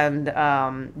 and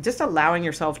just allowing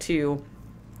yourself to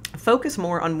focus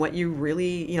more on what you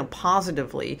really, you know,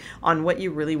 positively on what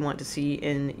you really want to see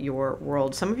in your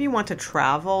world. Some of you want to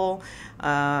travel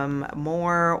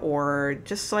more, or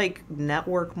just like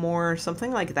network more,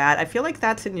 something like that. I feel like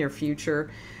that's in your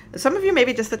future. Some of you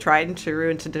maybe just the tried and true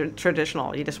and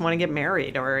traditional. You just want to get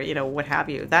married, or, you know, what have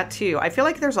you. That too. I feel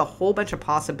like there's a whole bunch of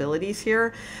possibilities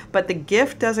here, but the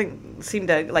gift doesn't seem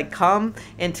to like come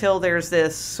until there's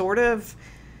this sort of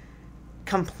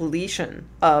completion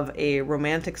of a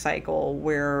romantic cycle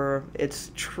where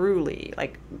it's truly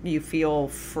like you feel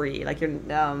free, like you're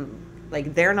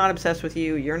like they're not obsessed with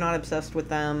you, you're not obsessed with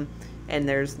them, and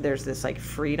there's this like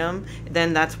freedom.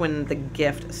 Then that's when the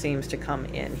gift seems to come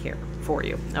in here for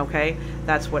you. Okay,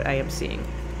 that's what I am seeing.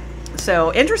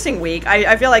 So interesting week.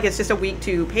 I feel like it's just a week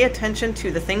to pay attention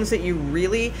to the things that you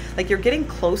really like. You're getting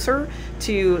closer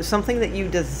to something that you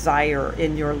desire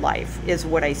in your life is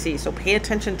what I see. So pay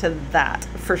attention to that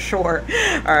for sure.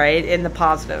 All right, in the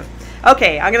positive.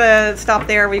 Okay, I'm gonna stop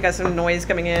there. We got some noise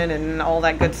coming in and all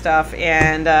that good stuff,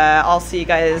 and I'll see you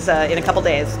guys in a couple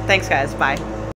days. Thanks, guys. Bye.